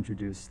that was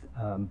introduced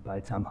by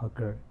Tom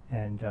Hooker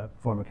and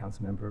former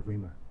Councilmember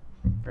Reamer.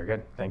 Very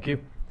good. Thank you.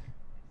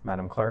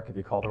 Madam Clerk, if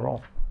you call the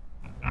roll.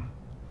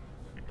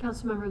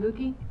 Councilmember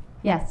Lukey?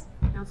 Yes.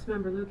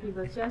 Councilmember Lukey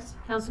votes yes.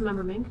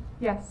 Councilmember Mink?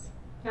 Yes.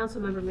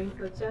 Councilmember Mink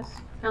votes yes.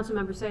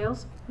 Councilmember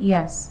Sales?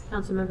 Yes.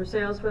 Councilmember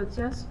Sales votes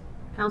yes.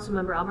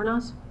 Councilmember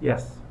Albornoz?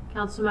 Yes.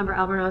 Councilmember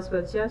Albornoz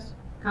votes yes.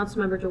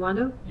 Councilmember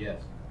Jawando?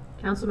 Yes.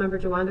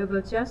 Councilmember Jawando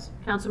votes yes.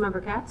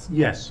 Councilmember Katz?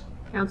 Yes.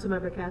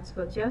 Councilmember Katz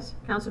votes yes.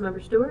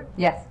 Councilmember Stewart?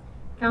 Yes.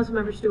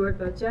 Councilmember Stewart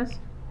votes yes.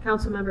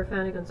 Councilmember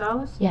Fani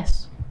Gonzalez?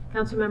 Yes.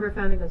 Councilmember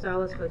Fani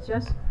Gonzalez votes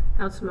yes.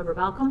 Councilmember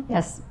Balcom?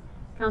 Yes.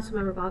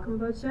 Councilmember Balcom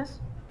votes yes.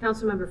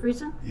 Councilmember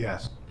Friesen?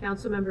 Yes.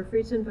 Councilmember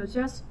Friesen votes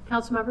yes.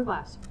 Councilmember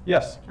Glass?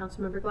 Yes.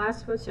 Councilmember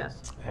Glass votes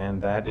yes.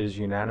 And that is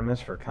unanimous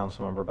for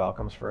Councilmember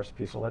Balcom's first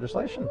piece of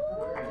legislation.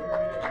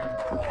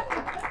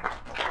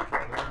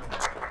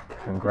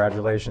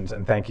 Congratulations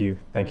and thank you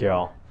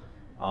all,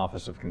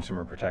 Office of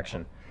Consumer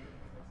Protection.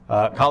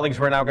 Colleagues,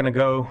 we're now going to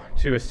go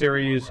to a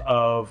series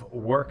of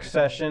work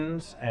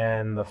sessions,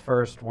 and the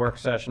first work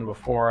session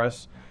before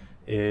us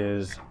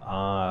is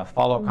a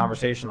follow-up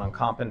conversation on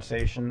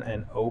compensation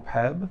and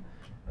OPEB,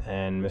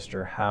 and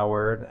Mr.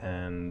 Howard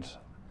and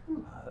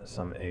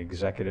some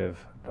executive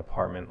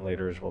department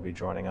leaders will be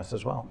joining us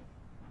as well.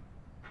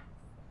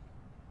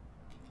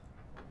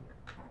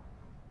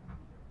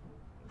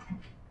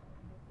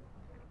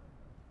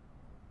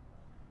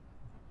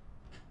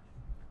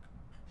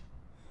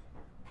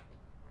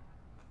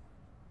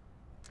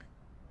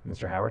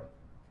 Mr. Howard?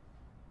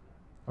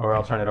 Or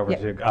I'll turn it over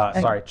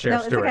to, Chair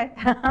Stewart.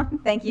 It's okay.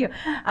 Thank you.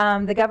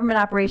 The Government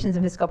Operations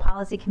and Fiscal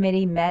Policy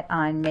Committee met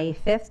on May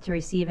 5th to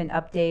receive an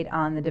update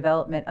on the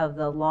development of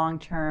the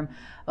long-term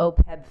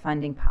OPEB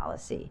funding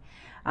policy.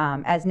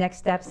 As next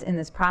steps in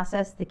this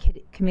process, the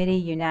committee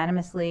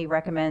unanimously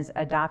recommends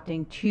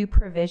adopting 2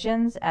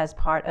 provisions as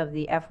part of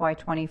the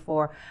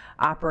FY24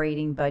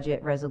 operating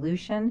budget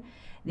resolution.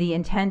 The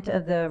intent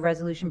of the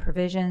resolution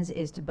provisions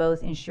is to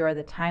both ensure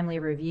the timely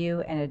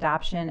review and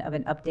adoption of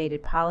an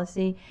updated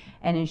policy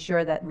and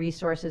ensure that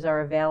resources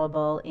are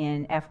available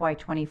in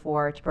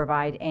FY24 to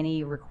provide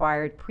any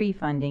required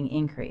pre-funding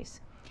increase.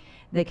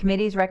 The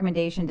committee's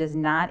recommendation does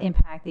not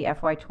impact the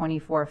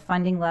FY24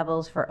 funding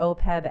levels for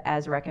OPEB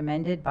as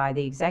recommended by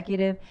the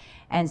executive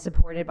and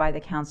supported by the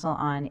council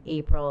on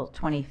April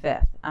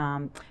 25th.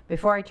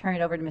 Before I turn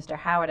it over to Mr.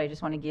 Howard, I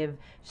just want to give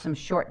some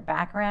short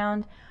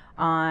background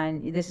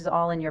on, this is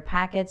all in your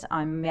packets.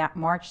 On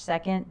March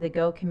 2nd, the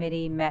GO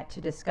committee met to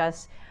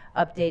discuss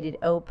updated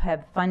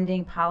OPEB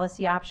funding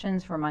policy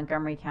options for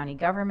Montgomery County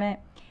government.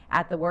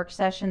 At the work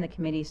session, the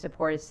committee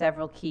supported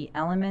several key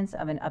elements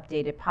of an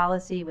updated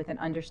policy with an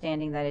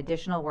understanding that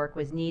additional work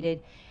was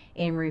needed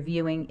in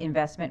reviewing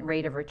investment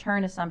rate of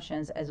return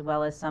assumptions as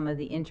well as some of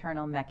the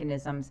internal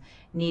mechanisms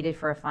needed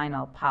for a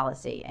final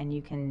policy. And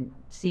you can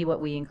see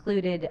what we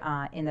included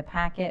in the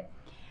packet.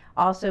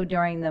 Also,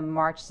 during the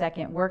March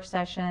 2nd work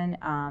session,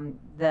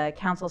 the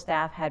council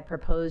staff had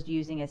proposed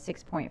using a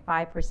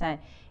 6.5%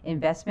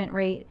 investment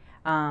rate.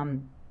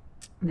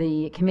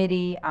 The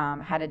committee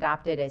had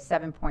adopted a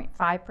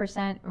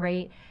 7.5%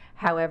 rate.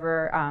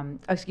 However,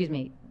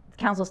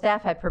 council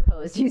staff had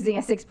proposed using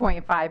a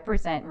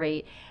 6.5%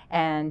 rate,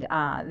 and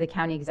the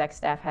county exec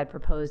staff had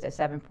proposed a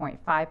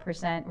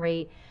 7.5%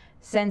 rate.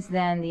 Since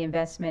then, the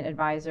investment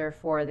advisor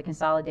for the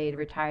Consolidated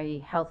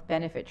Retiree Health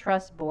Benefit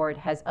Trust Board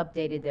has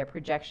updated their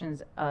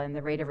projections in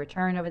the rate of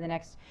return over the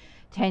next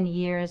 10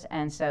 years,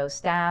 and so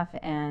staff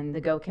and the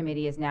GO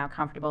committee is now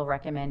comfortable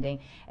recommending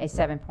a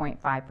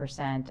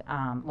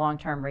 7.5%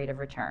 long-term rate of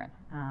return.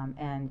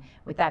 And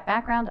with that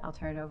background, I'll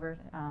turn it over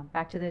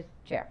back to the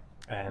chair.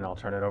 And I'll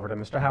turn it over to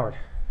Mr. Howard.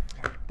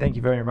 Thank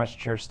you very much,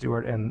 Chair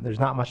Stewart, and there's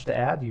not much to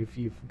add.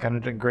 You've kind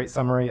of done a great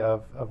summary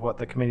of what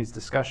the committee's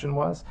discussion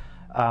was.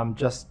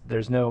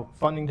 There's no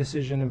funding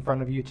decision in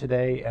front of you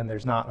today, and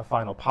there's not a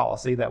final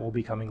policy that will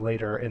be coming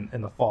later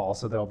in the fall.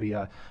 So there'll be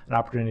an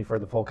opportunity for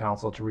the full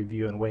council to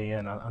review and weigh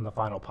in on the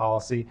final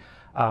policy.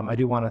 I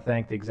do want to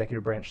thank the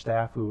executive branch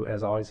staff, who,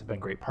 as always, have been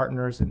great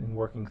partners in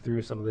working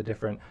through some of the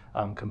different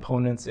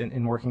components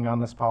in working on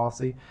this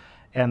policy.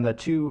 And the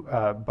 2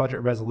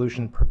 budget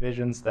resolution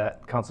provisions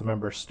that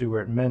Councilmember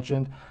Stewart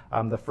mentioned,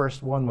 the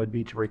first one would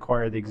be to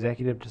require the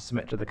executive to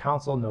submit to the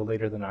council no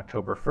later than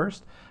October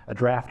 1st a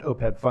draft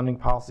OPEB funding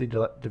policy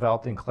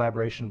developed in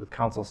collaboration with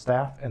council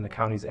staff and the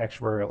county's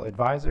actuarial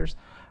advisors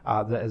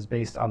that is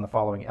based on the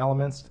following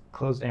elements: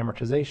 closed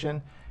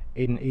amortization,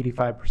 an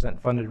 85%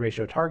 funded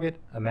ratio target,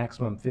 a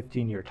maximum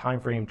 15-year time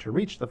frame to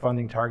reach the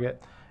funding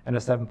target, and a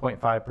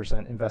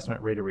 7.5%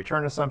 investment rate of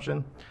return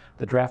assumption.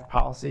 The draft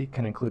policy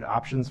can include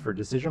options for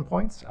decision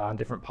points on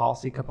different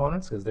policy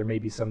components, because there may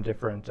be some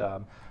different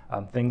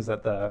things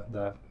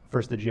that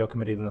first the GO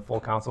committee and the full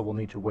council will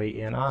need to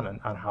weigh in on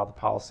how the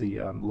policy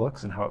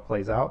looks and how it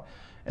plays out.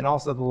 And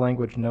also the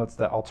language notes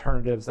that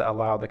alternatives that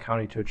allow the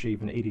county to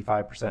achieve an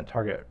 85%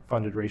 target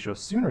funded ratio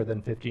sooner than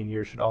 15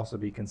 years should also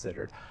be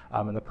considered.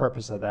 And the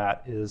purpose of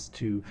that is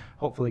to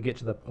hopefully get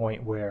to the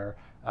point where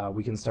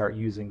we can start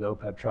using the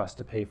OPEB trust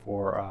to pay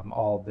for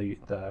all the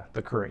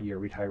current year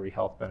retiree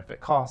health benefit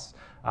costs,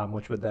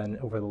 which would then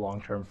over the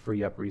long term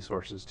free up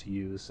resources to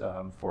use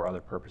for other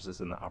purposes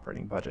in the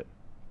operating budget.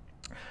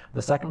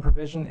 The second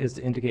provision is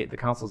to indicate the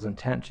council's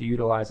intent to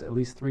utilize at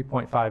least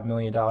 $3.5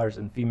 million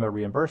in FEMA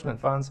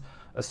reimbursement funds,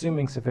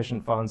 assuming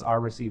sufficient funds are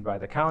received by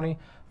the county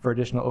for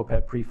additional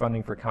OPEB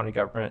pre-funding for county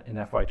government in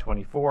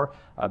FY24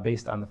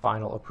 based on the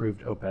final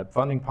approved OPEB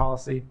funding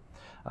policy.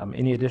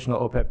 Any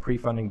additional OPEB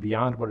pre-funding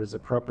beyond what is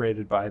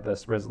appropriated by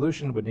this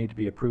resolution would need to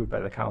be approved by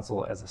the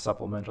council as a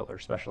supplemental or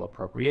special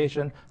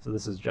appropriation. So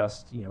this is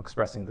just,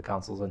 expressing the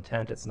council's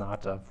intent. It's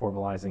not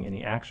formalizing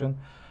any action.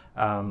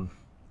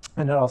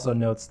 And it also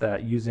notes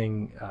that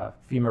using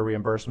FEMA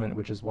reimbursement,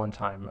 which is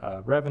one-time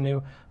revenue,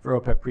 for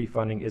OPEB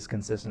pre-funding is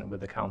consistent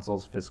with the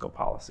council's fiscal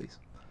policies.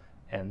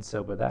 And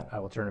so with that, I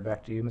will turn it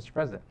back to you, Mr.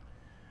 President.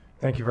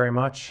 Thank you very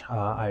much.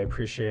 I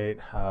appreciate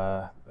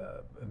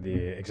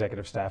the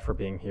executive staff for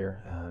being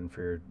here and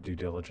for your due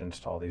diligence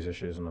to all these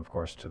issues, and of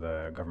course to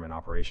the Government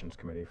Operations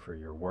Committee for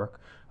your work.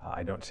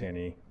 I don't see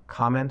any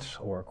comments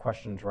or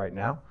questions right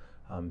now,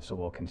 so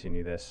we'll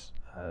continue this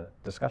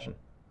discussion.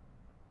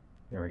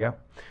 There we go.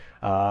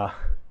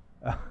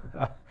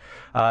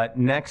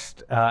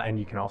 Next, and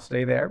you can all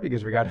stay there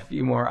because we got a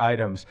few more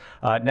items.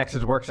 Next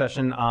is work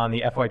session on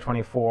the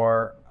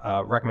FY24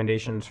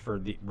 recommendations for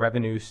the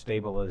Revenue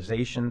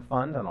Stabilization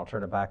Fund, and I'll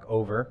turn it back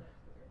over.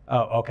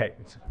 Oh, okay.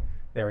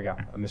 There we go,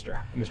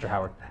 Mr.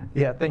 Howard.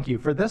 Yeah, thank you.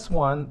 For this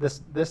one, this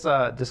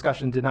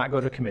discussion did not go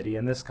to committee,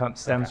 and this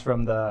stems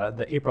from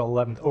the April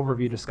 11th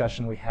overview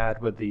discussion we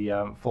had with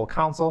the full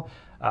council,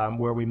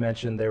 where we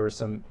mentioned there were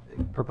some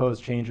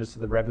proposed changes to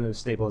the Revenue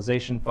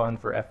Stabilization Fund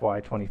for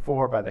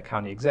FY24 by the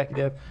county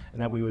executive,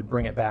 and that we would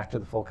bring it back to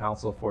the full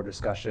council for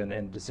discussion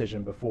and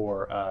decision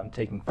before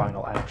taking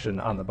final action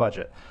on the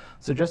budget.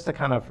 So just to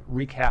kind of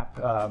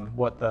recap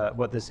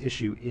what this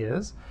issue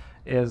is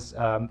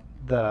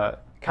the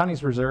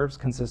county's reserves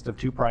consist of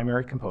two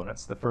primary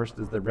components. The first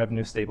is the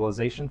Revenue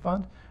Stabilization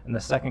Fund, and the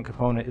second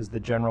component is the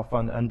General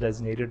Fund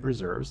Undesignated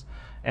Reserves.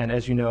 And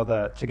as you know,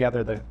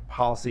 together the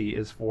policy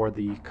is for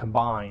the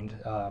combined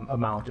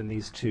amount in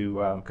these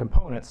two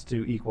components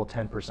to equal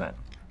 10%.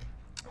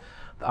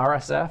 The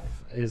RSF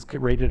is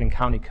rated in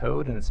county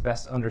code, and it's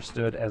best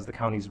understood as the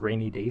county's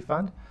rainy day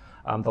fund.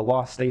 The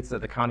law states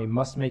that the county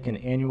must make an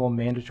annual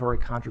mandatory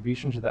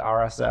contribution to the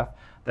RSF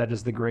that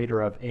is the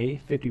greater of A,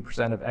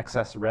 50% of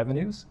excess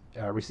revenues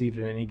received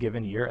in any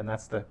given year, and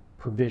that's the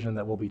provision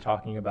that we'll be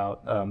talking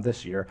about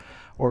this year,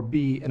 or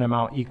B, an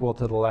amount equal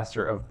to the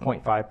lesser of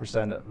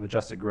 0.5% of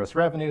adjusted gross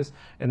revenues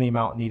and the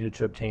amount needed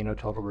to obtain a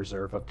total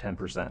reserve of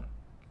 10%.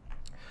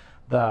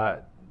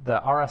 The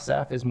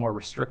RSF is more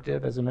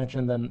restrictive, as I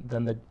mentioned,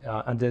 than the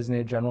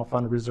undesignated general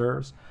fund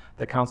reserves.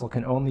 The council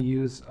can only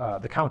use,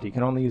 the county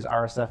can only use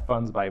RSF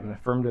funds by an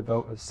affirmative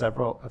vote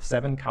of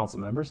 7 council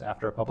members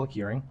after a public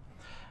hearing.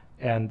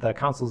 And the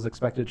council is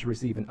expected to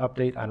receive an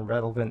update on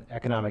relevant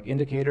economic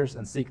indicators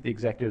and seek the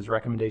executive's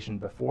recommendation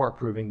before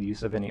approving the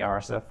use of any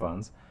RSF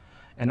funds.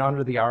 And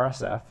under the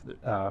RSF,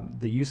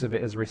 the use of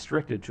it is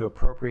restricted to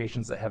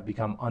appropriations that have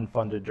become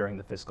unfunded during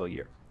the fiscal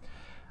year.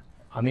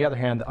 On the other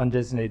hand, the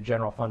undesignated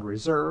general fund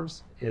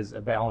reserves is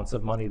a balance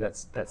of money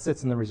that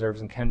sits in the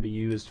reserves and can be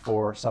used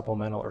for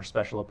supplemental or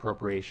special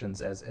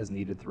appropriations as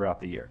needed throughout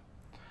the year.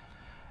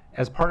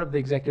 As part of the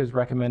executive's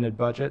recommended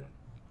budget,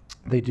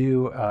 they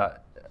do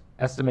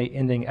estimate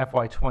ending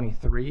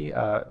FY23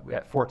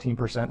 at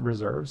 14%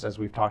 reserves, as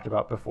we've talked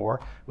about before,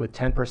 with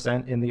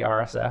 10% in the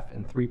RSF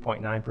and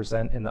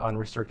 3.9% in the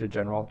unrestricted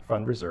general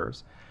fund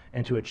reserves.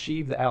 And to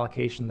achieve the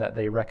allocation that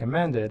they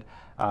recommended,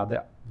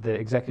 the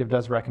executive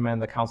does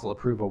recommend the council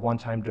approve a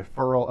one-time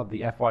deferral of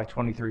the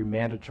FY23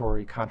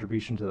 mandatory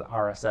contribution to the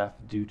RSF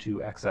due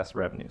to excess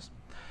revenues.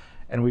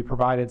 And we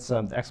provided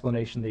some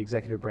explanation the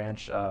executive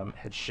branch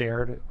had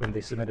shared when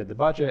they submitted the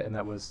budget, and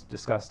that was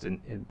discussed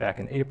back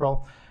in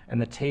April. And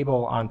the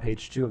table on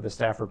page 2 of the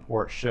staff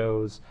report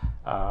shows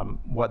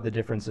what the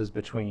difference is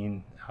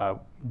between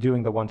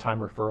doing the one-time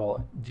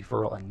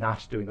deferral and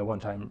not doing the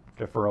one-time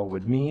deferral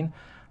would mean.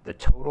 The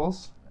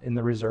totals in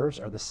the reserves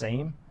are the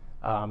same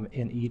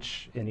in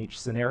each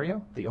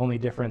scenario. The only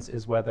difference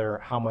is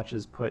how much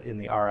is put in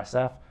the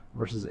RSF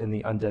versus in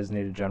the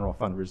undesignated general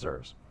fund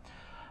reserves.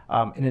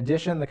 In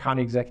addition, the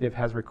county executive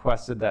has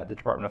requested that the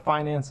Department of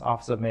Finance,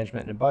 Office of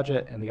Management and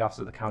Budget, and the Office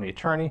of the County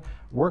Attorney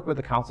work with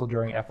the council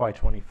during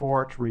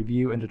FY24 to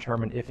review and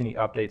determine if any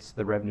updates to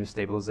the Revenue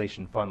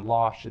Stabilization Fund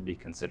law should be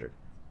considered.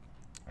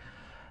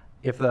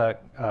 If the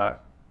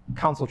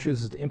council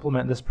chooses to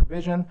implement this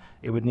provision,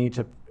 it would need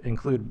to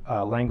include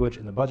language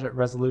in the budget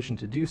resolution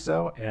to do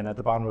so, and at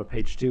the bottom of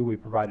page 2 we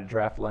provided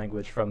draft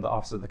language from the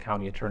Office of the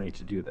County Attorney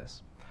to do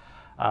this.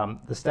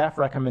 The staff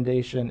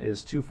recommendation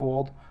is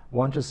twofold.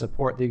 One, to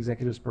support the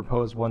executive's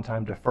proposed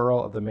one-time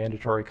deferral of the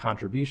mandatory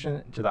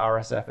contribution to the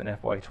RSF in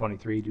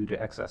FY23 due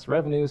to excess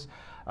revenues.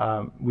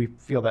 We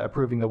feel that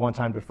approving the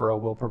one-time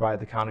deferral will provide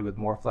the county with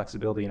more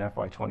flexibility in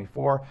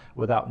FY24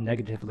 without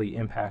negatively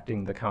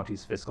impacting the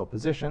county's fiscal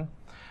position.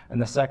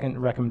 And the second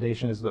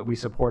recommendation is that we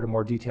support a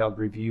more detailed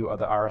review of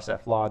the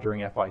RSF law during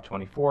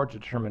FY24 to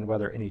determine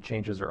whether any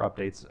changes or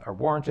updates are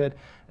warranted.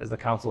 As the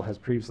council has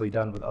previously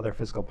done with other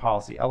fiscal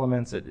policy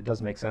elements, it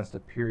does make sense to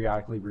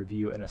periodically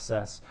review and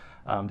assess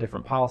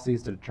different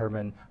policies to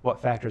determine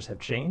what factors have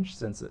changed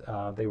since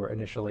they were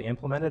initially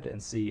implemented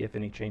and see if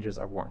any changes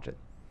are warranted.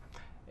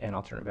 And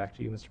I'll turn it back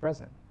to you, Mr.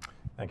 President.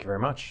 Thank you very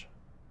much.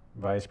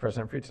 Vice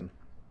President Friedson.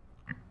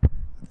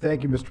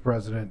 Thank you, Mr.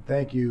 President.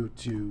 Thank you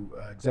to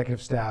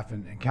executive staff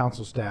and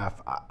council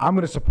staff. I'm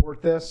going to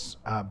support this,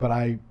 but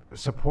I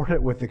support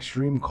it with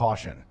extreme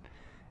caution.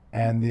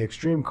 And the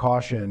extreme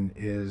caution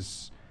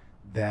is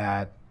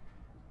that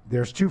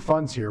there's two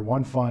funds here.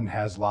 One fund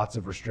has lots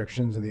of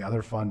restrictions and the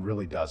other fund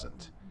really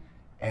doesn't.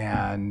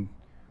 And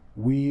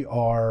we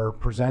are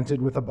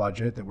presented with a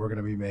budget that we're going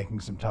to be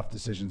making some tough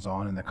decisions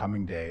on in the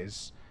coming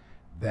days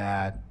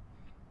that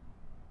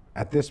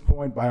at this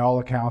point, by all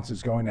accounts,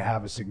 is going to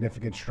have a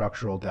significant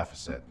structural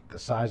deficit. The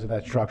size of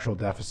that structural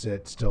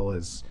deficit still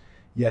is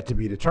yet to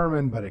be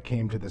determined, but it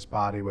came to this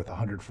body with a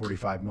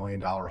 $145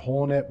 million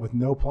hole in it with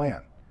no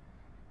plan,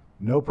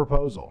 no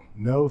proposal,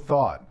 no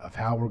thought of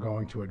how we're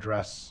going to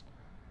address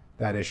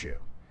that issue.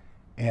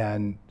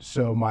 And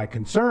so my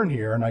concern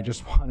here, and I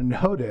just want to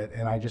note it,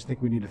 and I just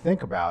think we need to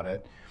think about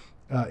it,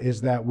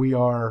 is that we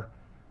are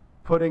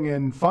putting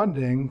in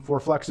funding for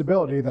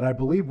flexibility that I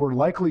believe we're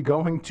likely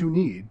going to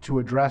need to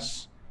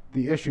address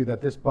the issue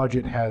that this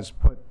budget has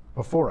put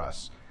before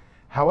us.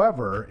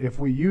 However, if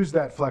we use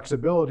that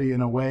flexibility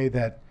in a way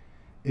that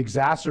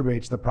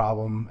exacerbates the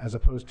problem as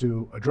opposed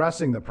to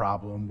addressing the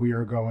problem, we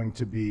are going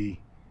to be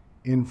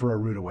in for a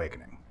rude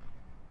awakening.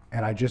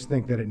 And I just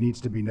think that it needs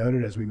to be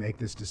noted as we make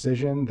this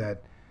decision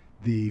that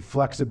the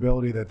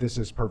flexibility that this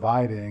is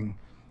providing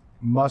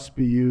must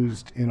be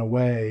used in a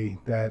way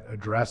that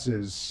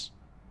addresses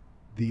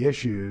the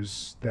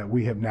issues that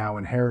we have now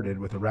inherited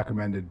with a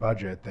recommended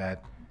budget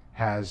that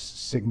has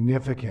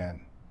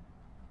significant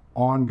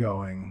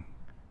ongoing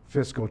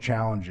fiscal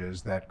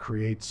challenges that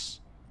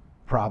creates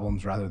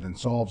problems rather than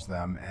solves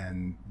them.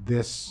 And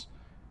this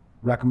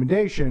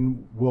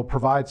recommendation will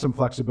provide some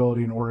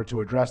flexibility in order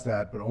to address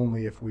that, but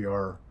only if we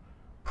are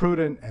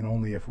prudent and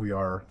only if we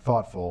are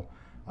thoughtful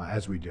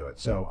as we do it.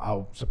 So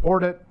I'll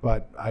support it,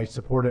 but I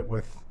support it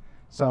with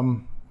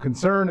some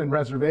concern and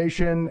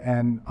reservation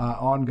and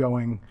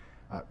ongoing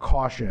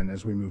caution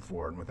as we move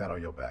forward. And with that, I'll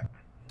yield back.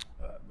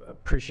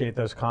 Appreciate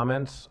those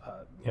comments.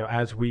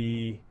 As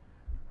we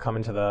come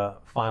into the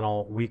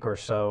final week or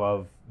so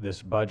of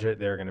this budget,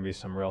 there are going to be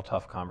some real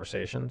tough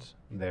conversations.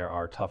 There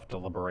are tough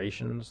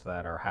deliberations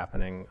that are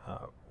happening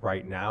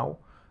right now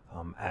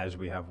as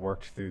we have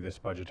worked through this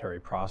budgetary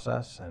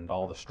process, and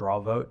all the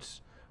straw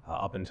votes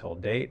up until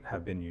date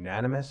have been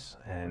unanimous,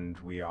 and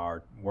we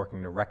are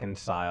working to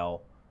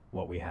reconcile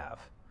what we have.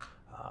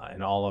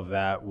 And all of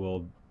that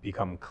will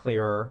become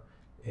clearer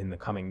in the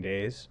coming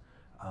days,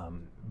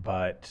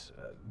 but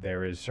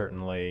there is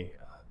certainly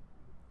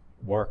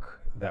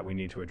work that we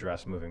need to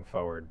address moving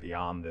forward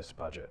beyond this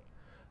budget,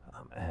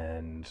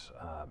 and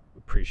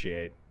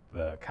appreciate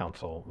the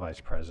Council Vice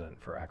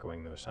President for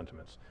echoing those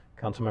sentiments.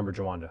 Councilmember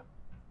Jawanda.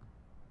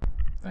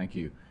 Thank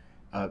you.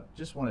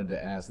 Just wanted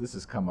to ask, this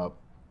has come up,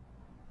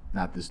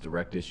 not this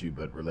direct issue,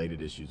 but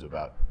related issues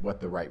about what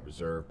the right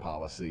reserve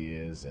policy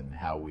is and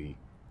how we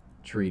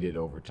treat it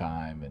over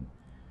time.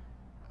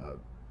 And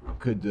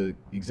could the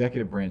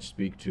executive branch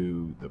speak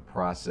to the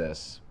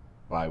process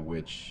by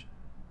which,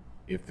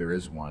 if there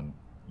is one,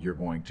 you're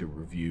going to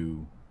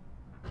review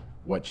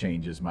what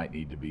changes might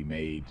need to be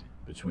made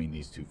between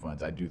these two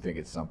funds? I do think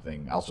it's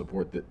something, I'll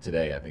support that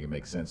today. I think it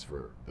makes sense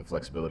for the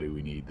flexibility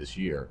we need this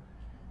year.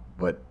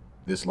 But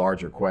this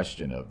larger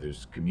question of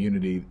there's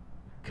community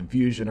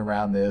confusion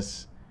around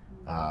this,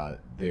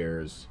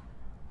 there's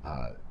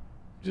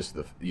just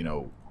the,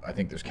 I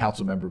think there's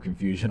council member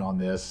confusion on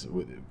this,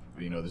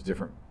 there's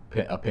different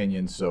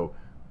opinions. So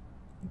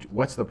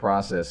what's the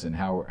process and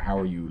how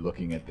are you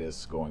looking at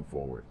this going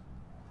forward?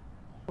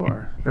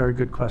 Sure. Very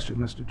good question,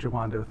 Mr.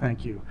 Jawando.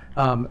 Thank you.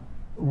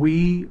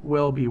 We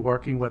will be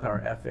working with our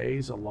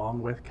FAs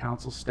along with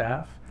council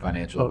staff.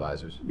 Financial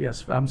advisors.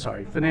 Yes, I'm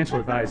sorry, financial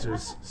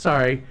advisors.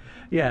 Sorry.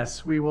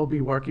 Yes, we will be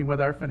working with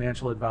our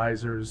financial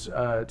advisors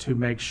to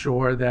make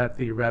sure that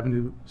the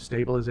Revenue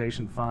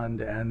Stabilization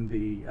Fund and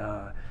the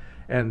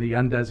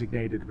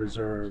undesignated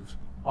reserves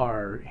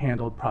are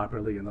handled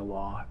properly in the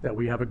law, that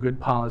we have a good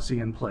policy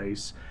in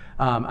place.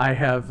 I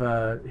have,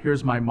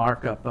 here's my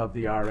markup of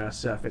the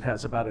RSF. It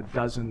has about a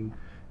dozen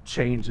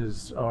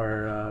changes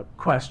or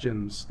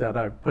questions that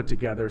I've put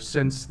together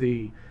since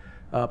the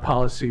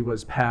policy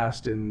was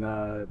passed in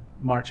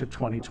March of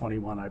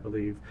 2021, I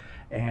believe.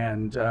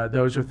 And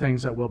those are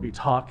things that we'll be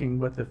talking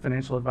with the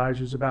financial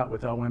advisors about,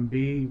 with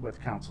OMB, with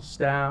council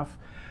staff,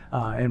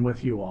 and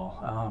with you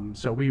all.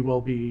 So we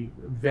will be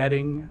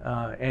vetting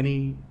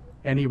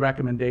any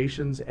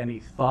recommendations, any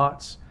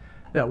thoughts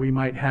that we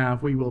might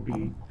have. We will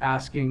be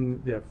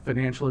asking the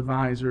financial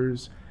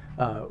advisors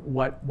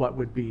what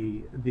would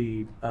be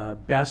the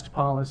best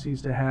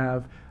policies to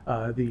have.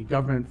 The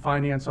Government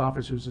Finance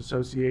Officers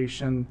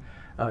Association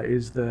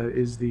is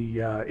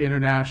the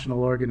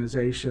international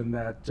organization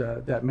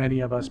that many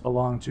of us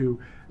belong to.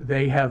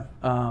 They have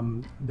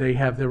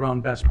their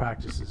own best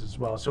practices as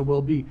well. So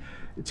we'll be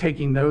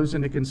taking those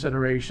into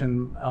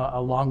consideration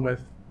along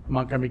with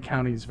Montgomery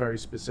County's very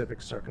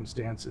specific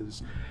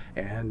circumstances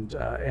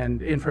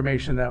and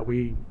information that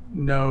we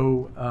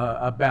know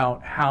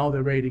about how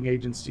the rating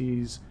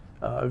agencies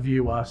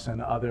view us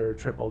and other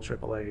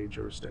AAA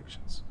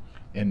jurisdictions.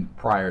 And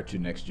prior to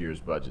next year's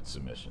budget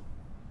submission.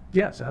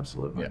 Yes,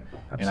 absolutely. Yeah.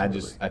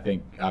 Absolutely. And I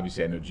think,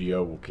 obviously I know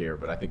GO will care,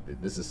 but I think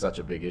that this is such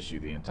a big issue,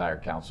 the entire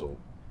council,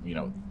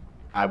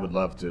 I would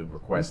love to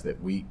request that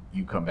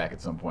you come back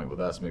at some point with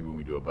us, maybe when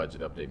we do a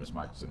budget update, Ms.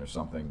 Michelson, or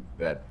something,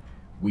 that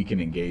we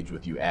can engage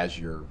with you as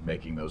you're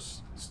making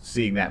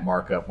seeing that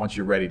markup, once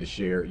you're ready to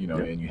share,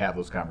 and you have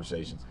those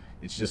conversations.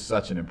 It's just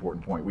such an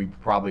important point. We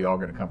probably all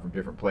going to come from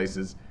different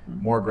places,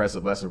 more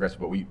aggressive, less aggressive,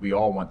 but we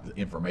all want the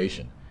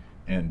information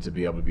and to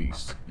be able to be,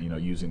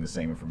 using the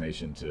same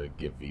information to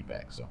give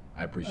feedback. So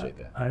I appreciate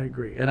that. I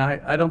agree. And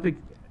I don't think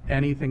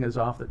anything is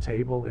off the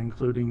table,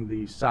 including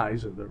the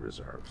size of the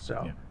reserve.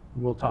 So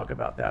we'll talk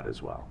about that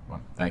as well.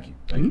 Thank you.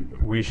 Thank you.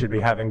 We should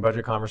be having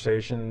budget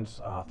conversations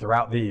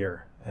throughout the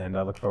year, and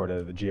I look forward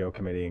to the GO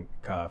committee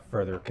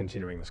further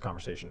continuing this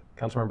conversation.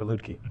 Councilmember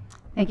Lutke.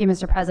 Thank you,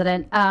 Mr.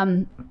 President.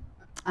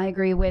 I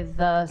agree with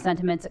the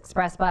sentiments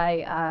expressed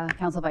by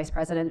Council Vice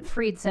President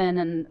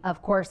Friedson, and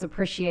of course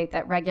appreciate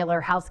that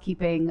regular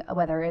housekeeping,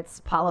 whether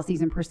it's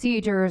policies and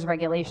procedures,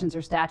 regulations,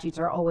 or statutes,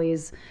 are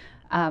always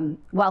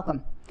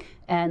welcome.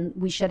 And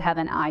we should have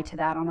an eye to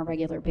that on a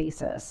regular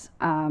basis,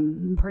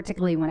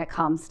 particularly when it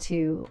comes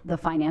to the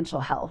financial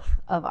health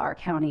of our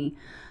county.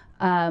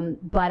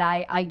 But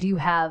I do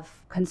have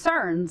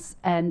concerns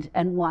and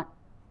want,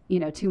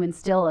 to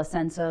instill a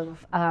sense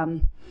of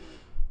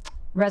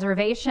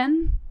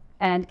reservation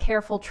and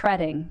careful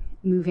treading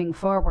moving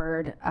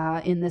forward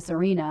in this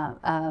arena.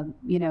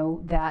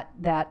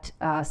 That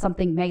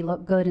something may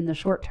look good in the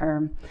short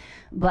term,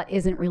 but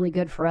isn't really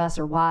good for us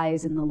or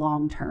wise in the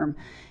long term.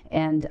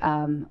 And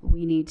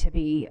we need to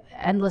be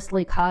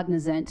endlessly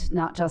cognizant,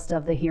 not just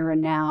of the here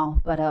and now,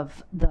 but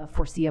of the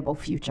foreseeable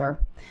future.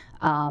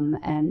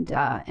 With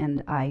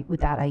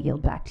that, I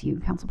yield back to you,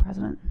 Council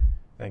President.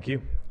 Thank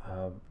you.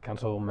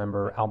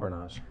 Councilmember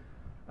Albernaz.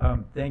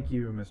 Thank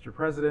you, Mr.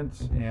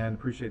 President, and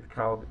appreciate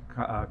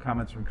the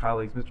comments from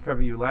colleagues. Mr.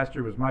 Crevieux, last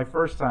year was my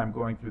first time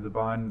going through the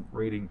bond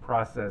rating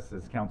process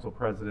as Council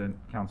President.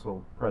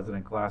 Council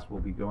President Glass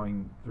will be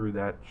going through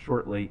that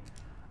shortly.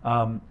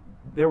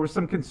 There was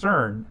some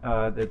concern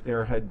that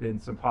there had been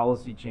some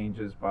policy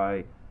changes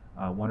by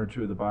one or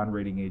two of the bond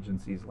rating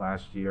agencies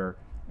last year,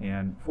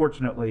 and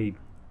fortunately,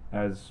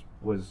 as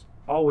was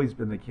always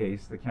been the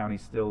case, the county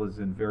still is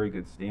in very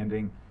good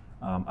standing.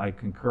 I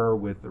concur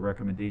with the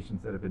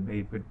recommendations that have been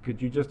made, but could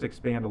you just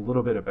expand a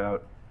little bit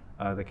about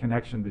the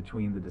connection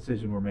between the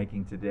decision we're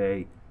making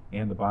today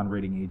and the bond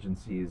rating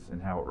agencies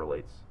and how it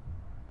relates?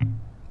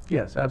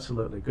 Yes,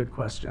 absolutely. Good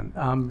question.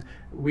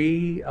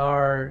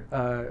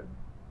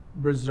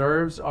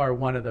 Reserves are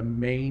one of the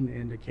main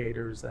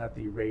indicators that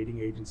the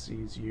rating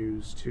agencies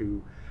use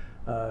to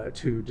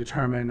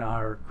determine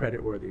our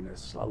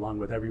creditworthiness, along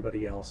with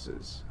everybody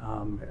else's.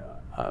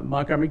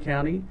 Montgomery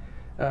County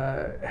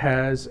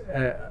has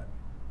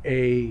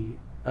a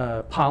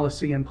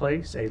policy in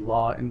place, a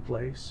law in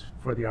place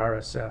for the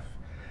RSF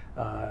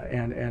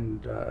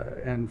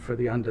and for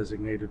the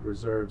undesignated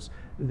reserves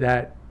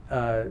that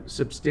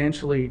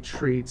substantially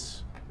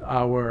treats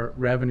our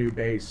revenue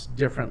base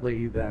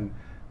differently than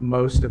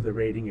most of the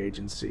rating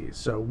agencies.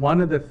 So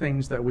one of the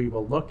things that we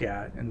will look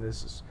at, and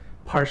this is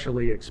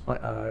partially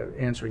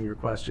answering your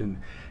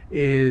question,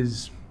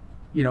 is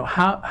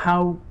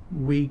how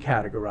we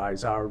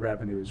categorize our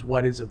revenues,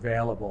 what is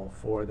available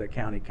for the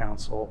county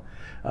council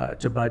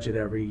to budget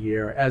every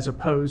year, as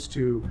opposed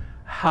to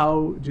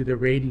how do the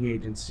rating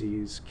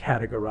agencies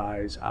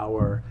categorize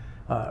our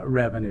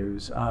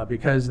revenues,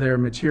 because they're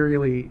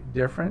materially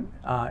different.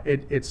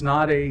 It's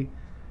not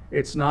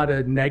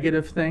a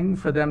negative thing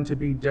for them to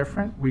be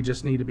different. We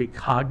just need to be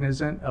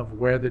cognizant of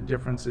where the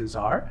differences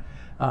are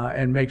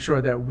and make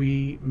sure that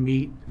we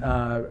meet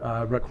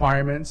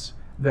requirements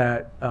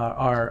that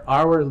are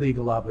our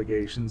legal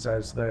obligations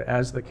as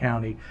the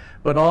county,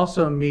 but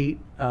also meet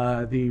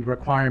the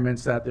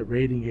requirements that the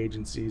rating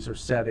agencies are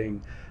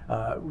setting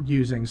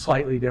using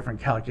slightly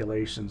different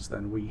calculations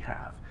than we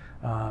have.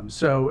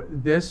 So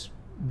this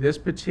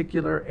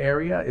particular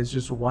area is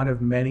just one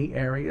of many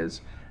areas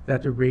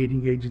that the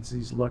rating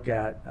agencies look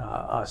at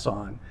us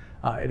on.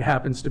 It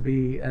happens to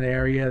be an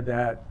area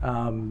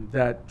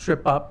that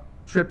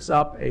trips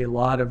up a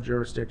lot of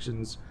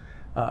jurisdictions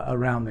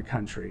around the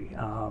country.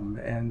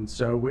 And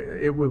so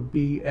it would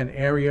be an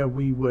area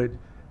we would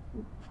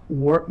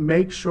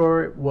make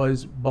sure it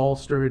was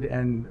bolstered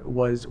and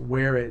was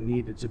where it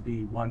needed to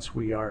be once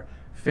we are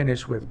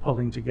finished with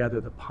pulling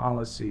together the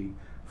policy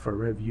for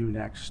review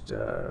next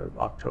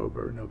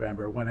October,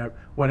 November,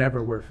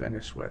 whenever we're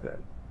finished with it.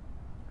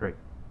 Great.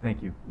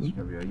 Thank you, Mr.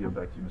 Crevieux. I yield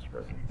back to you, Mr.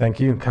 President. Thank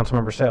you.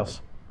 Councilmember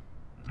Sales.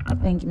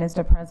 Thank you,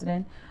 Mr.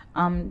 President.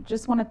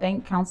 Just want to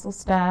thank council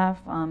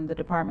staff, the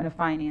Department of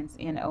Finance,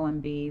 and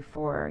OMB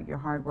for your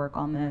hard work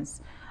on this,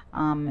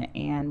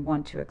 and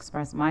want to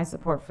express my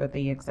support for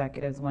the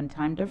executive's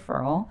one-time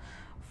deferral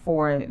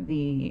for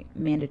the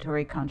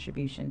mandatory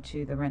contribution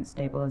to the rent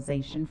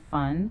stabilization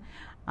fund.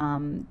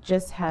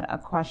 Just had a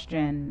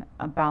question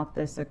about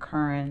this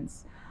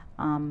occurrence.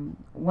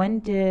 When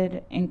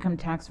did income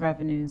tax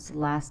revenues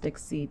last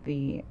exceed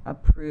the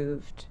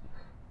approved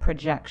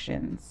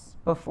projections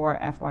before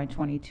FY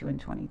 22 and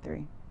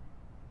 23?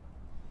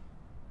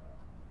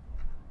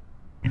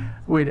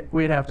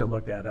 We'd have to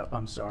look that up.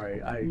 I'm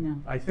sorry.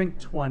 No. I think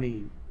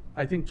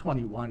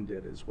 21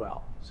 did as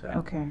well. So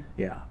Okay.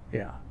 yeah.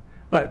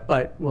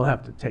 But we'll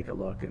have to take a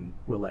look and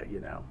we'll let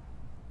you know.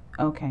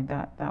 Okay,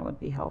 that would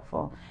be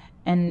helpful.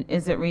 And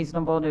is it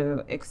reasonable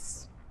to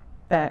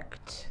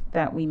expect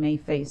that we may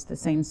face the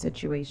same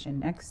situation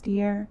next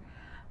year?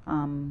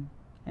 And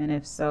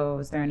if so,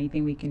 is there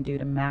anything we can do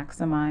to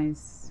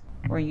maximize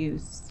or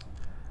use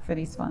for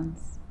these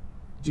funds?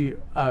 Do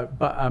you,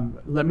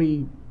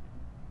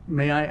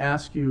 may I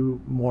ask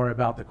you more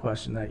about the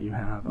question that you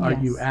have? Are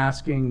you Yes.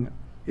 asking,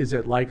 is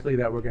it likely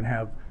that we're going to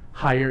have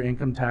higher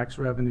income tax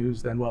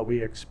revenues than what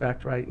we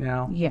expect right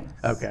now? Yes.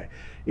 Okay.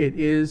 It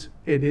is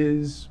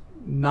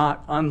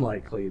not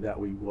unlikely that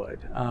we would.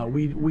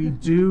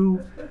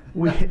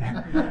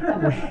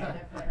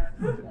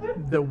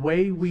 The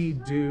way we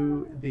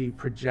do the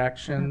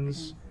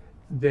projections,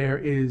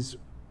 there's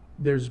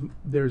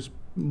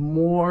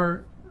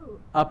more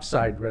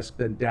upside risk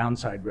than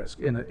downside risk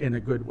in a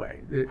good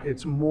way.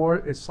 It's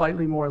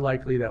slightly more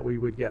likely that we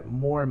would get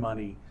more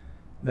money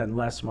than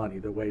less money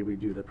the way we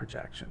do the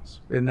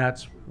projections. And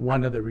that's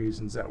one of the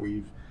reasons that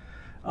we've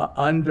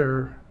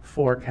under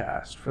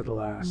forecast for the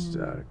last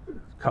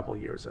couple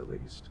years at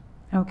least.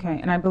 Okay,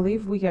 and I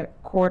believe we get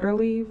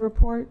quarterly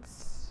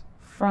reports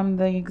from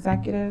the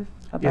executive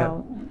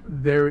about. Yeah,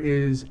 there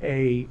is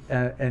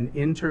an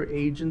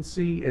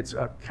interagency. It's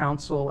a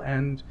council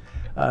and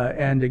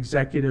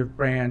executive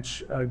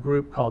branch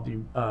group called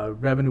the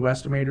Revenue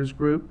Estimators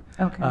Group.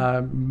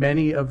 Okay.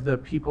 Many of the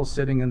people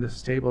sitting in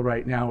this table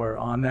right now are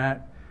on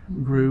that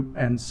group,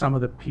 and some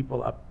of the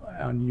people up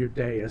on your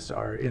dais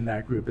are in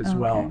that group as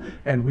well.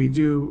 And we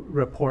do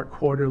report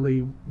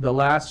quarterly. The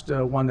last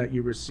one that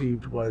you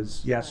received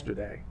was last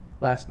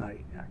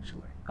night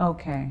actually.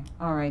 Okay,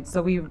 all right,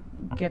 so we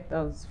get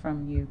those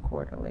from you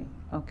quarterly.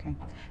 Okay,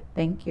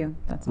 thank you,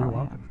 that's all You're I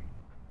have.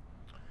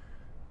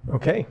 welcome.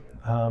 Okay,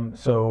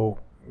 so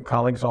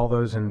colleagues, all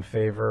those in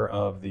favor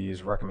of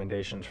these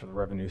recommendations for the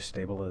Revenue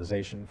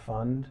Stabilization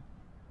Fund?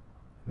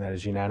 That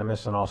is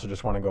unanimous. And also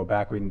just want to go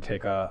back, we can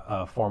take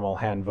a formal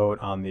hand vote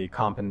on the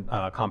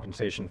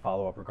compensation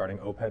follow-up regarding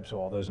OPEB. So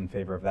all those in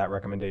favor of that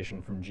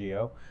recommendation from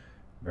GO?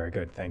 Very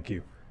good, thank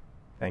you.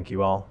 Thank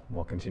you all.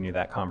 We'll continue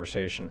that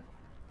conversation.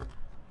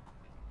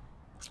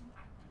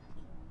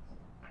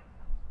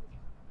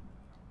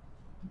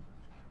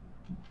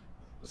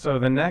 So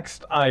the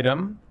next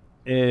item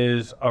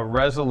is a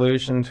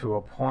resolution to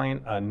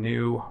appoint a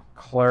new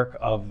clerk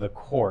of the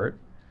court,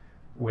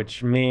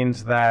 which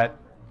means that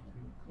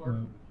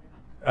I'm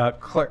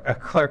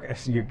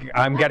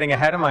getting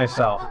ahead of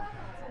myself.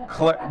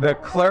 The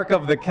clerk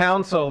of the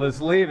council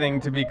is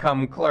leaving to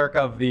become clerk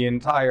of the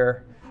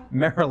entire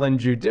Maryland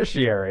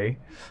judiciary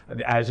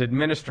as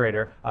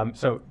administrator.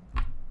 So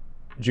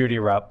Judy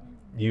Rupp,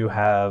 you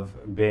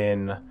have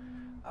been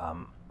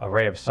a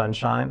ray of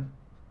sunshine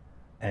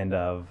and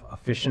of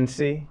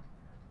efficiency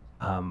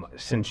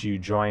since you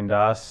joined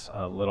us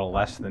a little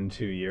less than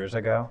 2 years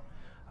ago.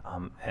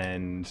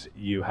 And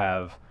you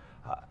have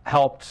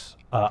helped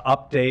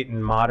update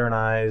and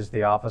modernize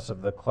the office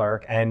of the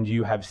clerk, and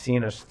you have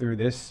seen us through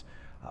this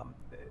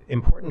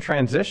important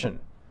transition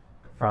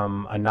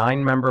from a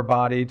 9-member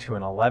body to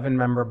an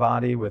 11-member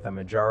body with a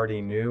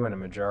majority new and a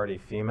majority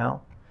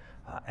female.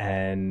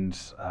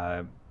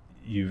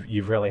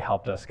 You've really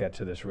helped us get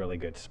to this really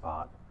good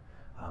spot.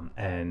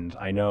 And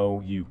I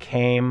know you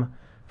came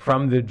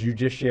from the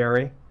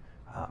judiciary,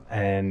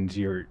 and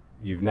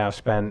you've now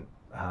spent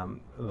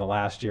the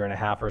last year and a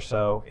half or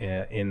so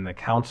in the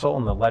council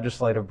and the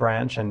legislative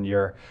branch, and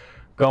you're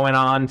going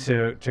on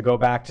to go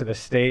back to the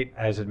state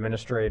as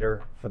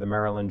administrator for the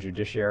Maryland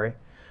judiciary.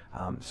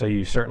 So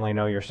you certainly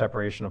know your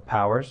separation of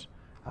powers.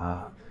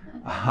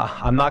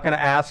 I'm not going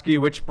to ask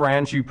you which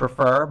branch you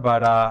prefer,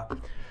 but I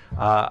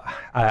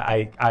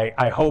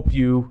hope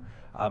you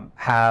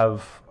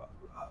have,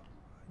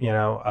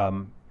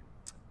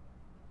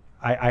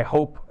 I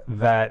hope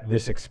that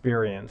this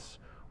experience,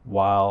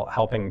 while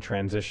helping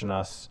transition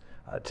us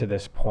to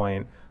this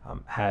point,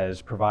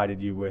 has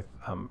provided you with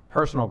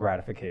personal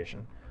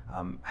gratification,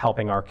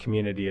 helping our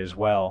community as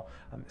well,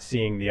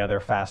 seeing the other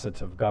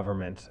facets of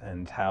government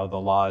and how the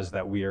laws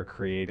that we are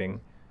creating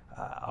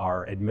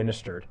are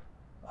administered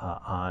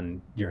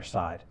on your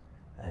side,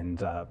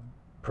 and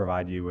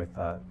provide you with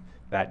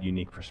that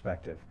unique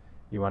perspective.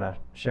 You want to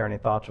share any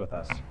thoughts with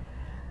us?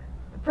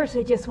 First,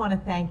 I just want to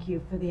thank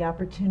you for the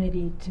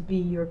opportunity to be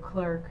your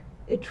clerk.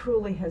 It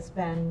truly has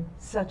been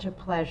such a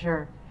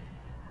pleasure.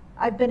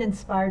 I've been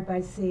inspired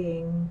by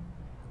seeing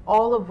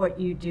all of what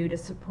you do to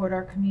support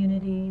our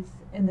communities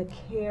and the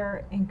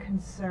care and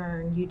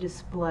concern you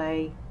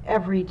display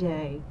every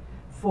day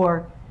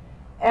for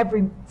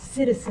every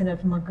citizen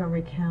of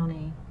Montgomery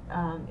County.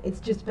 it's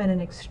just been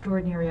an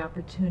extraordinary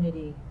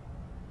opportunity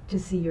to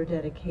see your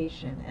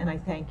dedication, and I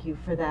thank you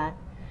for that.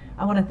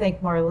 I want to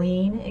thank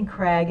Marlene and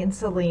Craig and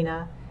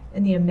Selena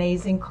and the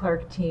amazing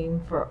clerk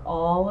team for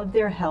all of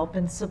their help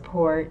and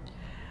support.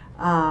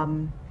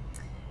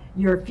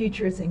 Your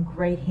future is in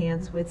great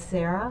hands with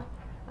Sarah.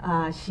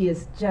 She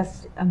is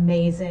just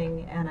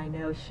amazing, and I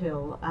know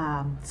she'll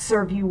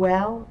serve you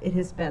well. It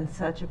has been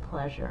such a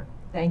pleasure.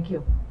 Thank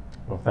you.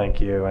 Well,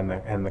 thank you, and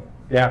the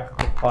yeah,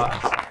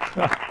 applause.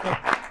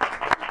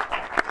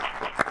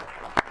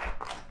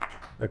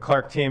 The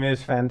clerk team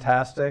is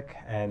fantastic,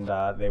 and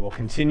they will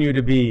continue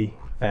to be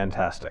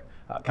fantastic.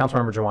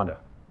 Councilmember Jawando.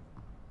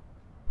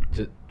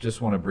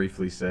 Just want to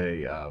briefly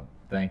say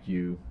thank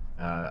you.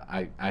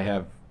 I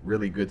have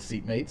really good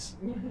seatmates,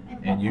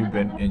 and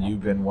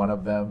you've been one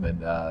of them,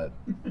 and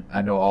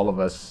I know all of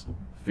us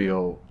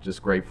feel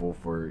just grateful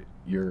for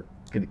your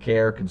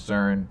care,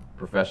 concern,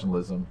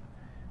 professionalism,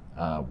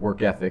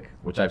 work ethic,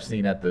 which I've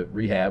seen at the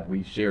rehab.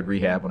 We shared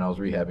rehab when I was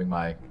rehabbing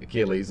my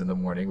Achilles in the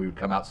morning. We would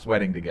come out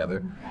sweating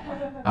together,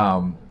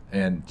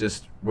 and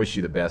just wish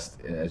you the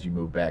best as you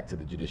move back to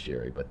the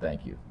judiciary. But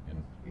thank you,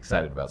 and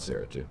excited about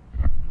Sarah too.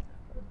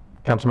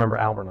 Councilmember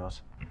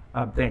Albornoz.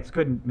 Thanks.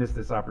 Couldn't miss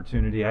this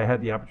opportunity. I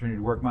had the opportunity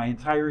to work my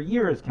entire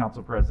year as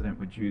council president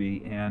with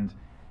Judy, and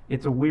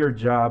it's a weird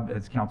job,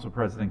 as council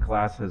president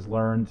Glass has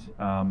learned,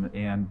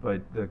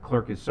 but the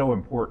clerk is so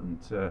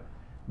important to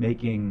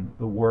making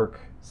the work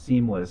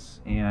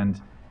seamless,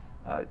 and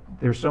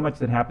there's so much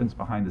that happens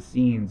behind the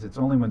scenes. It's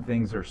only when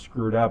things are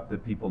screwed up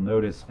that people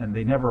notice, and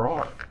they never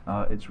are.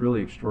 It's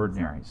really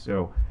extraordinary.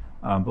 So,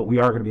 but we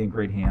are going to be in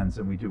great hands,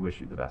 and we do wish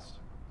you the best.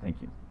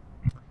 Thank you.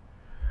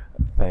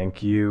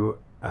 Thank you,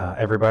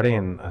 everybody,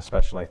 and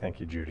especially thank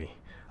you, Judy.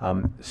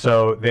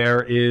 So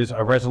there is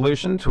a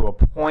resolution to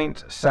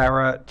appoint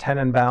Sarah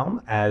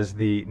Tenenbaum as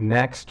the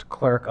next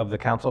clerk of the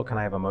council. Can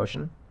I have a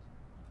motion?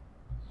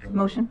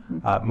 Motion.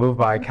 Moved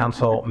by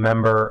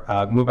Councilmember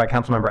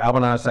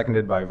Albornoz,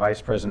 seconded by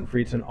Vice President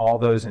Friedson. All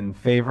those in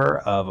favor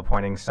of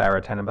appointing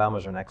Sarah Tenenbaum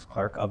as our next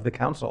clerk of the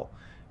council,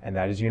 and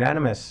that is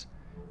unanimous.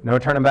 No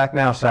turning back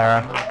now,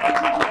 Sarah.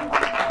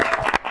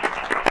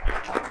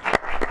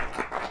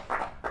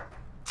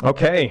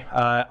 Okay,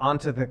 on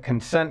to the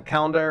consent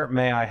calendar.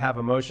 May I have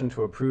a motion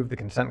to approve the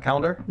consent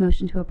calendar?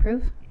 Motion to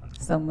approve.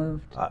 So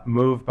moved.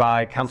 Moved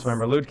by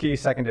Councilmember Lutke,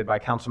 seconded by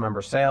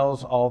Councilmember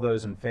Sales. All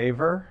those in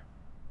favor?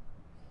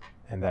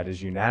 And that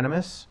is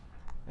unanimous.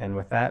 And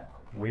with that,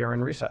 we are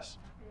in recess.